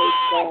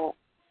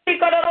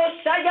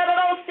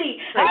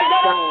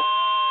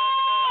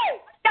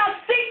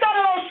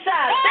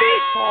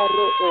 Praise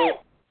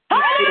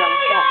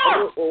God.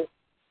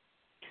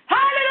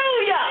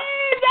 Hallelujah.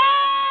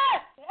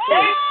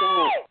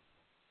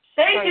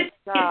 Thank you,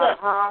 Jesus.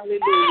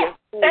 Hallelujah.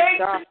 Thank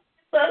you,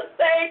 Jesus.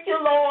 Thank you,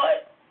 Lord.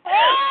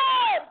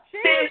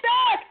 Jesus.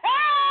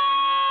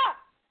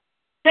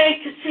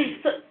 Thank you,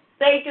 Jesus.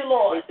 Thank you,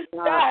 Lord.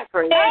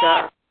 Praise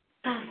God.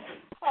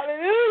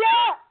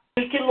 Hallelujah.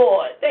 Thank you,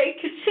 Lord.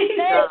 Thank you,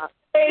 Jesus.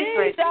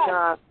 Praise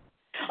God.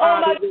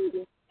 Oh, my God.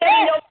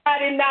 In your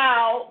body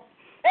now.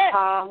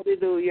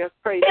 Hallelujah.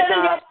 Praise In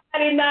God. your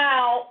body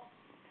now.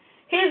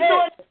 He's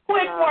doing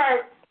quick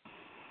work.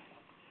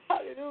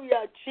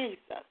 Hallelujah,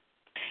 Jesus.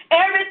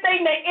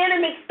 Everything the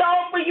enemy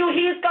stole for you,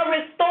 he's going to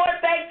restore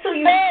it back to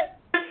you.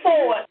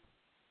 Forward.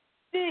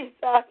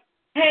 Jesus.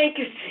 Thank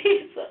you,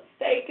 Jesus.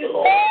 Thank you,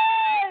 Lord.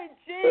 Hey,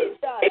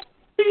 Jesus.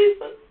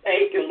 Jesus.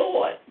 Thank you,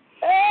 Lord.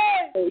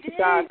 Hey, praise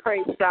God.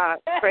 Praise God.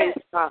 Praise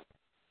God.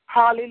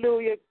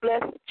 Hallelujah.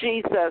 Bless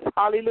Jesus.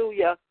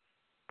 Hallelujah.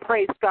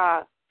 Praise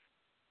God.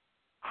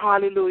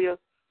 Hallelujah.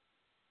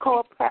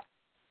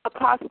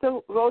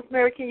 Apostle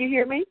Rosemary, can you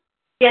hear me?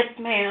 Yes,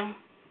 ma'am.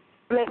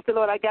 Bless the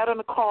Lord. I got on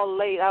the call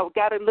late. I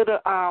got a little,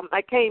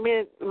 I came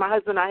in, my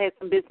husband and I had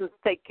some business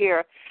to take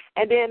care of.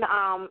 And then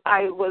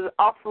I was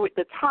offered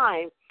the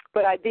time,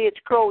 but I did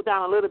scroll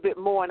down a little bit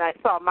more, and I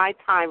saw my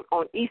time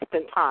on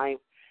Eastern time.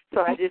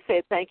 So I just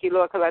said thank you,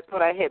 Lord, because I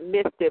thought I had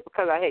missed it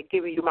because I had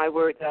given you my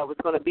word that I was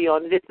going to be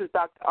on. This is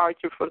Dr.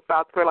 Archer from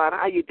South Carolina.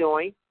 How you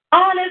doing?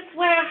 All is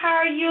well. How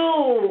are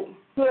you?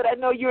 Good. I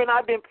know you and I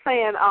have been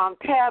playing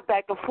tab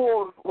back and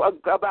forth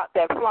about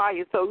that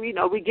flyer. So,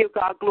 we give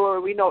God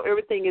glory. We know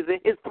everything is in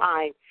His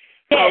time.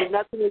 So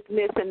nothing is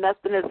missed and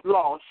nothing is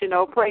lost.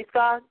 Praise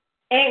God.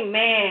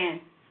 Amen.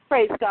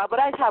 Praise God. But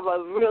I have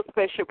a real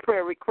special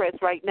prayer request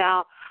right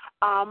now.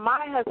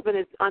 My husband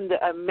is under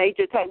a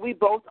major attack. We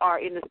both are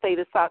in the state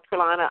of South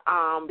Carolina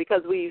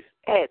because we've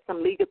had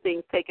some legal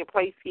things taking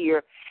place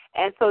here.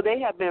 And so they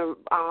have been,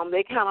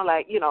 they kind of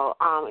like,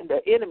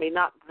 the enemy,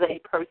 not they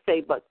per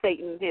se, but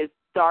Satan, his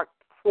dark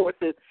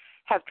forces,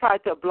 have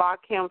tried to block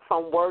him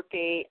from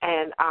working.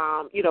 And,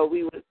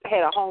 we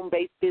had a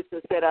home-based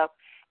business set up.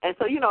 And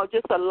so,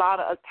 just a lot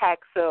of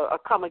attacks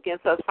come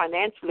against us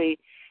financially.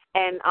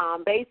 And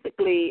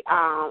basically,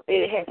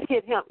 it has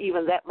hit him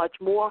even that much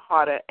more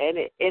harder, and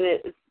it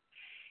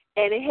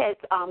has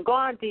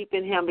gone deep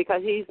in him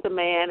because he's the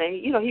man, and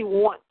he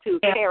wants to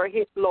carry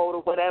his load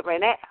or whatever,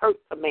 and that hurts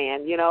a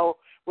man.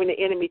 When the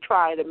enemy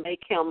try to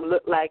make him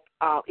look like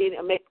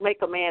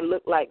make a man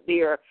look like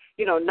they're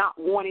not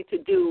wanting to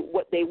do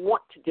what they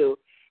want to do.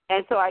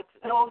 And so I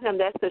told him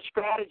that's the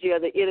strategy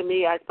of the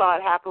enemy. I saw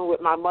it happen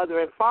with my mother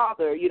and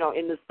father,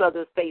 in the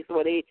southern states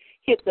where they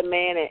hit the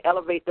man and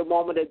elevate the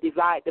woman to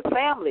divide the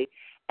family.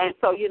 And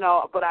so,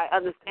 but I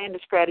understand the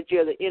strategy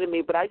of the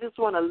enemy, but I just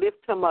want to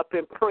lift him up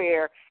in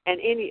prayer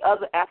and any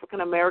other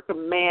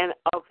African-American man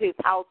of his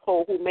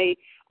household who may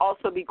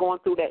also be going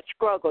through that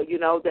struggle,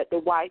 that the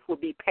wife will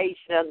be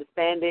patient,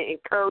 understanding,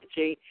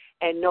 encouraging,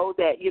 and know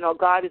that,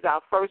 God is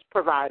our first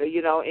provider,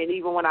 and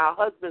even when our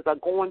husbands are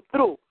going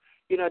through,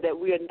 that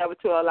we are never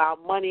to allow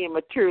money and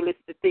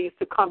materialistic things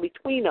to come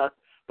between us,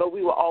 but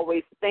we will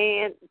always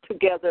stand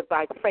together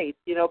by faith.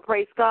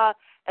 Praise God.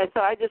 And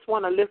so I just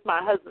want to lift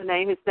my husband's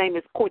name. His name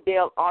is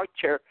Cordell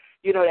Archer.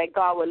 That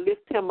God will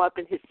lift him up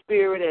in his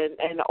spirit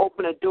and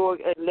open a door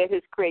and let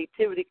his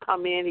creativity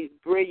come in. He's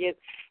brilliant,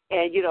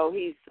 and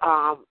he's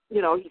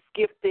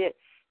gifted,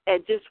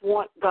 and just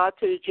want God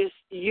to just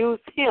use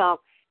him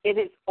in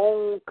his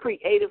own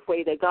creative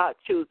way that God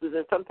chooses.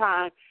 And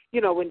sometimes,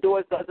 when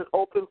doors doesn't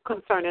open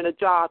concerning a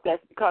job,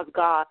 that's because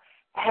God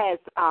has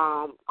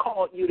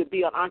called you to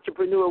be an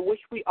entrepreneur,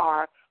 which we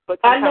are. But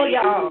I know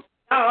y'all.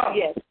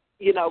 Yes.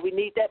 We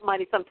need that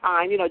money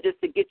sometime,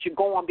 just to get you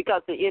going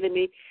because the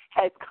enemy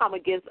has come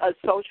against us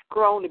so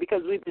strongly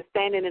because we've been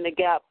standing in the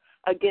gap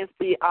against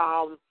the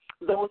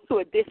those who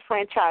are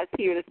disfranchised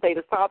here in the state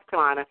of South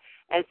Carolina.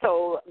 And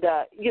so,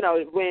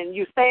 when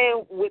you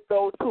stand with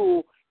those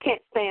who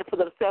can't stand for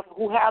themselves,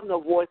 who have no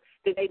voice,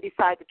 then they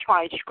decide to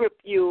try and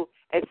script you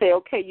and say,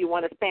 okay, you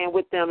want to stand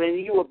with them, and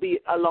you will be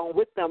along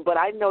with them. But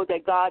I know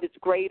that God is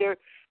greater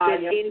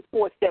than any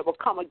force that will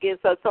come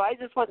against us. So I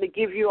just want to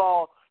give you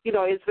all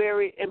it's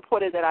very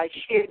important that I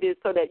share this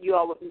so that you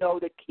all would know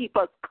to keep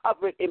us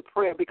covered in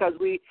prayer because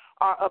we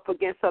are up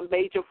against some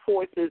major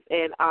forces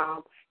and,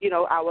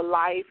 our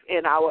life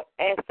and our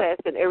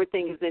assets and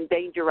everything is in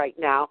danger right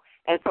now.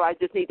 And so I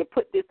just need to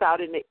put this out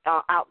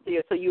out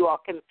there so you all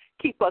can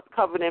keep us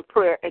covered in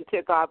prayer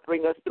until God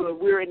bring us through. And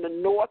we're in the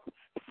North,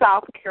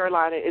 South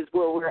Carolina is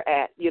where we're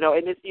at,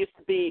 and this used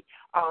to be,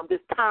 this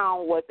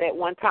town was at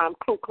one time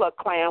Ku Klux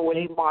Klan where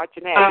they march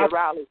and have their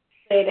rallies.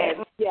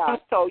 And,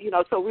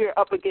 so we're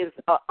up against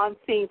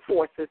unseen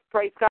forces.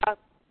 Praise God.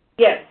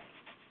 Yes.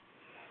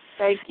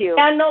 Thank you.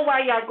 I know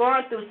why y'all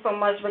going through so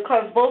much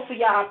because both of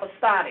y'all are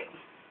apostolic.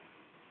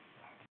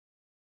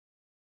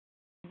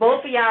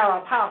 Both of y'all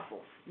are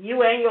apostles.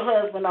 You and your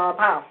husband are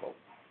apostles.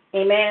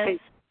 Amen.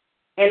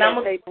 And I'm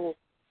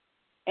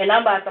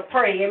about to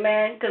pray,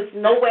 amen, because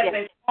no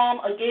weapon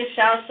formed against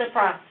y'all shall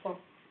prosper.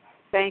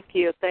 Thank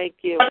you. Thank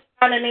you.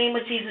 In the name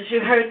of Jesus, you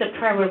heard the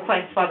prayer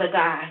request, Father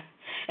God.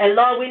 And,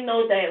 Lord, we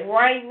know that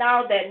right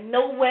now that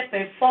no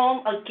weapon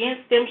formed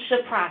against them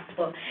shall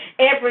prosper.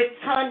 Every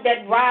tongue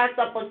that rise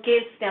up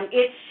against them,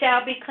 it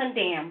shall be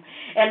condemned.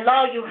 And,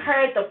 Lord, you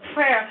heard the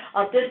prayer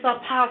of this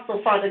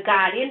apostle, Father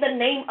God. In the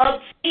name of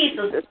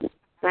Jesus.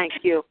 Thank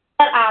you.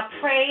 I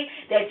pray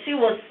that you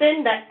will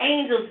send the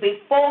angels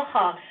before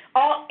her,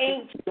 all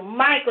angels,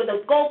 Michael, to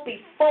go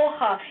before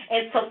her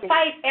and to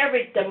fight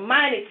every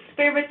demonic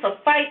spirit, to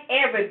fight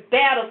every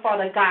battle,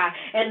 Father God.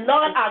 And,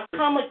 Lord, I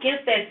come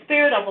against that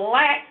spirit of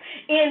lack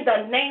in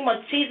the name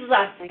of Jesus.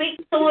 I speak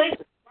to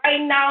it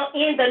right now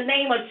in the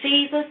name of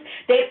Jesus.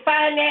 Their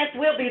finance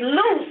will be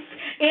loose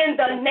in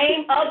the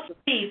name of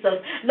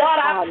Jesus. Lord,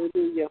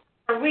 hallelujah.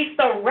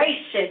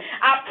 Restoration.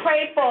 I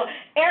pray for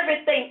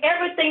everything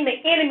the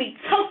enemy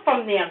took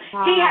from them.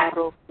 He has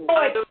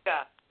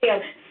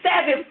them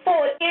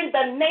sevenfold in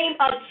the name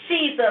of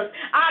Jesus.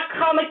 I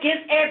come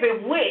against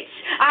every witch.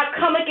 I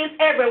come against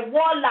every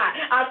warlock.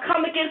 I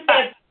come against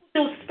that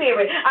voodoo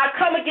spirit. I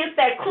come against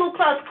that Ku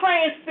Klux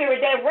Klan spirit,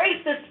 that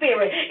racist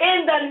spirit.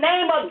 In the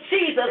name of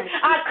Jesus,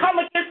 I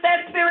come against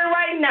that spirit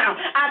right now.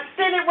 I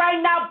send it right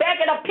now back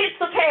in the pits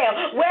of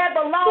hell where it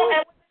belongs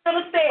and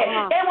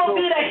understand. They will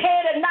be the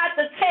head and not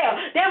the tail.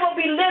 They will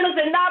be lenders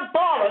and not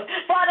borrowers.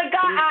 Father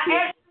God,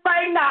 I ask you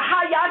right now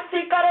how y'all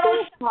seek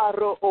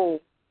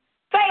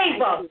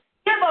favor.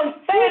 Give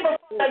them favor,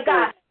 Father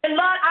God. And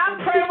Lord, I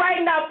pray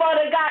right now,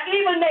 Father God,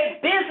 even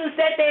their business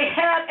that they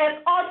have as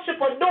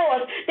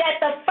entrepreneurs, that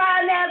the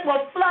finance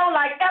will flow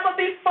like ever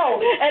before.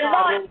 And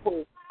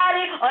Lord,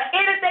 or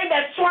anything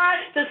that's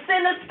trying to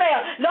send us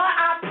fail. Lord,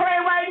 I pray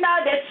right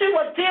now that you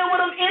will deal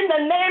with them in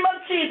the name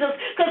of Jesus.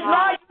 Because,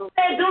 Lord, you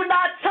said do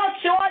not touch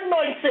your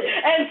anointing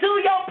and do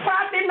your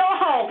prophet no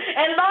harm.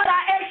 And, Lord,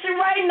 I ask you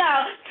right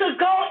now to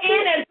go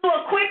in and do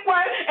a quick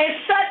work and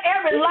shut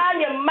every lie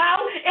in your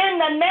mouth in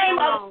the name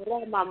of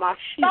Lord,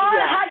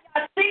 how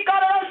y'all seek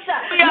on the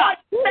shot. Lord,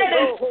 you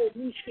said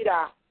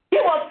you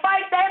will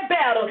fight that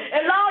battle.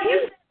 And, Lord,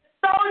 you said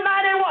Psalm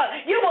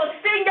 91, you will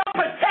send your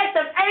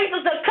protective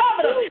angels to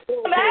cover them.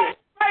 Man,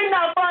 right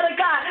now, Father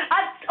God,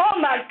 oh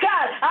my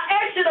God,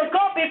 I ask you to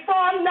go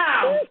before them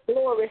now.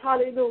 Glory,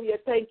 hallelujah.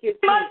 Thank you,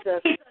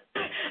 Jesus.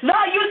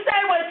 Lord, you say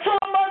when two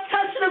or more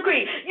touch and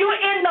agree, you're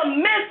in the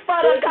midst,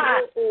 Father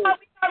God. We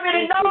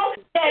already know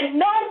that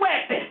no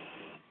weapon.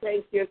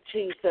 Thank you,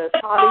 Jesus.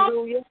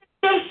 Hallelujah.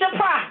 Them shall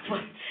prosper.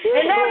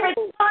 And every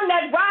tongue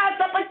that rise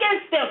up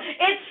against them,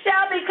 it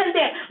shall be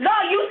condemned.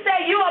 Lord, you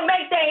say you will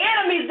make their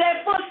enemies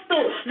their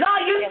footstool.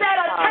 Lord, you set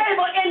a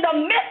table in the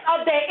midst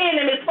of their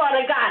enemies,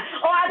 Father God.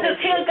 Oh, I just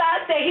hear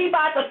God say he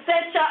about to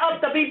set you up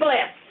to be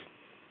blessed.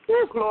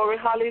 Glory,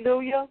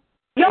 hallelujah.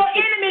 Your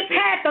enemies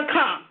had to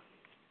come.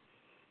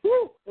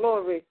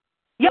 Glory.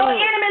 Your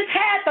enemies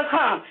had to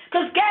come.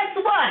 Because guess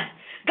what?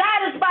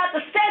 God is about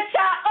to set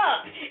y'all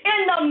up in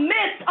the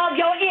midst of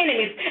your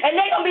enemies. And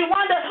they're going to be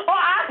wondering,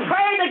 I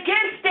prayed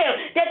against them,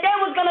 that they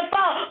was going to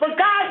fall. But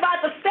God's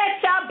about to set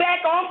y'all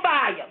back on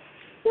fire.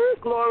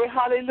 Glory,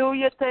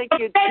 hallelujah. Thank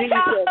you, set Jesus.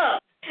 Y'all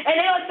up. And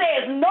they'll say,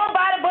 it's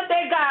nobody but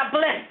their God.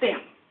 Bless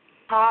them.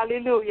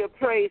 Hallelujah.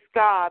 Praise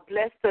God.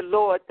 Bless the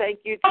Lord. Thank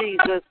you,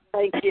 Jesus.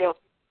 Thank you.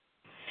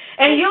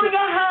 And you and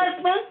your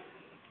husband,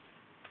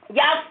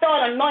 y'all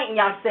start anointing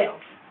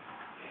yourself.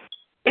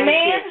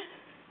 Amen?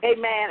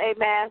 Amen,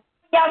 amen.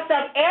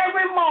 Yourself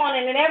every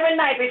morning and every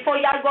night before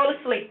y'all go to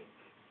sleep.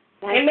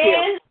 Thank amen?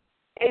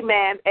 You.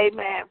 Amen,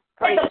 amen.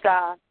 Praise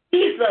God.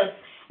 Jesus,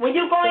 when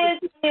you go in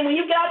and when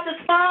you get off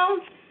this phone,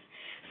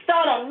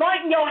 start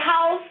anointing your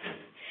house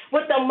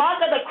with the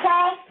mark of the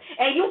cross,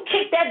 and you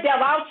kick that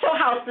devil out your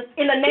house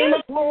in the name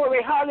of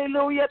glory.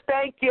 Hallelujah.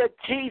 Thank you,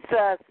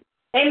 Jesus.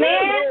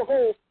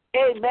 Amen.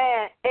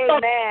 Amen.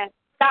 Amen.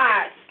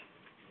 God.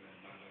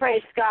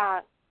 Praise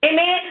God.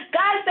 Amen.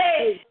 God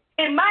said,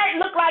 it might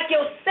look like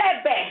your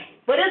setback,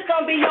 but it's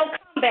going to be your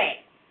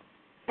comeback.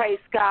 Praise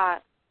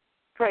God.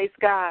 Praise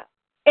God.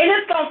 And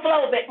it's going to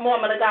flow a bit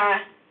more, man of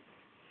God.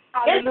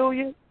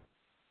 Hallelujah.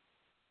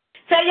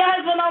 Tell your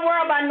husband, don't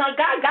worry about no.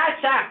 God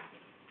got you.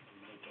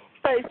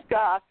 Praise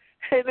God.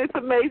 And it's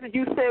amazing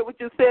you said what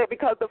you said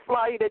because the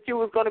flyer that you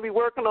was going to be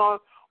working on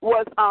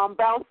was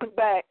bouncing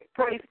back.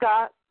 Praise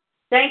God.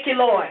 Thank you,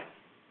 Lord.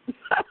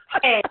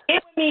 And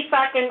give me so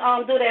I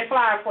can do that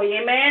flyer for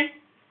you, amen.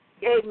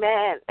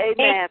 Amen.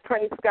 Amen.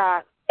 Praise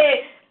God.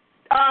 He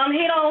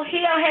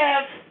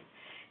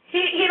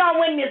don't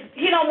win this.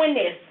 He don't win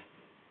this.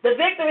 The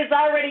victory is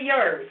already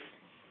yours.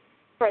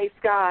 Praise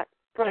God.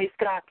 Praise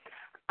God.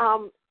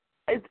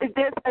 Is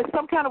there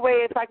some kind of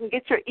way if I can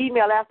get your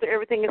email after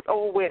everything is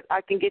over with,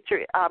 I can get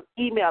your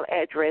email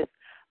address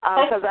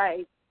because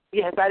I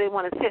didn't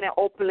want to send it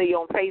openly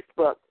on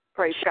Facebook.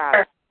 Praise God.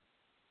 Sure.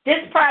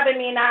 Just private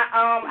me and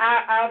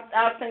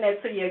I'll send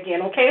that to you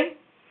again. Okay.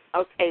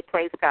 Okay.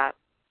 Praise God.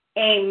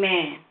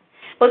 Amen.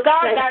 But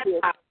God got you.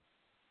 y'all.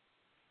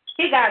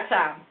 He got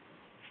y'all.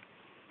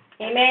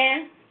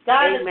 Amen.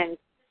 God Amen. is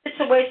the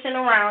situation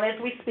around as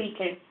we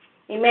speaking.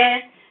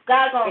 Amen.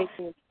 God's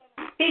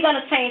He's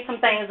gonna change some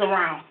things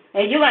around,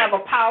 and you have a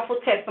powerful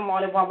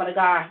testimony, woman of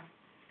God.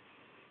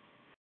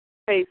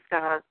 Praise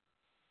God.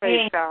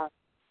 Praise God.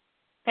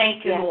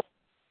 Thank you, yes. Lord.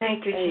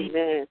 Thank you,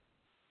 Jesus.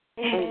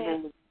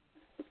 Amen.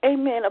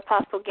 Amen,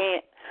 Apostle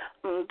Gant.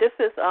 This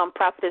is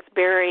Prophetess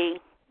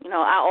Berry. You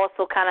know, I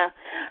also kind of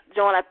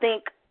joined. I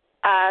think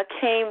I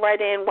came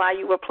right in while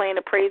you were playing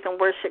the praise and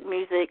worship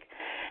music,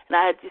 and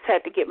I just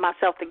had to get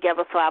myself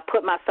together, so I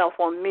put myself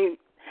on mute,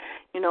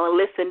 and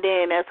listened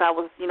in as I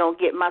was,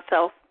 getting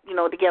myself,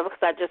 together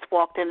because I just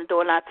walked in the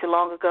door not too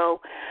long ago.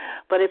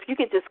 But if you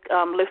could just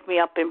lift me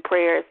up in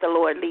prayer as the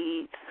Lord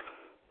leads.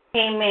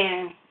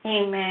 Amen.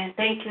 Amen.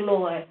 Thank you,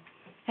 Lord.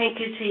 Thank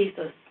you,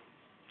 Jesus.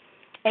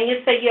 And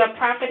you say you're a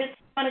prophetess,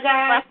 woman of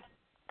God?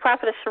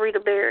 Prophetess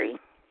Sharita Berry.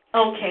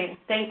 Okay.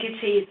 Thank you,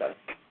 Jesus.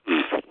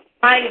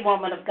 Mighty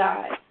woman of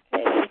God.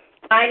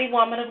 Mighty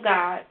woman of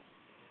God.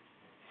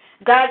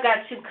 God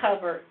got you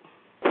covered.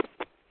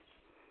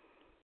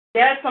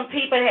 There are some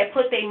people that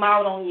put their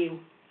mouth on you.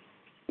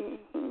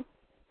 Mm-hmm.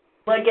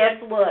 But guess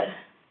what?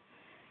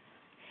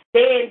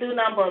 They didn't do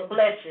nothing but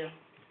bless you.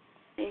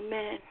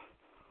 Amen.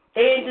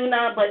 They didn't do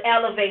nothing but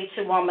elevate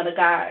you, woman of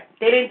God.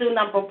 They didn't do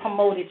nothing but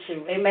promote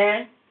you.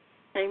 Amen?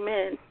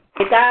 Amen.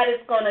 And God is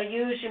going to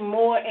use you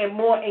more and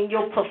more in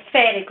your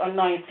prophetic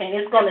anointing.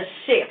 It's going to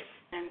shift.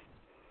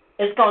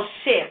 It's going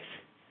to shift.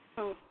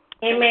 Mm.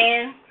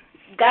 Amen?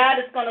 God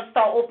is going to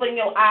start opening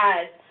your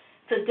eyes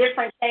to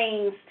different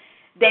things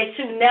that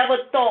you never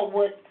thought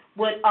would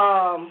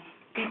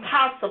be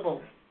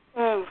possible.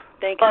 Thank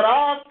you. But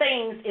all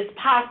things is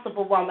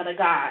possible, woman of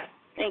God.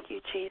 Thank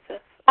you, Jesus.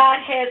 God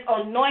has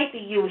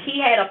anointed you. He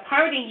had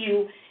appointed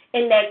you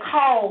in that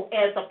call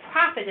as a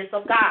prophetess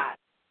of God.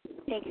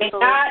 Thank you, and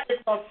Lord. God is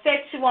going to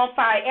set you on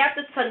fire.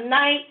 After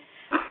tonight,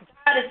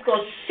 God is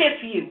going to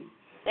shift you.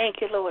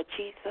 Thank you, Lord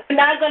Jesus. You're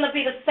not going to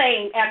be the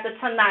same after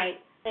tonight.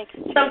 Thank you,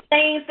 Jesus. Some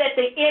things that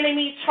the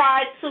enemy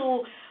tried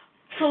to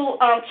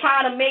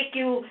try to make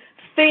you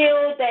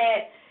feel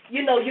that,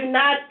 you're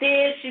not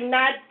this, you're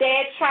not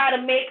that, try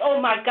to make,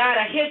 oh, my God,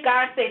 I hear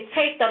God say,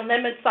 take the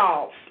lemons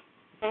off.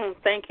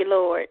 Thank you,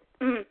 Lord.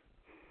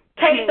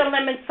 Take the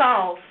lemons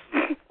off.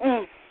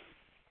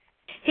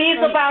 He's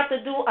about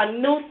to do a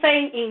new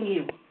thing in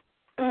you.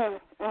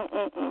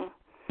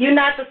 You're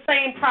not the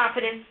same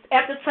prophetess.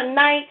 After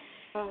tonight,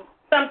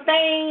 some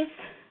things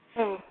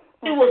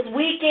you was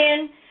weak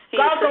in,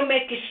 God's going to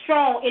make you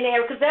strong in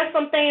there because there's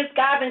some things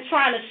God been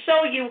trying to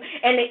show you,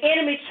 and the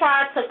enemy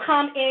tried to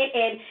come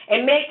in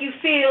and make you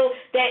feel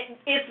that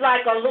it's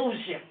like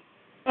illusion.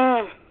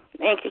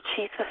 Thank you,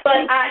 Jesus.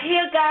 But I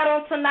hear God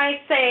on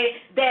tonight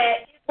say that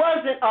it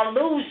wasn't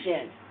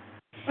illusion.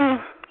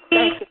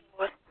 Thank you,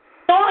 Lord.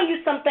 Showing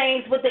you some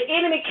things, but the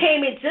enemy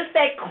came in just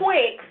that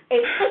quick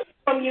and took it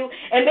from you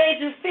and made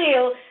you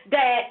feel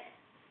that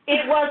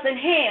it wasn't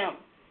him.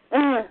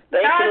 Thank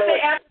God you, Lord. said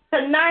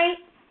after tonight,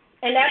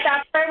 and after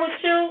I pray with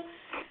you,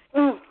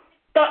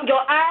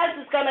 your eyes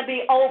is going to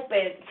be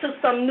open to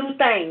some new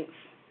things.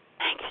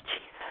 Thank you,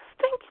 Jesus.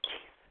 Thank you,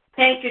 Jesus.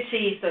 Thank you,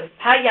 Jesus.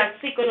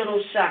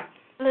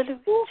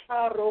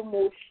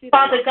 Hallelujah.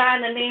 Father God,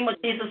 in the name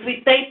of Jesus,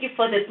 we thank you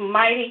for this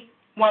mighty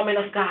woman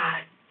of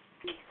God.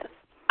 Jesus.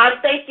 I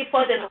thank you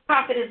for this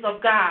prophetess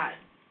of God.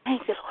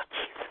 Thank you, Lord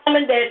Jesus.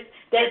 Woman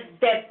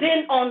that's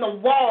been on the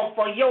wall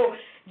for your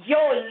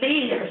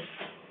leaders.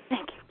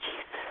 Thank you,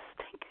 Jesus.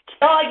 Thank you, Jesus.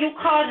 Lord, you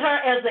called her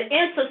as an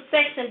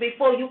intersection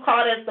before you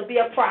called us to be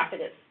a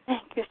prophetess.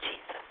 Thank you,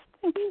 Jesus.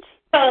 Thank you, Jesus.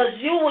 Because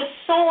you were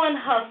showing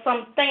her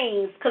some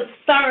things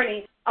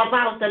concerning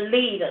about the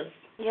leaders.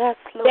 Yes,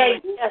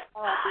 Lord. Yes,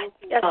 God.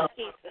 Yes,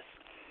 Jesus.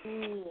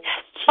 Yes, Jesus.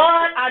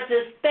 Lord, I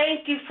just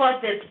thank you for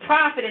this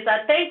prophetess.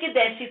 I thank you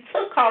that she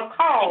took her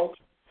call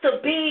to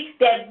be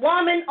that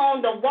woman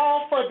on the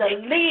wall for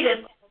the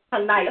leaders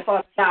tonight,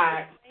 Father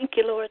God. Thank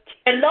you, Lord.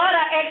 And Lord,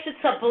 I ask you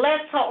to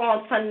bless her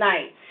on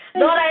tonight.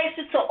 Lord, I ask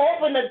you to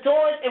open the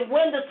doors and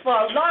windows for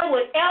her. Lord,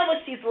 whatever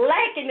she's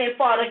lacking in,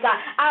 Father God,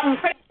 I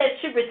pray that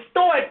you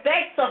restore it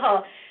back to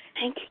her.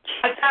 Thank you,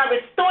 Jesus. I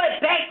restore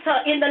it back to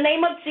her in the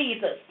name of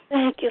Jesus.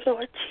 Thank you,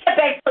 Lord Jesus.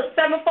 Back to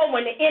 7-4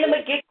 when the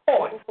enemy gets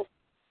caught.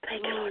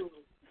 Thank you, Lord.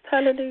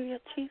 Hallelujah,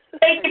 Jesus.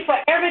 Thank you for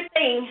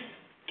everything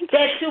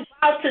that you're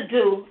about to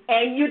do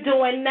and you're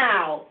doing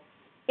now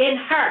in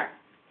her.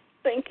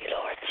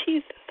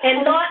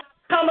 And Lord, I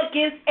come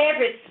against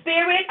every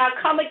spirit. I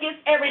come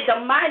against every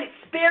demonic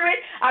spirit.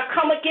 I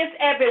come against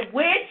every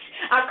witch.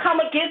 I come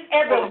against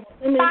every witch.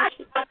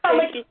 I come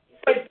against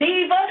every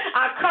diva.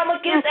 I come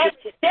against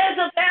every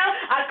Jezebel.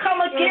 I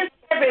come against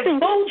every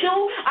voodoo.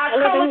 I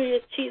come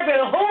against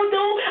every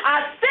hoodoo. I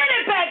send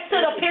it back to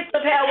the pits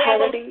of hell.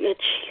 Hallelujah,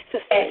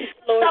 Jesus.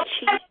 Lord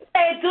Jesus.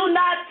 Do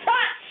not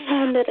touch.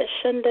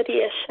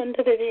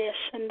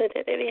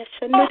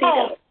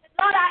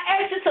 Lord, I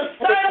ask you to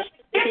serve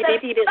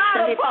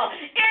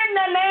in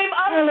the name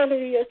of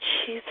Hallelujah,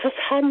 Jesus.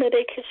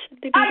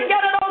 I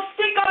get it on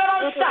stick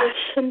on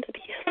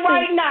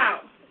right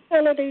now.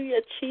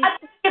 Hallelujah, Jesus. I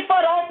thank you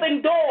for the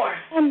open door.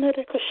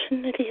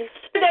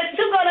 That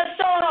you're going to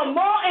show her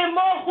more and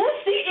more who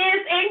she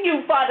is in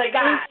you, Father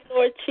God. Thank you,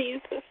 Lord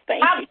Jesus.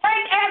 Thank I you.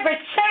 break every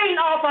chain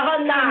off of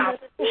her now.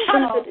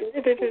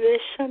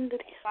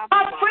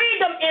 Her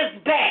freedom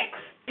is back.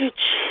 You,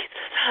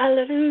 Jesus.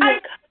 Hallelujah.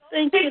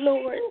 Thank you,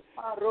 Lord.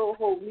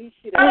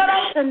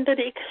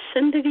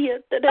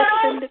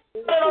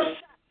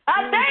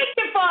 I thank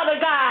you, Father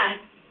God.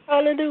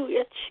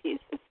 Hallelujah,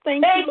 Jesus.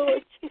 Thank you,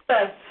 Lord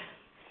Jesus.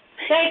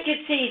 Thank you,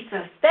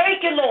 Jesus.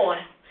 Thank you, Lord.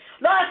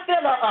 Lord, fill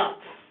her up.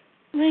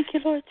 Thank you,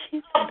 Lord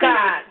Jesus. Oh,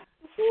 God.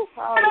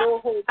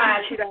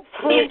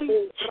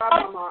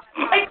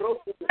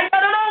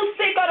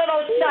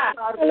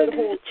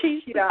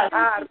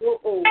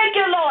 Thank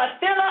you, Lord.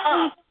 Fill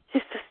her up.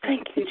 Jesus,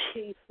 thank you,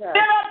 Jesus. Fill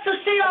up so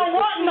she don't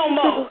want no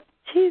more.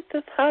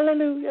 Jesus,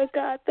 hallelujah,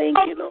 God. Thank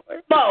you,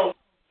 Lord.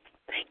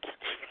 Thank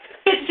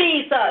you,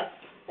 Jesus.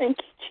 Thank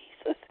you,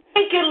 Jesus.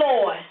 Thank you,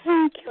 Lord.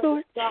 Thank you,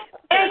 Lord.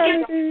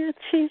 Hallelujah,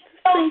 Jesus.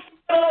 Thank you.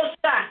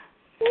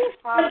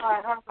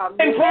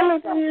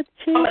 Hallelujah,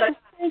 Jesus.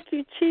 Thank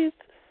you, Jesus.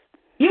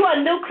 You are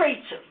a new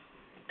creature.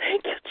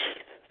 Thank you,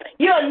 Jesus.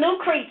 You're a new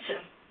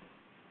creature.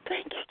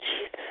 Thank you,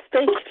 Jesus.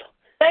 Thank you, Lord.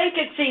 Thank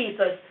you,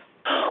 Jesus.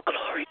 Oh,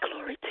 glory,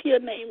 glory to your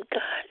name,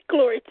 God.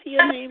 Glory to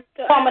your name,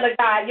 God. Woman of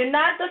God, you're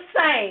not the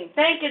same.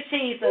 Thank you,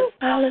 Jesus.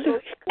 Hallelujah.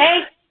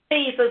 Thank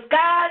you, Jesus.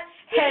 God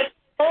has,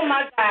 oh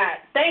my God.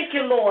 Thank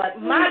you, Lord.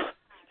 My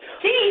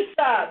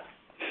Jesus.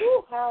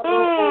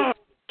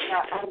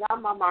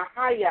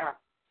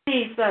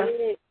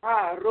 Jesus.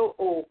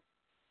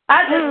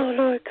 I just,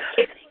 Lord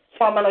God.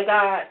 woman of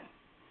God,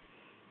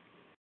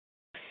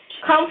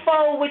 come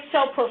forward with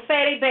your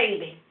prophetic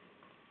baby.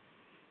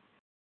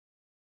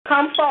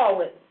 Come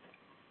forward.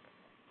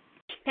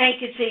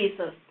 Thank you,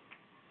 Jesus.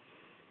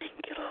 Thank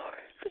you,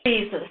 Lord.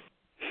 Jesus.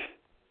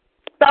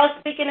 Start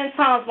speaking in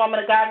tongues, woman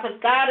of God, because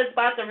God is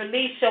about to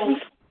release your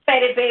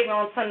prophetic baby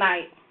on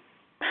tonight.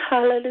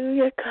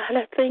 Hallelujah, God.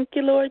 I thank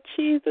you, Lord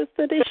Jesus.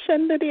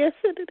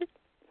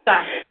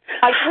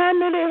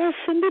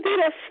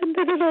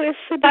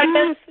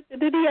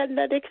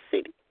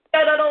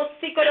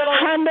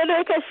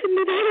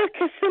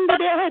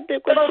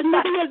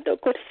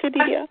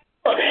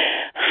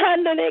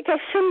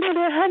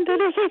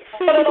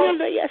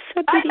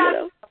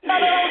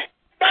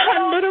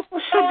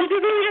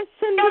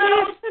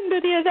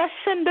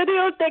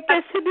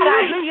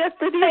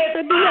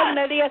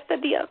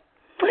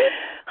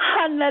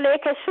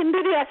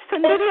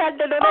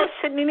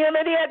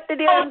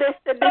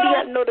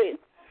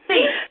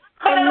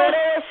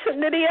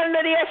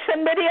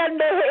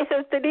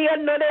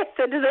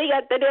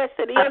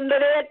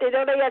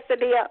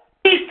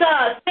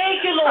 Jesus,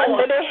 thank you, Lord.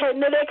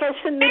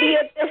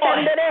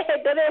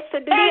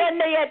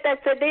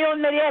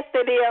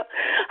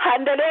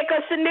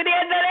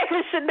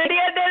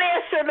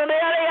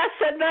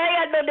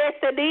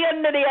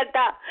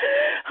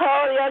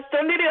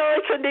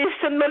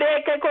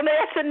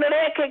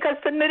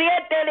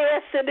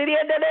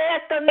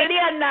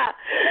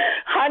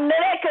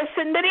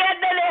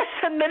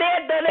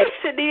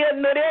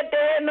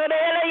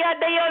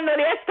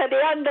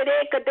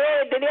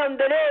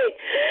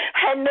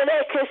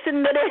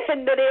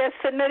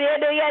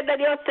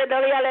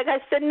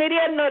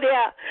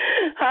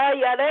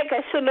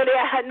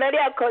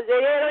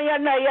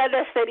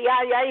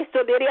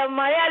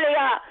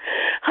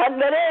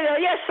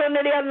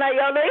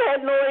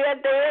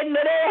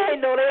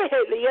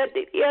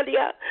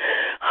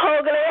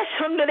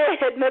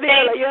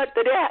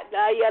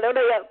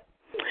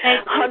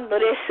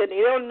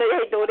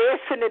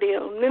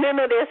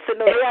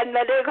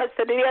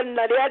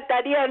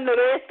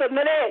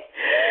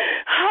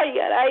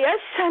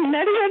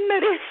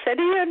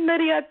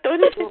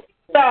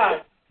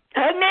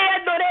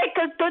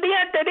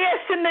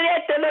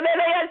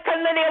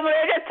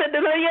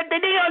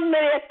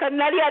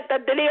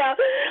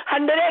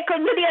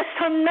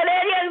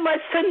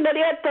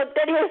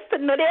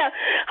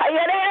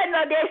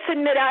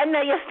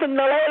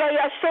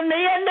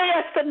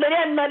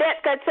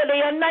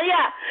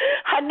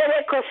 Handere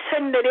ko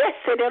sendere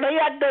sedere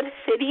yador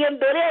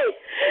seriendore.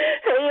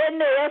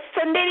 Yende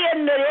sendere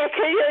yendore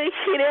kayo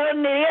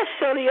shirendore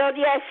soriyo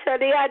ya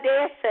soriya de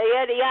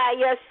sayariya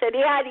ya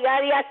soriya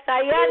ya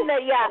sayanda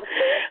ya.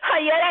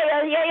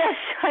 Hayara ya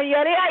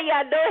sayara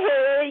ya do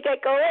he ke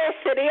ko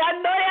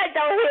seriendore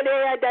do he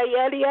ya da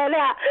ya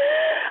la.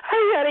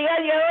 Hayara ya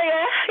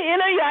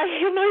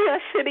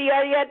soriya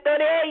ya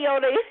dore yo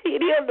de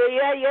siriyo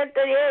ya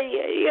dore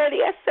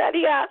ya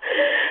sariya.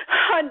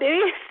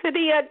 Handere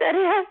soriya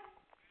dare.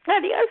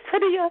 Sadia,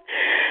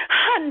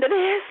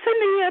 Andrea,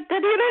 Sadia,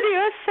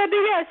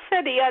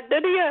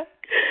 Daria.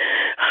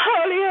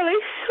 Holy,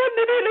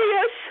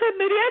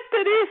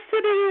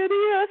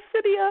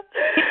 Sadia.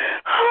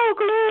 Oh,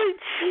 glory,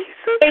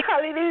 Jesus.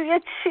 Hallelujah,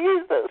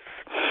 Jesus.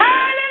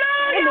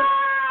 Hallelujah.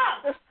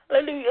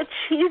 Hallelujah,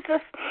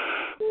 Jesus.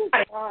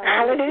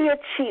 Hallelujah,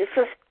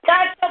 Jesus.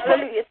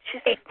 Hallelujah,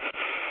 Jesus.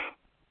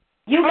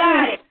 You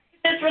got it.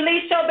 Just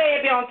release your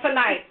baby on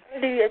tonight.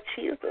 Hallelujah,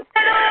 Jesus.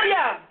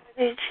 Hallelujah.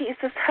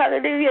 Jesus,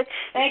 hallelujah,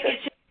 Jesus. Thank you,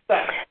 Jesus.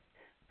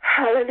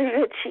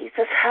 Hallelujah,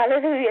 Jesus.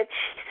 Hallelujah,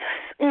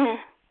 Jesus.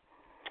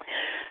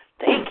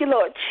 Thank you,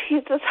 Lord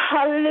Jesus.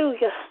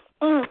 Hallelujah.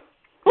 Woo.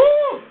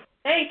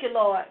 Thank you,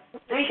 Lord.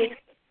 Thank you.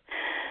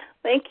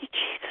 Thank you,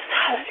 Jesus.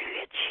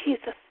 Hallelujah,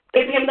 Jesus.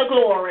 Give him the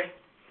glory.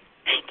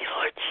 Thank you,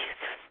 Lord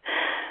Jesus.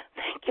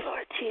 Thank you,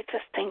 Lord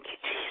Jesus. Thank you,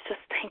 Jesus.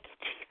 Thank you,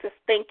 Jesus.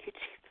 Thank you,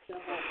 Jesus.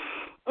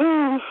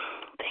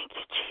 Thank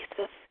you,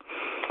 Jesus.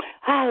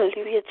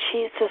 Hallelujah,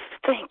 Jesus.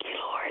 Thank you,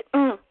 Lord.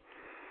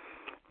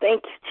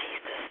 Thank you,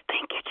 Jesus.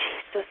 Thank you,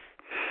 Jesus.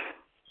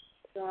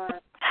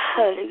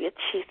 Hallelujah,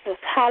 Jesus.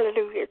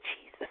 Hallelujah,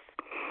 Jesus.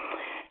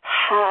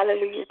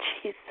 Hallelujah,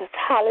 Jesus.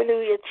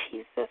 Hallelujah,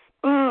 Jesus.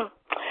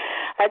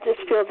 I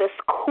just feel this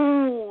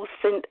cool,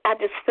 and I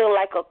just feel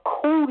like a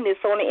coolness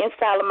on the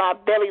inside of my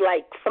belly,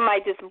 like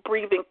somebody just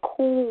breathing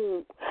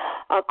cool,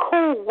 a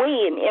cool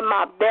wind in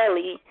my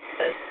belly.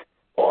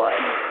 Boy.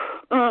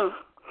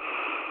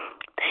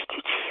 Thank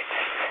you,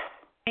 Jesus.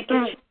 Thank you,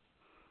 Jesus.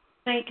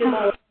 Thank you,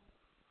 Lord.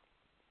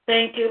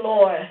 Thank you,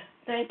 Lord.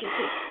 Thank you,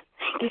 Jesus.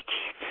 Thank you, Jesus.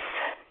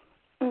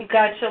 You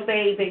got your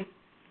baby.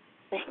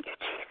 Thank you, Jesus.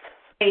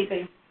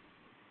 Baby.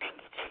 Thank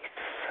you, Jesus.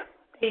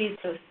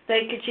 Jesus.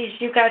 Thank you, Jesus.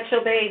 You got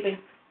your baby.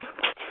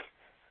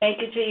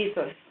 Thank you,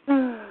 Jesus.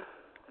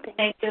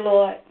 Thank you,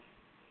 Lord.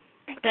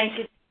 Thank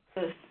you,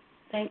 Jesus.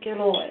 Thank you,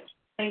 Lord.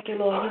 Thank you,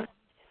 Lord.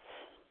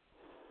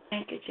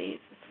 Thank you,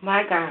 Jesus.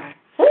 My God.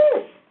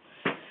 Woo!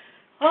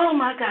 Oh,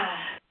 my God.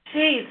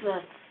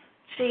 Jesus.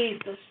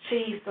 Jesus.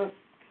 Jesus.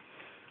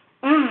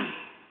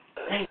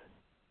 Thank you.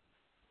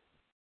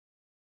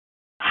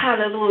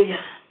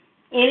 Hallelujah.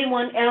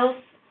 Anyone else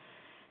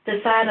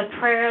desire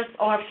prayers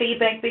or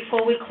feedback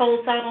before we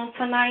close out on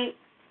tonight?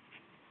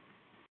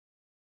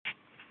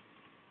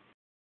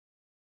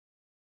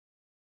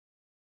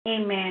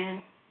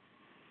 Amen.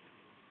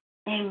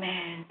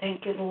 Amen.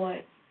 Thank you,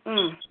 Lord.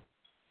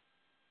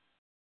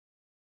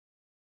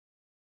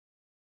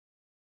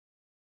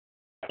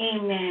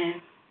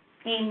 Amen.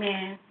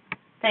 Amen.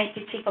 Thank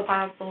you, Chief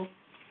Apostle.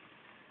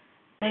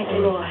 Thank you,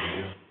 Lord.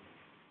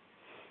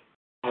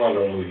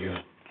 Hallelujah.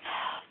 Oh,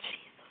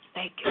 Jesus.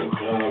 Thank you, To Lord.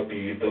 God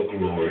be the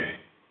glory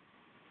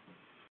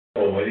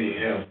for what He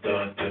has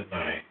done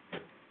tonight.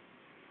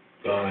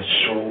 God,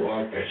 show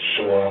up and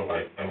show out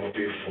like never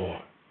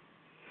before.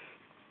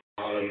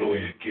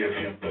 Hallelujah. Give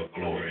Him the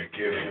glory.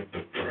 Give Him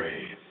the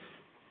praise.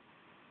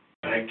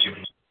 Thank you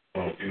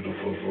for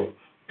beautiful,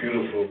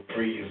 beautiful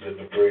breeze and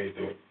the breeze,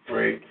 the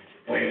great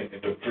wind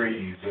and the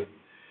breeze,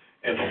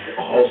 and the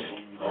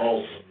awesome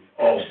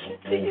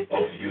move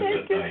of you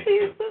tonight.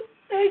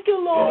 Thank you,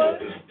 Lord. Father,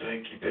 just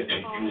thank you that you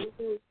used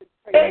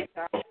Thank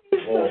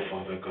for,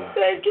 Father God.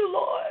 Thank you,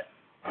 Lord.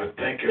 I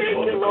thank you,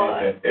 Father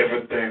God, that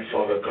everything,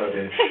 Father God,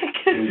 that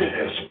you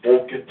have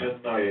spoken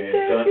tonight and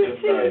done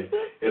tonight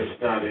is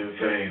not in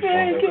vain, Father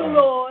Thank you, God.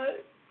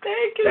 Lord.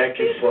 Thank you. Thank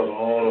you for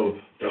all of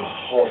the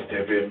hearts that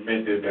have been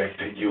mended back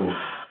to you.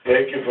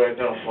 Thank you right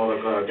now,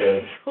 Father God,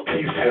 that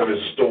peace have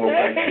restored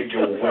back to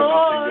your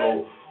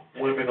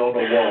women on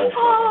the wall, Father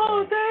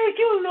God. Thank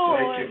you, Lord.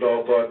 Thank you,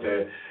 Lord God,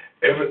 that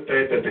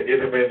everything that the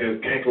enemy and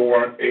the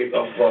cankerworm ate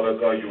up, Father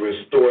God, you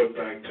restore it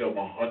back to them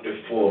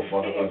 100-fold,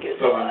 Father God,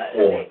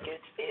 7-4.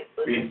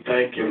 We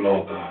thank you,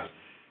 Lord God.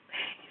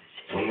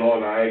 So,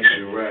 Lord, I ask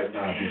you right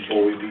now,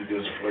 before we leave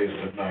this place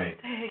tonight,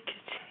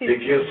 to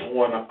give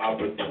someone an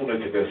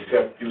opportunity to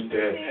accept you,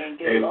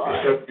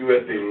 accept you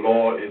as their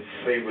Lord and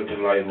Savior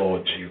tonight,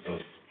 Lord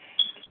Jesus.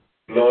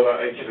 Lord,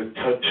 I ask you to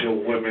touch your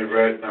women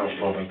right now,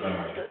 Father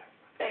God.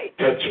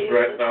 Touch them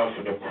right now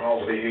from the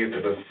crown of the head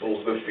to the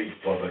soles of the feet,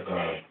 Father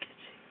God.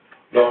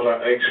 Lord, I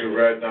ask you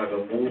right now to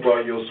move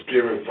by your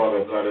spirit,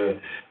 Father God, and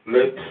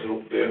let,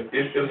 if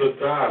it's a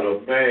God, a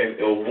man,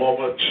 a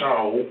woman, a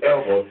child,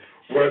 whoever,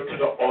 right to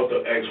the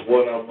altar, ask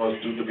what I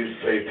must do to be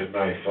saved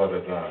tonight,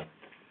 Father God.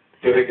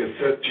 That they can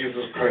accept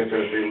Jesus Christ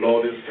as their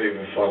Lord and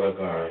Savior, Father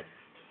God.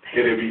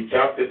 That they be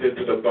adopted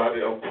into the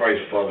body of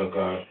Christ, Father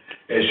God,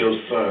 as your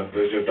sons,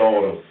 as your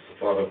daughters,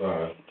 Father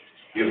God.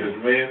 If it's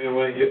men,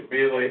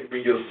 men ain't be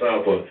your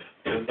son, but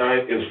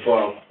tonight is for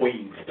our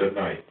queens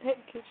tonight.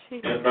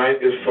 Tonight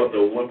is for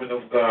the women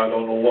of God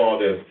on the wall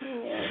that's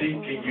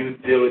seeking you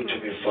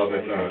diligently,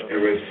 Father God,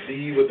 and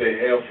receive what they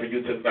have for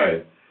you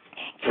tonight.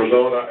 So,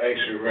 Lord, I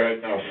ask you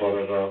right now,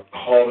 Father God,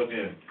 call them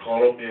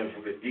in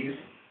from the east,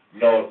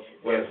 north,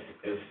 west,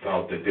 and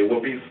south, that they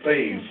will be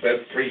saved,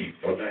 set free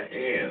from the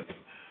hands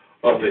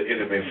of the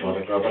enemy,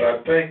 Father God. But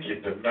I thank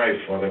you tonight,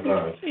 Father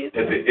God,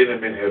 that the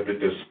enemy has been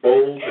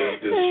disposed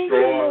and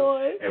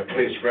destroyed and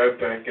placed right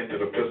back into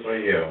the pits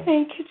of hell.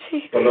 Thank you,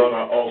 Jesus. But Lord,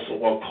 I also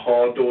want to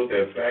call those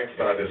that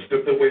backside and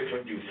stepped away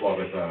from you,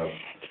 Father God.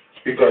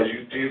 Because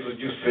you, Jesus,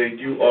 you say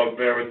you are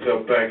married to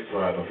a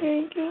backslider.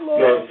 Thank you,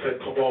 Lord. Lord said,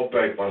 come on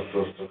back, my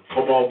sister.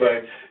 Come on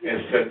back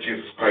and set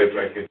Jesus Christ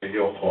back into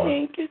your heart.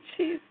 Thank you,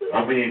 Jesus.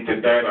 I mean,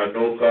 tonight I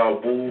know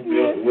God moved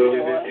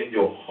willingly in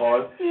your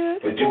heart,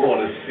 but you want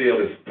to seal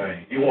this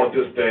thing. You want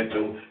this thing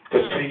to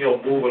continue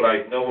moving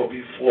like never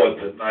before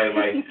tonight,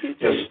 like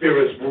the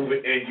Spirit's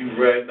moving in you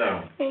right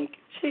now. Thank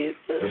you,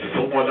 Jesus. There's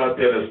someone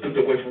out there that's stood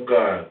away from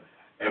God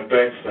and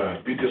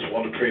backside. We just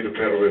want to pray the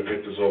prayer of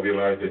repentance over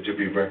your life, that you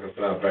be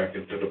reconciled back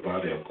into the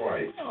body of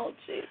Christ. Oh,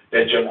 Jesus.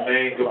 That your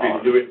name could be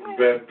written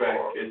back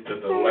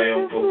into the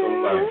Lamb Book of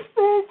Life.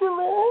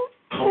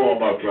 Come on,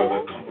 my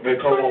brother.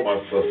 Come on, my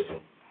sister.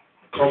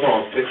 Come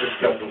on, take a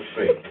step of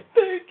faith.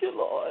 Thank you,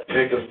 Lord.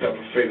 Take a step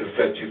of faith and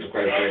set Jesus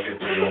Christ back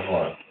into your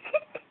heart.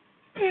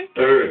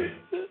 Third,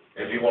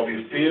 if you want to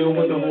be filled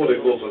with the Holy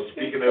Ghost or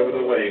speaking every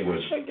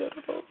language,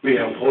 we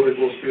have Holy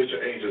Ghost spiritual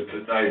angels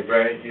tonight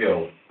right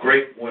here.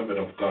 Great women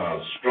of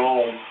God,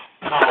 strong,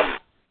 powerful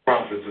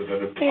prophetesses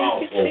and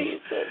apostles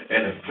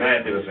and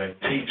evangelists and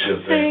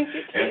teachers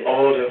and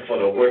all that for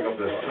the work of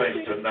the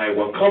saints tonight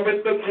will come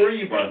into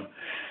agreement.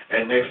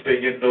 And next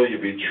thing you know,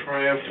 you'll be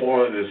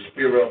transformed in the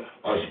spirit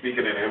of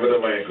speaking in heavenly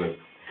language.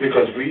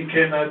 Because we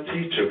cannot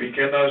teach you, we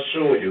cannot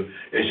show you,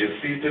 as you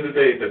see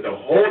today, that the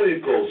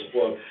Holy Ghost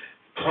will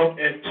come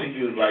into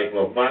you like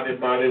a mighty,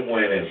 mighty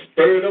wind and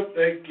stir up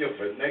that gift.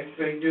 And next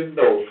thing you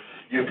know,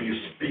 you'll be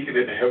speaking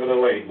in heavenly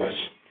language.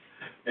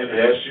 And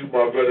as you,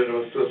 my brother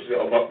and sister,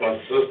 my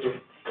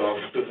sister, God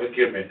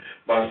forgive me,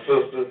 my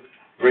sister,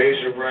 raise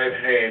your right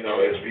hand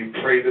as we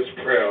pray this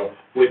prayer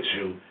with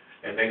you.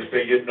 And next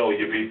thing you know,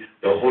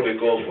 the Holy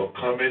Ghost will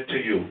come into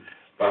you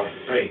by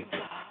faith.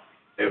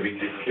 And we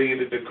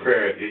declare and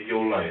declare in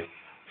your life.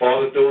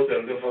 Father, those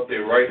that lift up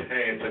their right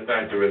hand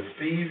tonight to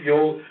receive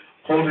your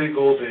Holy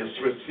Ghost and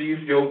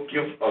receive your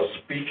gift of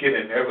speaking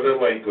in heavenly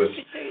language,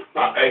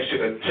 I ask you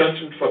to touch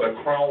them from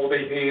the crown of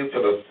their heads to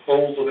the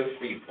soles of their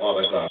feet,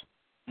 Father God.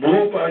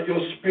 Move by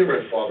your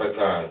spirit, Father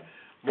God.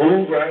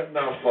 Move right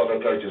now, Father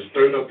God. You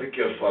stirred up the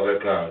gift, Father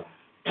God.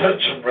 Touch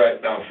them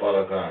right now,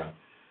 Father God.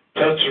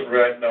 Touch them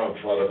right now,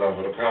 Father God,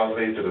 from the crown of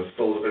their heads to the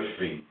soles of their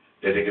feet,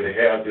 that they can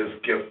have this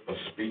gift of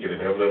speaking in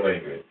heavenly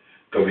language.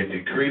 Because we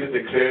decreed and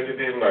declared it in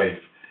their life,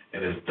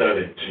 and it's done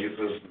in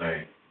Jesus'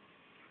 name.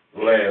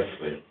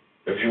 Lastly,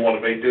 if you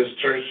want to make this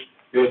church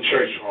your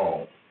church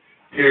home,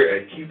 here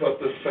and keep up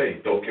the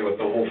faith. Don't give up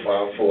the whole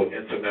fivefold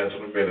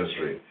international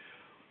ministry.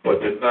 But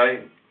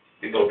tonight,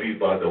 it's going to be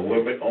by the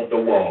women on the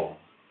wall.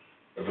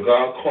 If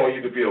God called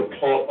you to be a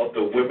part of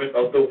the women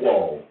of the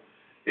wall,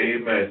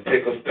 amen,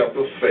 take a step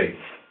of faith.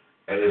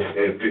 And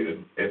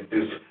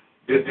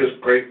this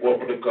great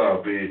woman of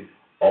God be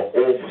an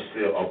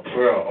overseer, a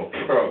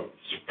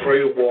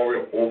prayer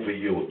warrior over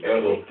you,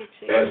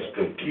 as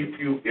to keep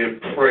you in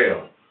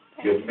prayer.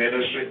 Your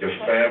ministry, your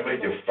family,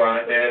 your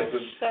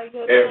finances,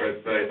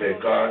 everything that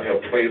God has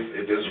placed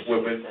in this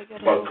woman,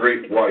 my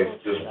great wife,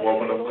 this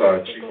woman of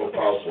God, Chief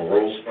Apostle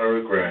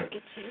Rosemary Grant,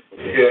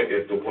 here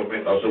is the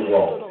women of the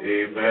wall.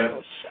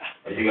 Amen.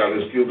 You got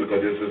to excuse me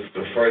because this is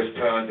the first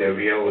time that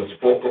we ever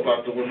spoke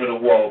about the women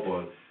of the wall,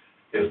 but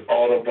it's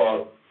all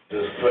about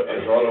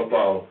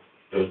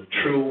the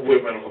true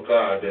women of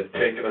God that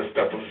taking a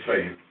step of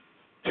faith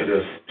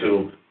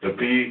to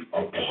be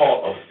a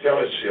part of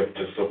fellowship,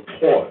 to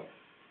support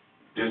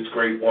this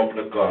great woman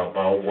of God,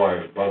 my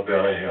wife, my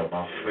better half,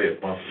 my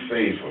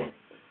favor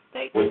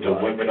with the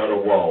women of the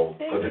wall.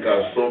 Because they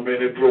got so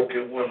many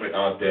broken women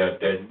out there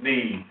that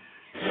need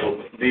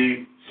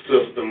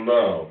sister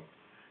love.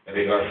 And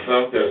they got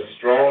some that's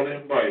strong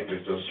and mighty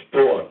to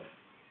support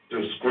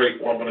this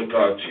great woman of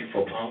God, Chief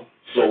Apostle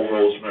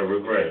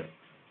Rosemary Grant.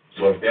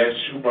 So if that's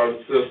you, my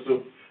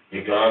sister,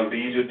 you God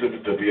lead you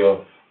to be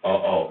a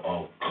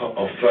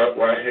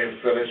right-hand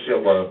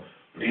fellowship, or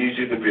lead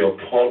you to be a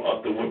part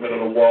of the women of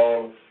the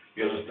wall.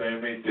 You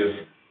understand me? Just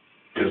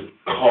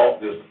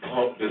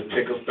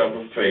take a step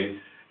of faith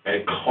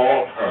and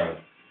call her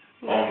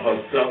on her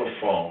cell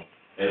phone,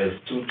 and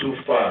it's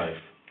 225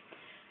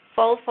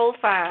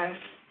 445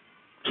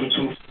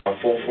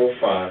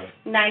 445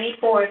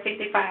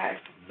 9455.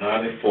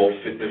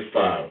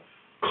 9455.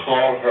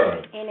 Call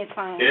her.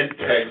 Anytime. And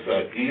text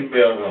her,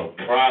 email her,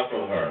 pray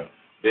for her.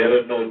 Let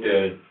her know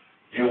that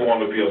you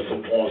want to be a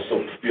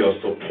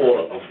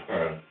supporter of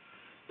her.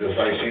 It's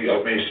like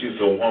she's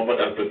a woman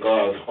after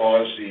God's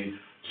heart. She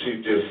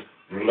just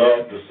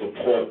loves to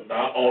support.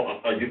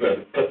 You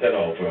better cut that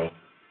off, bro.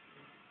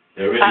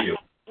 They're ready.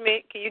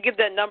 Can you give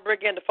that number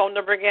again, the phone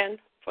number again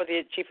for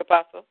the Chief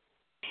Apostle?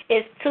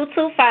 It's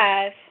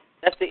 225.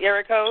 That's the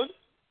area code?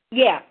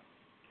 Yeah.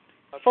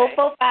 Okay.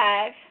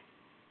 445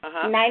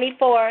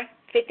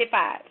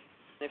 9455.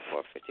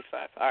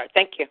 9455. All right.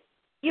 Thank you.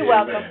 You're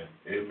welcome.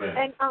 Amen.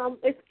 And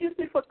excuse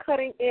me for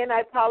cutting in. I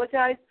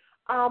apologize.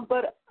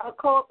 But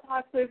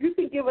co-apostle, if you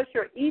can give us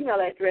your email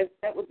address,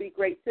 that would be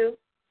great too.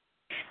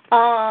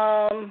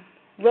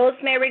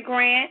 Rosemary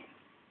Grant,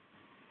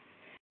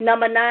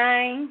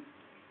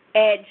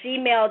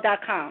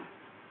 9@gmail.com.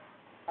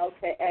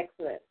 Okay,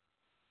 excellent.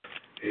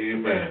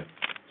 Amen.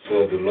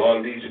 So if the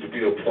Lord leads you to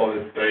be a part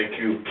of it, thank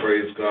you,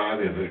 praise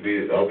God, and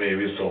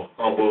we're so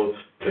humble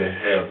to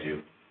have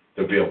you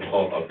to be a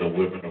part of the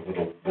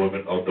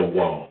women of the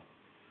wall.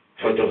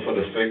 For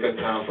the sake of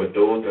time, for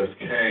those that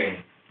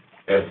came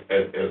as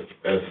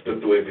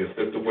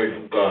slipped away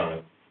from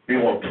God, we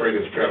want to pray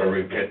this prayer of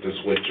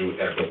repentance with you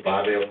as the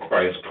body of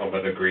Christ come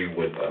and agree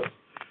with us.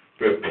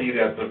 Repeat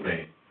after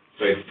me.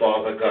 Say,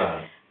 Father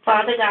God.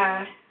 Father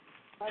God.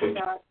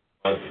 Forgive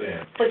my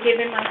sins.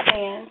 Forgiving my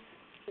sins.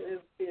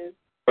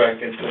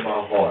 Back into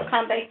my heart.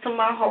 Come back to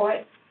my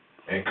heart.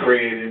 And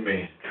creating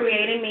me.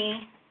 Creating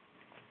me.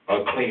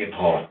 A clean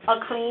heart. A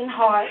clean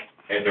heart.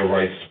 And the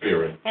right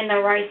spirit. And the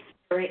right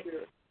spirit.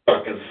 So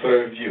I can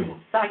serve you.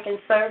 So I can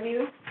serve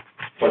you.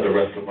 For the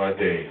rest of my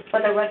days.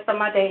 For the rest of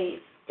my days.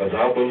 Because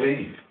I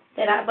believe.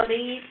 That I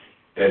believe.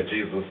 That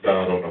Jesus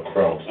died on the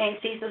cross.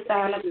 And Jesus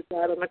died on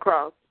the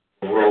cross.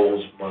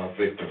 Rose my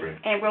victory.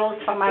 And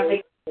rose for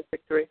my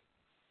victory.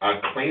 I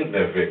claim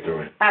that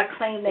victory. I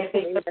claim that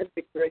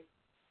victory.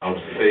 I'm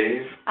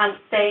saved. I'm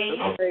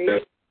saved.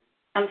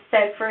 I'm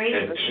set free.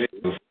 In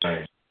Jesus'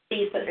 name.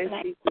 Jesus'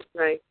 name.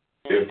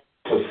 If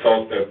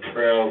consult that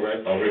prayer of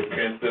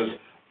repentance,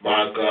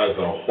 my God, it's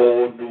a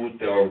whole new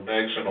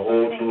direction, a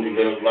whole new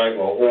live life, a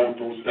whole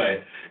new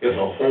thing. It's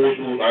a whole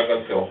new, like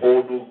I said, a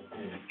whole new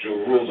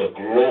Jerusalem,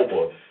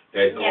 global.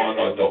 That going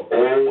on, the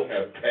old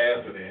have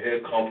passed and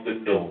here comes the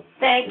new.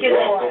 Thank you,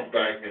 Welcome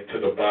back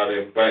into the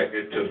body, back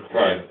into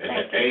Christ. And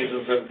the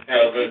angels in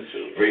heaven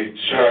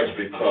rejoice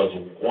because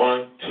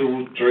 1,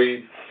 2,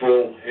 3,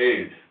 4,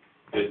 hey,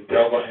 the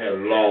devil had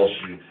lost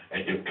you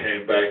and you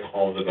came back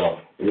home to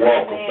God.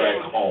 Welcome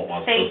back home, my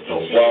sister.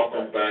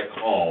 Welcome back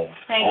home.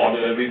 All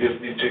that we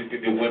just need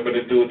you women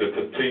to do to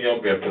continue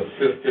being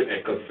persistent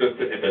and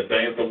consistent in the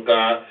things of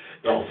God.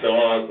 Don't say,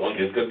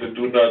 it's good to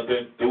do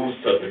nothing. Do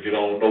something. If you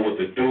don't know what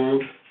to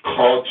do,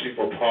 call Chief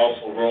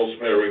Apostle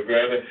Rosemary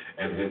Grant,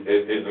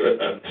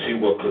 and she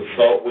will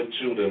consult with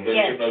you to let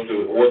you know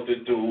what to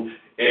do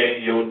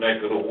in your neck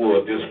of the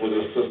wood. This is what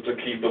a sister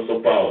keep us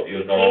about,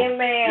 you know.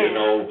 Amen. You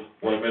know,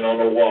 women on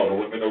the water,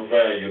 women of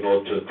value, you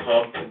know, to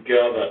come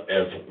together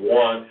as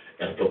one,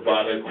 as the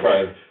body of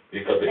Christ,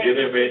 because the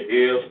enemy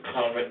is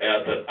coming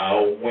after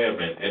our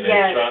women, and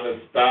they're trying to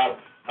stop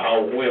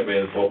our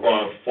women from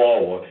going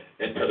forward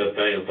into the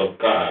things of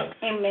God.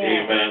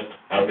 Amen.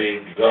 I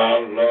mean,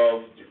 God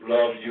love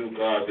you.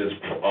 God is,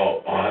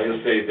 how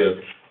you say this,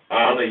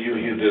 honor you.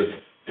 He's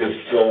just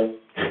so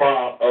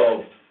proud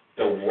of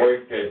the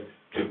work that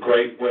the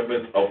great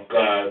women of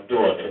God do.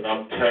 And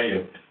I'm telling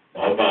you,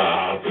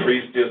 I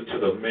preach this to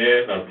the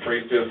men. I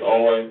preach this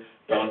always.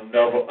 Don't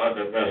never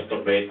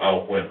underestimate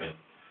our women.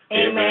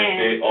 Amen.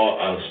 They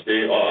are a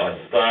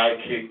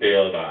sidekick. They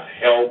are the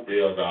help. They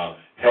are the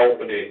help.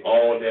 They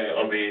all that.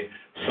 I mean,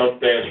 some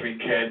things we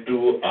can't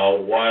do. Our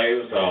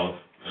wives, our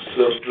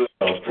sisters,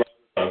 our brothers,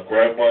 our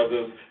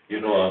grandmothers,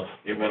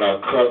 even our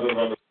cousins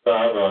on the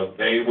side, our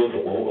neighbors,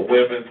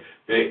 women,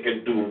 they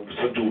can do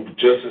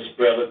just as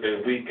better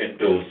than we can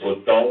do. So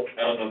don't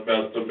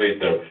underestimate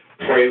them.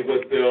 Pray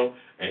with them,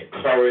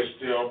 encourage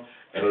them,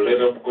 and let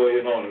them go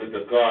on. Let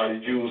the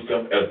God use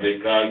them as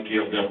God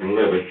give them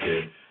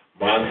liberty.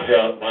 My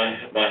head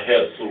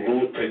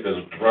salute to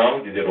this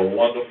drum. You did a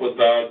wonderful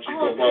job, Chief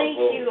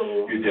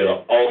Apostle. You did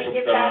an awesome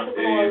job.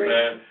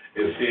 Amen.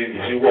 And see,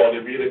 she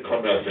wanted me to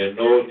come out and say,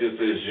 no, this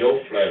is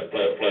your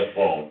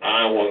platform.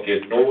 I don't want to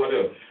get no one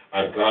else.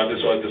 God, this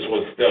one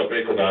step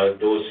in because I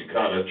know she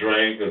kind of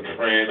drained and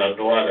trained. I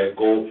know how that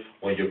go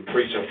when you're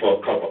preaching for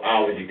a couple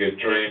hours, you get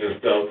drained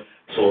and stuff.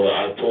 So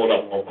I told her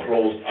I'm going to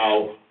close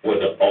out with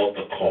the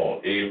altar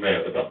call.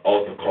 Amen. With the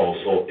altar call.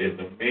 So in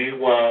the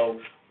meanwhile,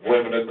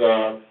 women of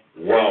God,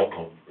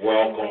 welcome.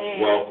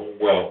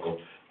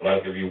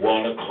 Like if you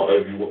want to call,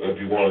 if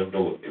you want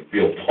to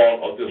be a part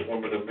of this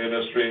women of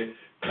ministry,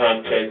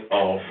 contact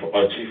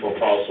Chief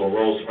Apostle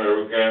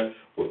Rosemary Grant.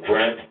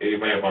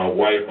 Amen. My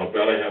wife, my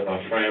belly,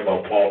 my friend,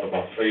 my partner,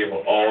 my favor,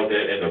 all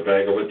that in the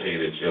bag of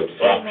potato chips.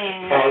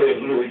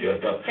 Hallelujah.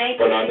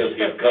 But I just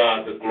give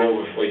God the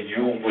glory for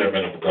you,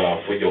 women of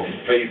God, for your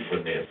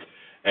faithfulness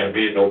and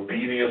being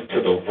obedient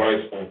to the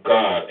voice of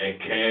God and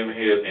came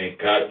here and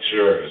got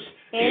yours.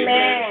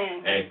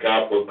 Amen. And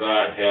got what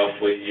God has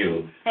for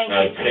you.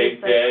 Now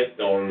take that,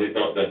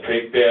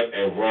 take that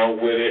and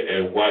run with it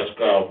and watch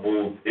God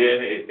move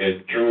in it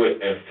and through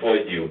it and for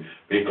you.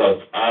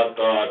 Because our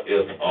God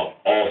is an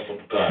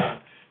awesome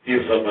God.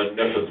 He's a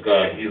magnificent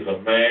God. He's a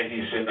man,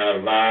 he should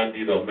not lie,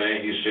 neither a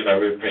man, he should not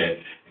repent.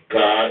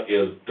 God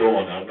is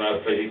doing. I'm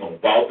not saying He's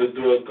about to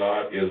do it.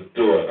 God is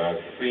doing.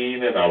 I've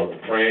seen it. I was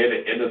praying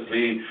and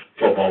intercede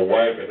for my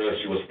wife, and as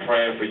she was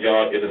praying for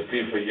y'all,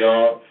 intercede for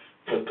y'all.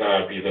 To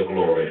God be the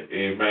glory.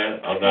 Amen.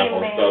 I'm not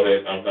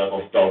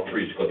gonna start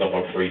preaching because I'm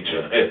a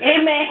preacher.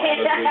 Amen.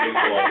 Hallelujah.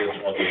 So I just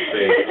want to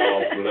say,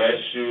 God bless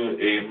you.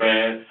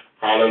 Amen.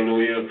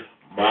 Hallelujah.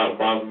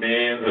 My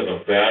men and the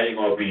value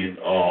gonna be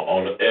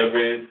on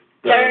every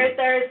third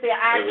Thursday.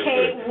 I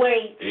can't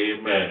wait.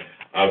 Amen.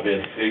 I've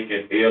been sick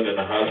and ill in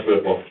the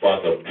hospital, but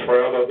by the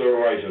prayer of the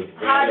righteous,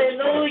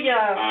 hallelujah,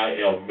 I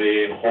am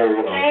made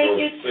whole. Thank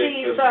you,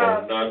 sickness Jesus.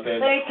 for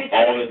nothing. Thank you,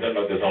 Only thing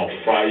is on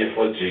fire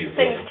for Jesus.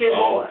 Thank you,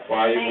 Lord. On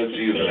fire for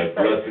Jesus, and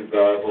blessing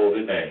God's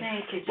holy name.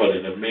 Thank you, Jesus. But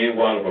in the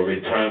meanwhile, I'm going to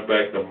return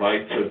back the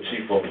mic to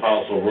Chief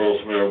Apostle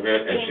Rosemary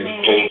Grant, and she's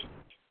closed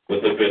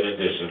with the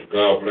benediction.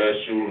 God bless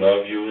you,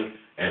 love you,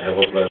 and have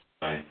a blessed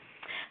night.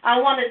 I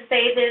want to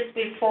say this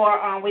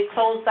before we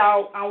close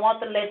out. I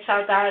want to let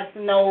y'all guys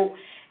know,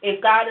 if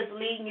God is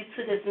leading you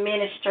to this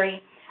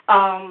ministry,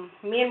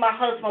 me and my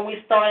husband, we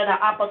started an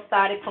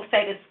apostolic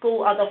prophetic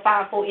school of the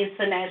Fivefold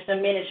International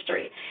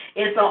Ministry.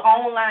 It's an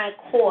online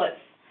course,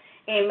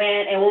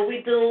 amen. And what we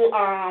do,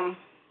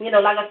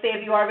 like I said,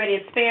 if you already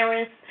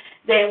experienced,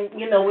 then,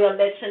 we'll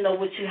let you know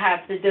what you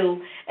have to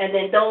do. And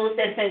then those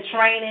that's in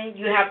training,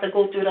 you have to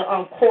go through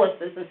the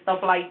courses and stuff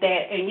like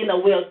that. And,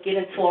 we'll get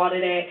into all of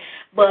that.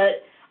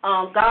 But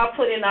God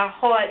put in our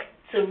heart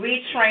to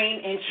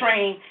retrain and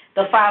train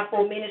the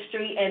fivefold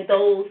ministry and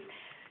those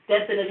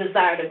that's in the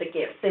desire of the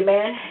gifts.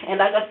 Amen. And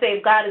like I say,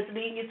 if God is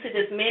leading you to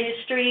this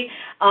ministry,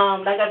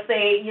 like I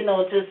say,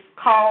 just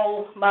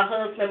call my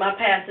husband, my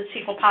pastor,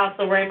 Chief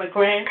Apostle Raymond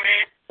Grant,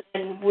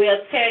 and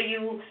we'll tell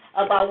you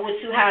about what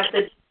you have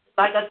to do.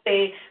 Like I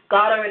say,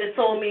 God already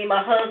told me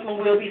my husband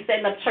will be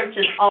setting up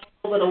churches all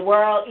over the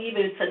world,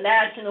 even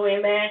international.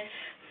 Amen.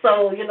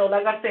 So,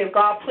 like I said, if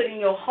God put in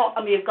your heart,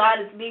 if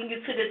God is leading you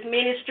to this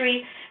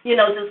ministry,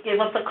 just give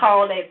us a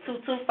call at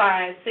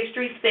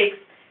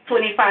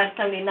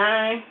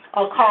 225-636-2579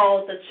 or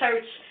call the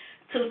church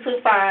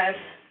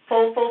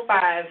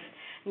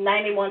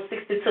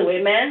 225-445-9162.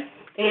 Amen?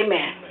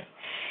 Amen.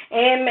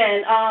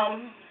 Amen.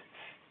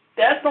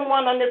 There's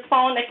someone on this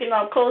phone that can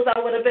close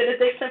out with a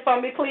benediction for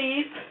me,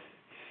 please.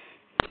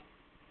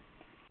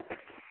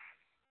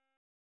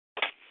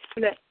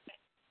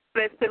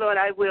 Bless the Lord,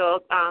 I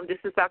will. This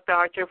is Dr.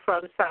 Archer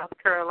from South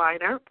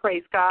Carolina.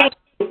 Praise God.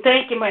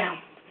 Thank you, ma'am.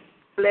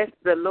 Bless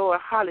the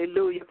Lord.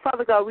 Hallelujah.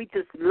 Father God, we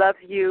just love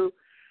you.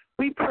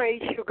 We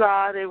praise you,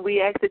 God, and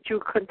we ask that you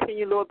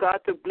continue, Lord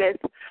God, to bless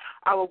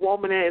our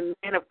woman and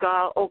men of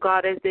God, oh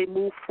God, as they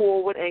move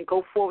forward and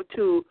go forward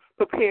to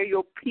prepare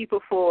your people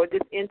for this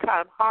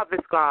end-time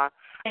harvest, God.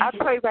 I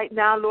pray right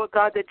now, Lord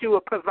God, that you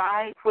will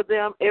provide for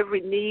them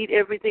every need,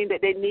 everything that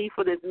they need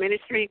for this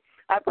ministry.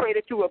 I pray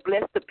that you will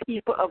bless the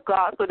people of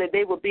God so that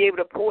they will be able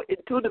to pour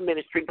into the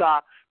ministry,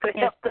 God, to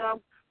help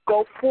them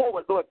go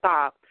forward, Lord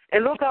God.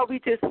 And, Lord God, we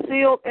just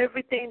seal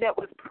everything that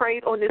was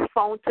prayed on this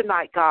phone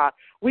tonight, God.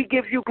 We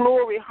give you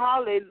glory.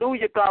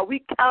 Hallelujah, God.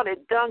 We count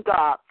it done,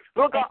 God.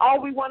 Lord God, all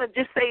we want to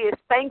just say is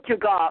thank you,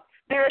 God.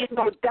 There is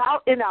no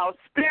doubt in our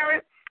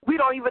spirit. We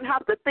don't even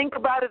have to think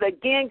about it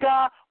again,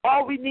 God.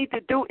 All we need to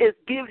do is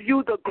give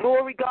you the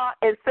glory, God,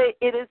 and say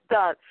it is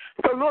done.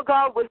 So, Lord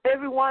God, with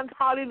everyone,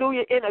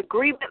 hallelujah, in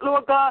agreement,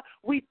 Lord God,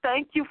 we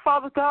thank you,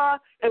 Father God,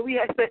 and we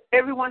ask that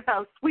everyone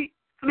have sweet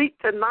sleep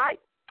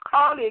tonight.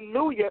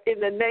 Hallelujah. In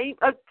the name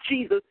of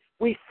Jesus,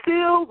 we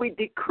seal, we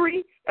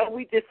decree, and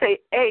we just say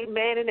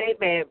amen and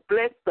amen.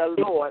 Bless the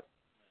Lord.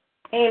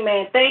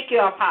 Amen. Thank you,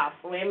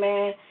 Apostle.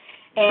 Amen.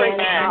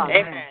 And,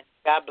 amen.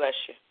 God bless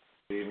you.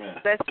 Amen.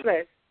 Bless.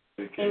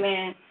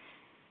 Amen.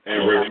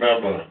 And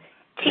remember,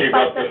 keep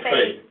up the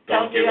faith.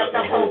 Don't give up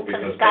the hope,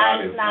 because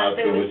God is not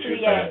through with you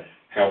yet.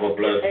 Have a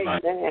blessed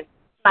night. Amen.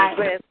 Bye. God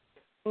bless.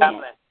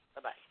 Bye-bye.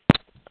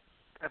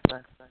 God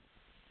bless.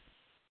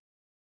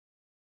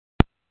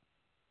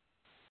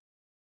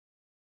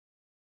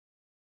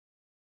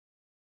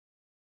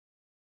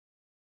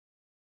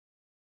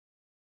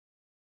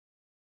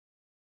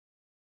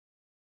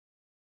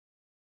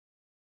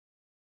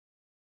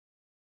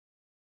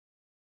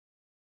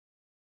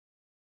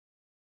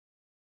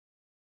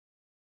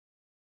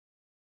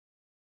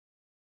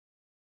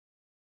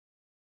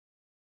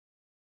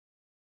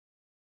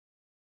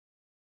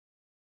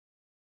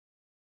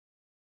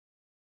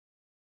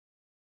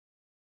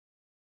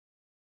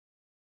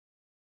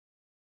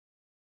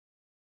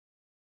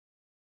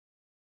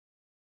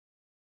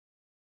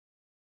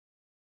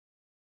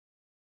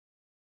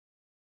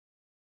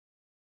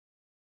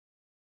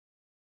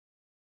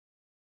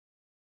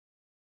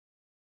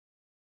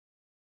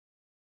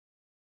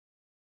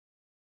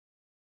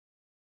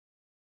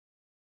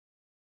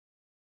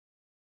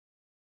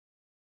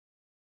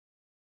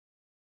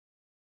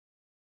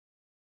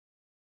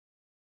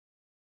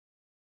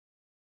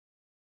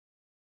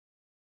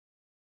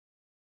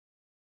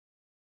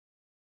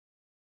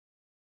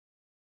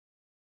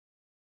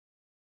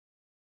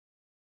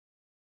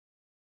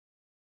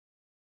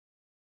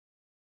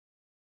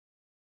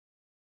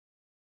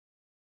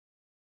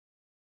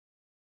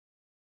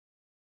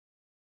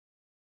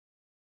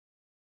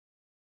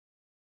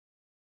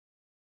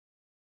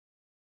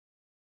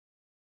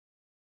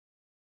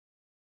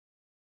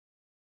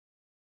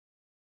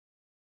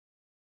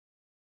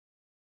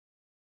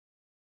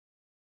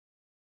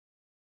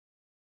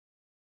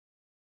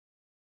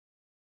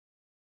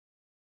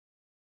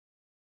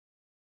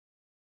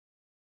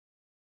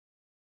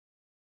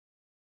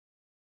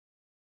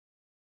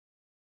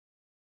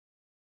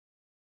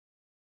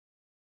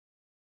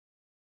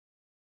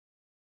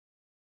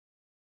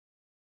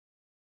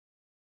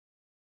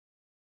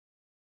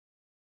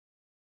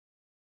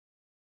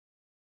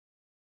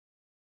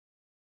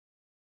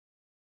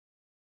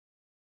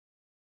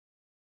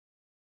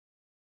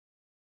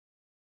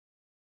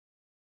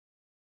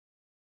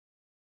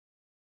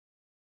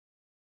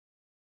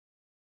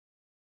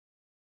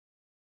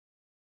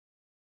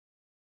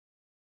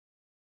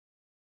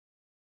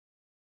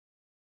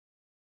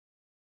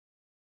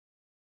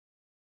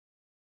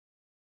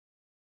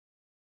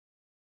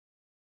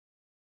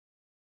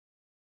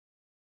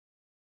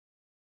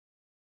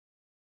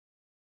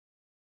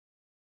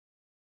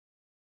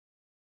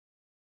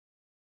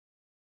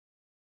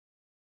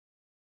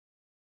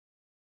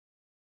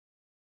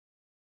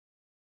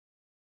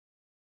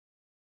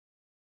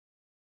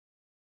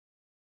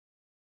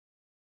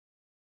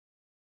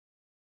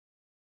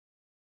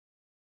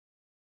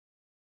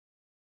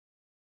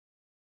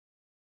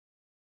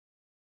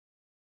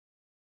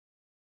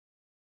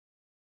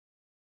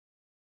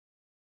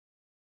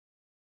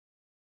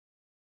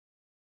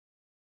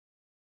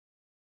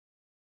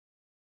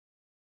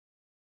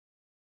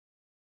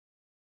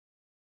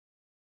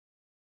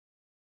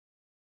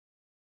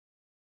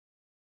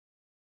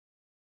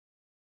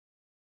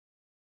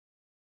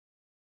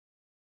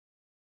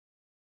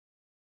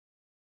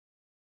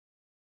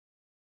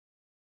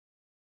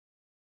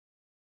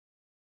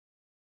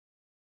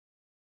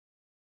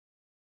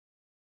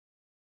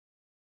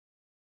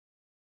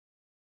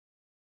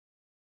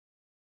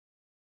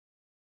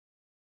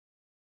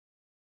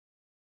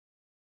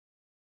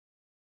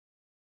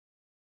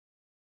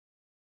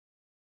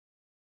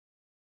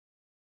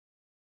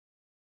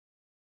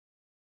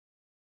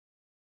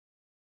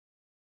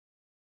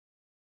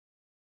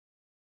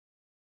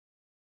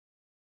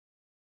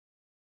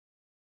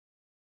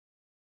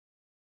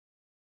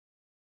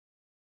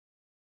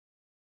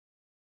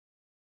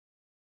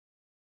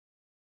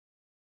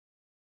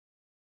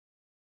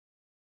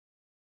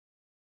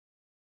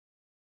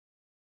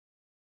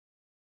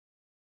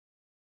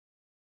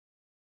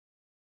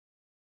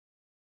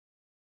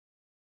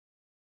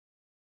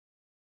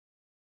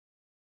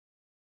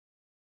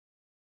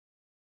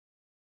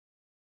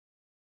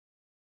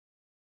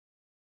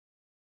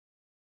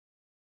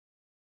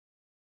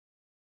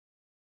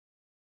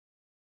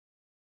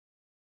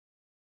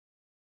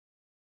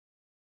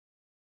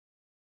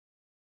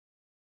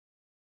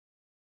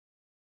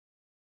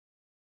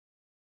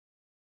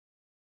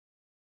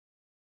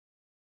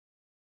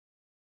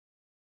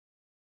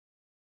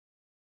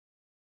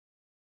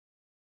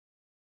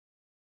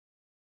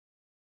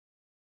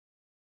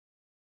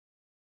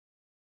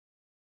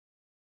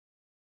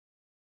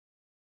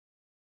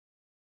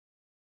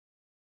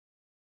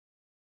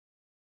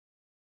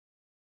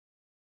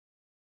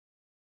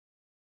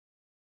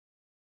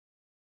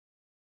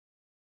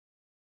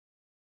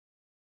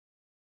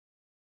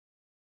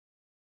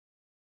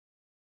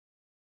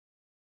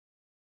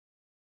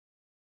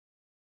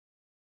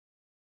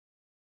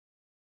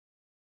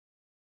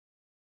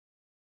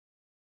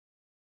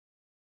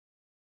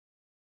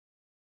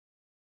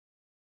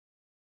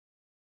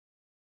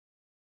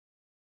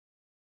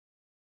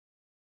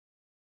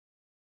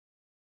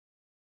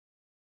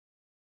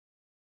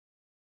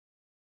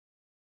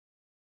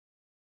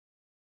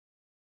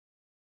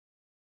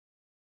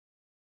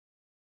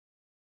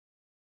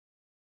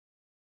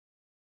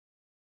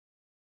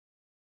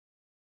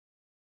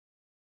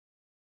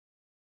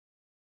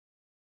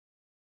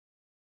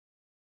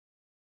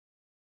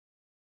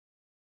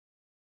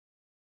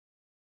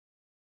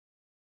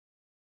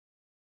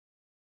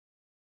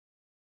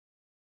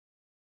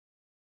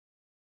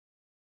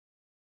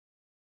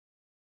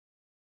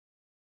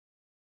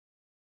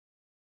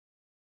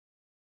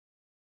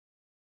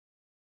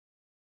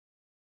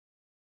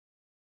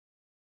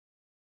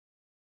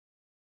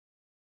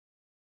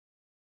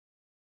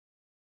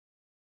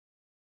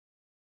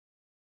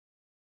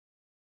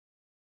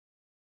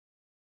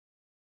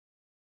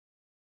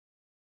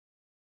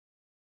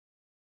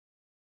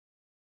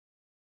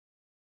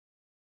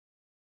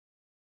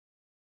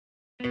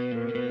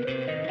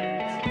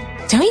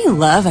 Don't you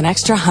love an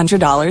extra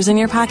 $100 in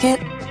your pocket?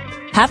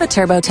 Have a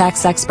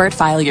TurboTax expert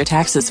file your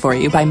taxes for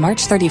you by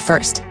March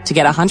 31st to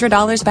get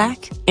 $100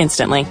 back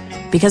instantly.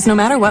 Because no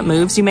matter what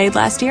moves you made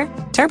last year,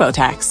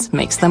 TurboTax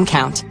makes them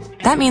count.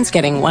 That means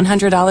getting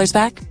 $100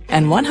 back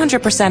and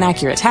 100%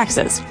 accurate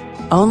taxes,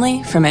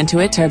 only from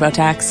Intuit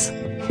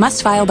TurboTax.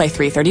 Must file by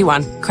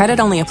 3/31. Credit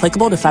only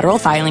applicable to federal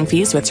filing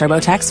fees with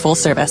TurboTax full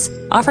service.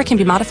 Offer can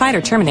be modified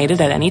or terminated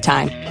at any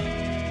time.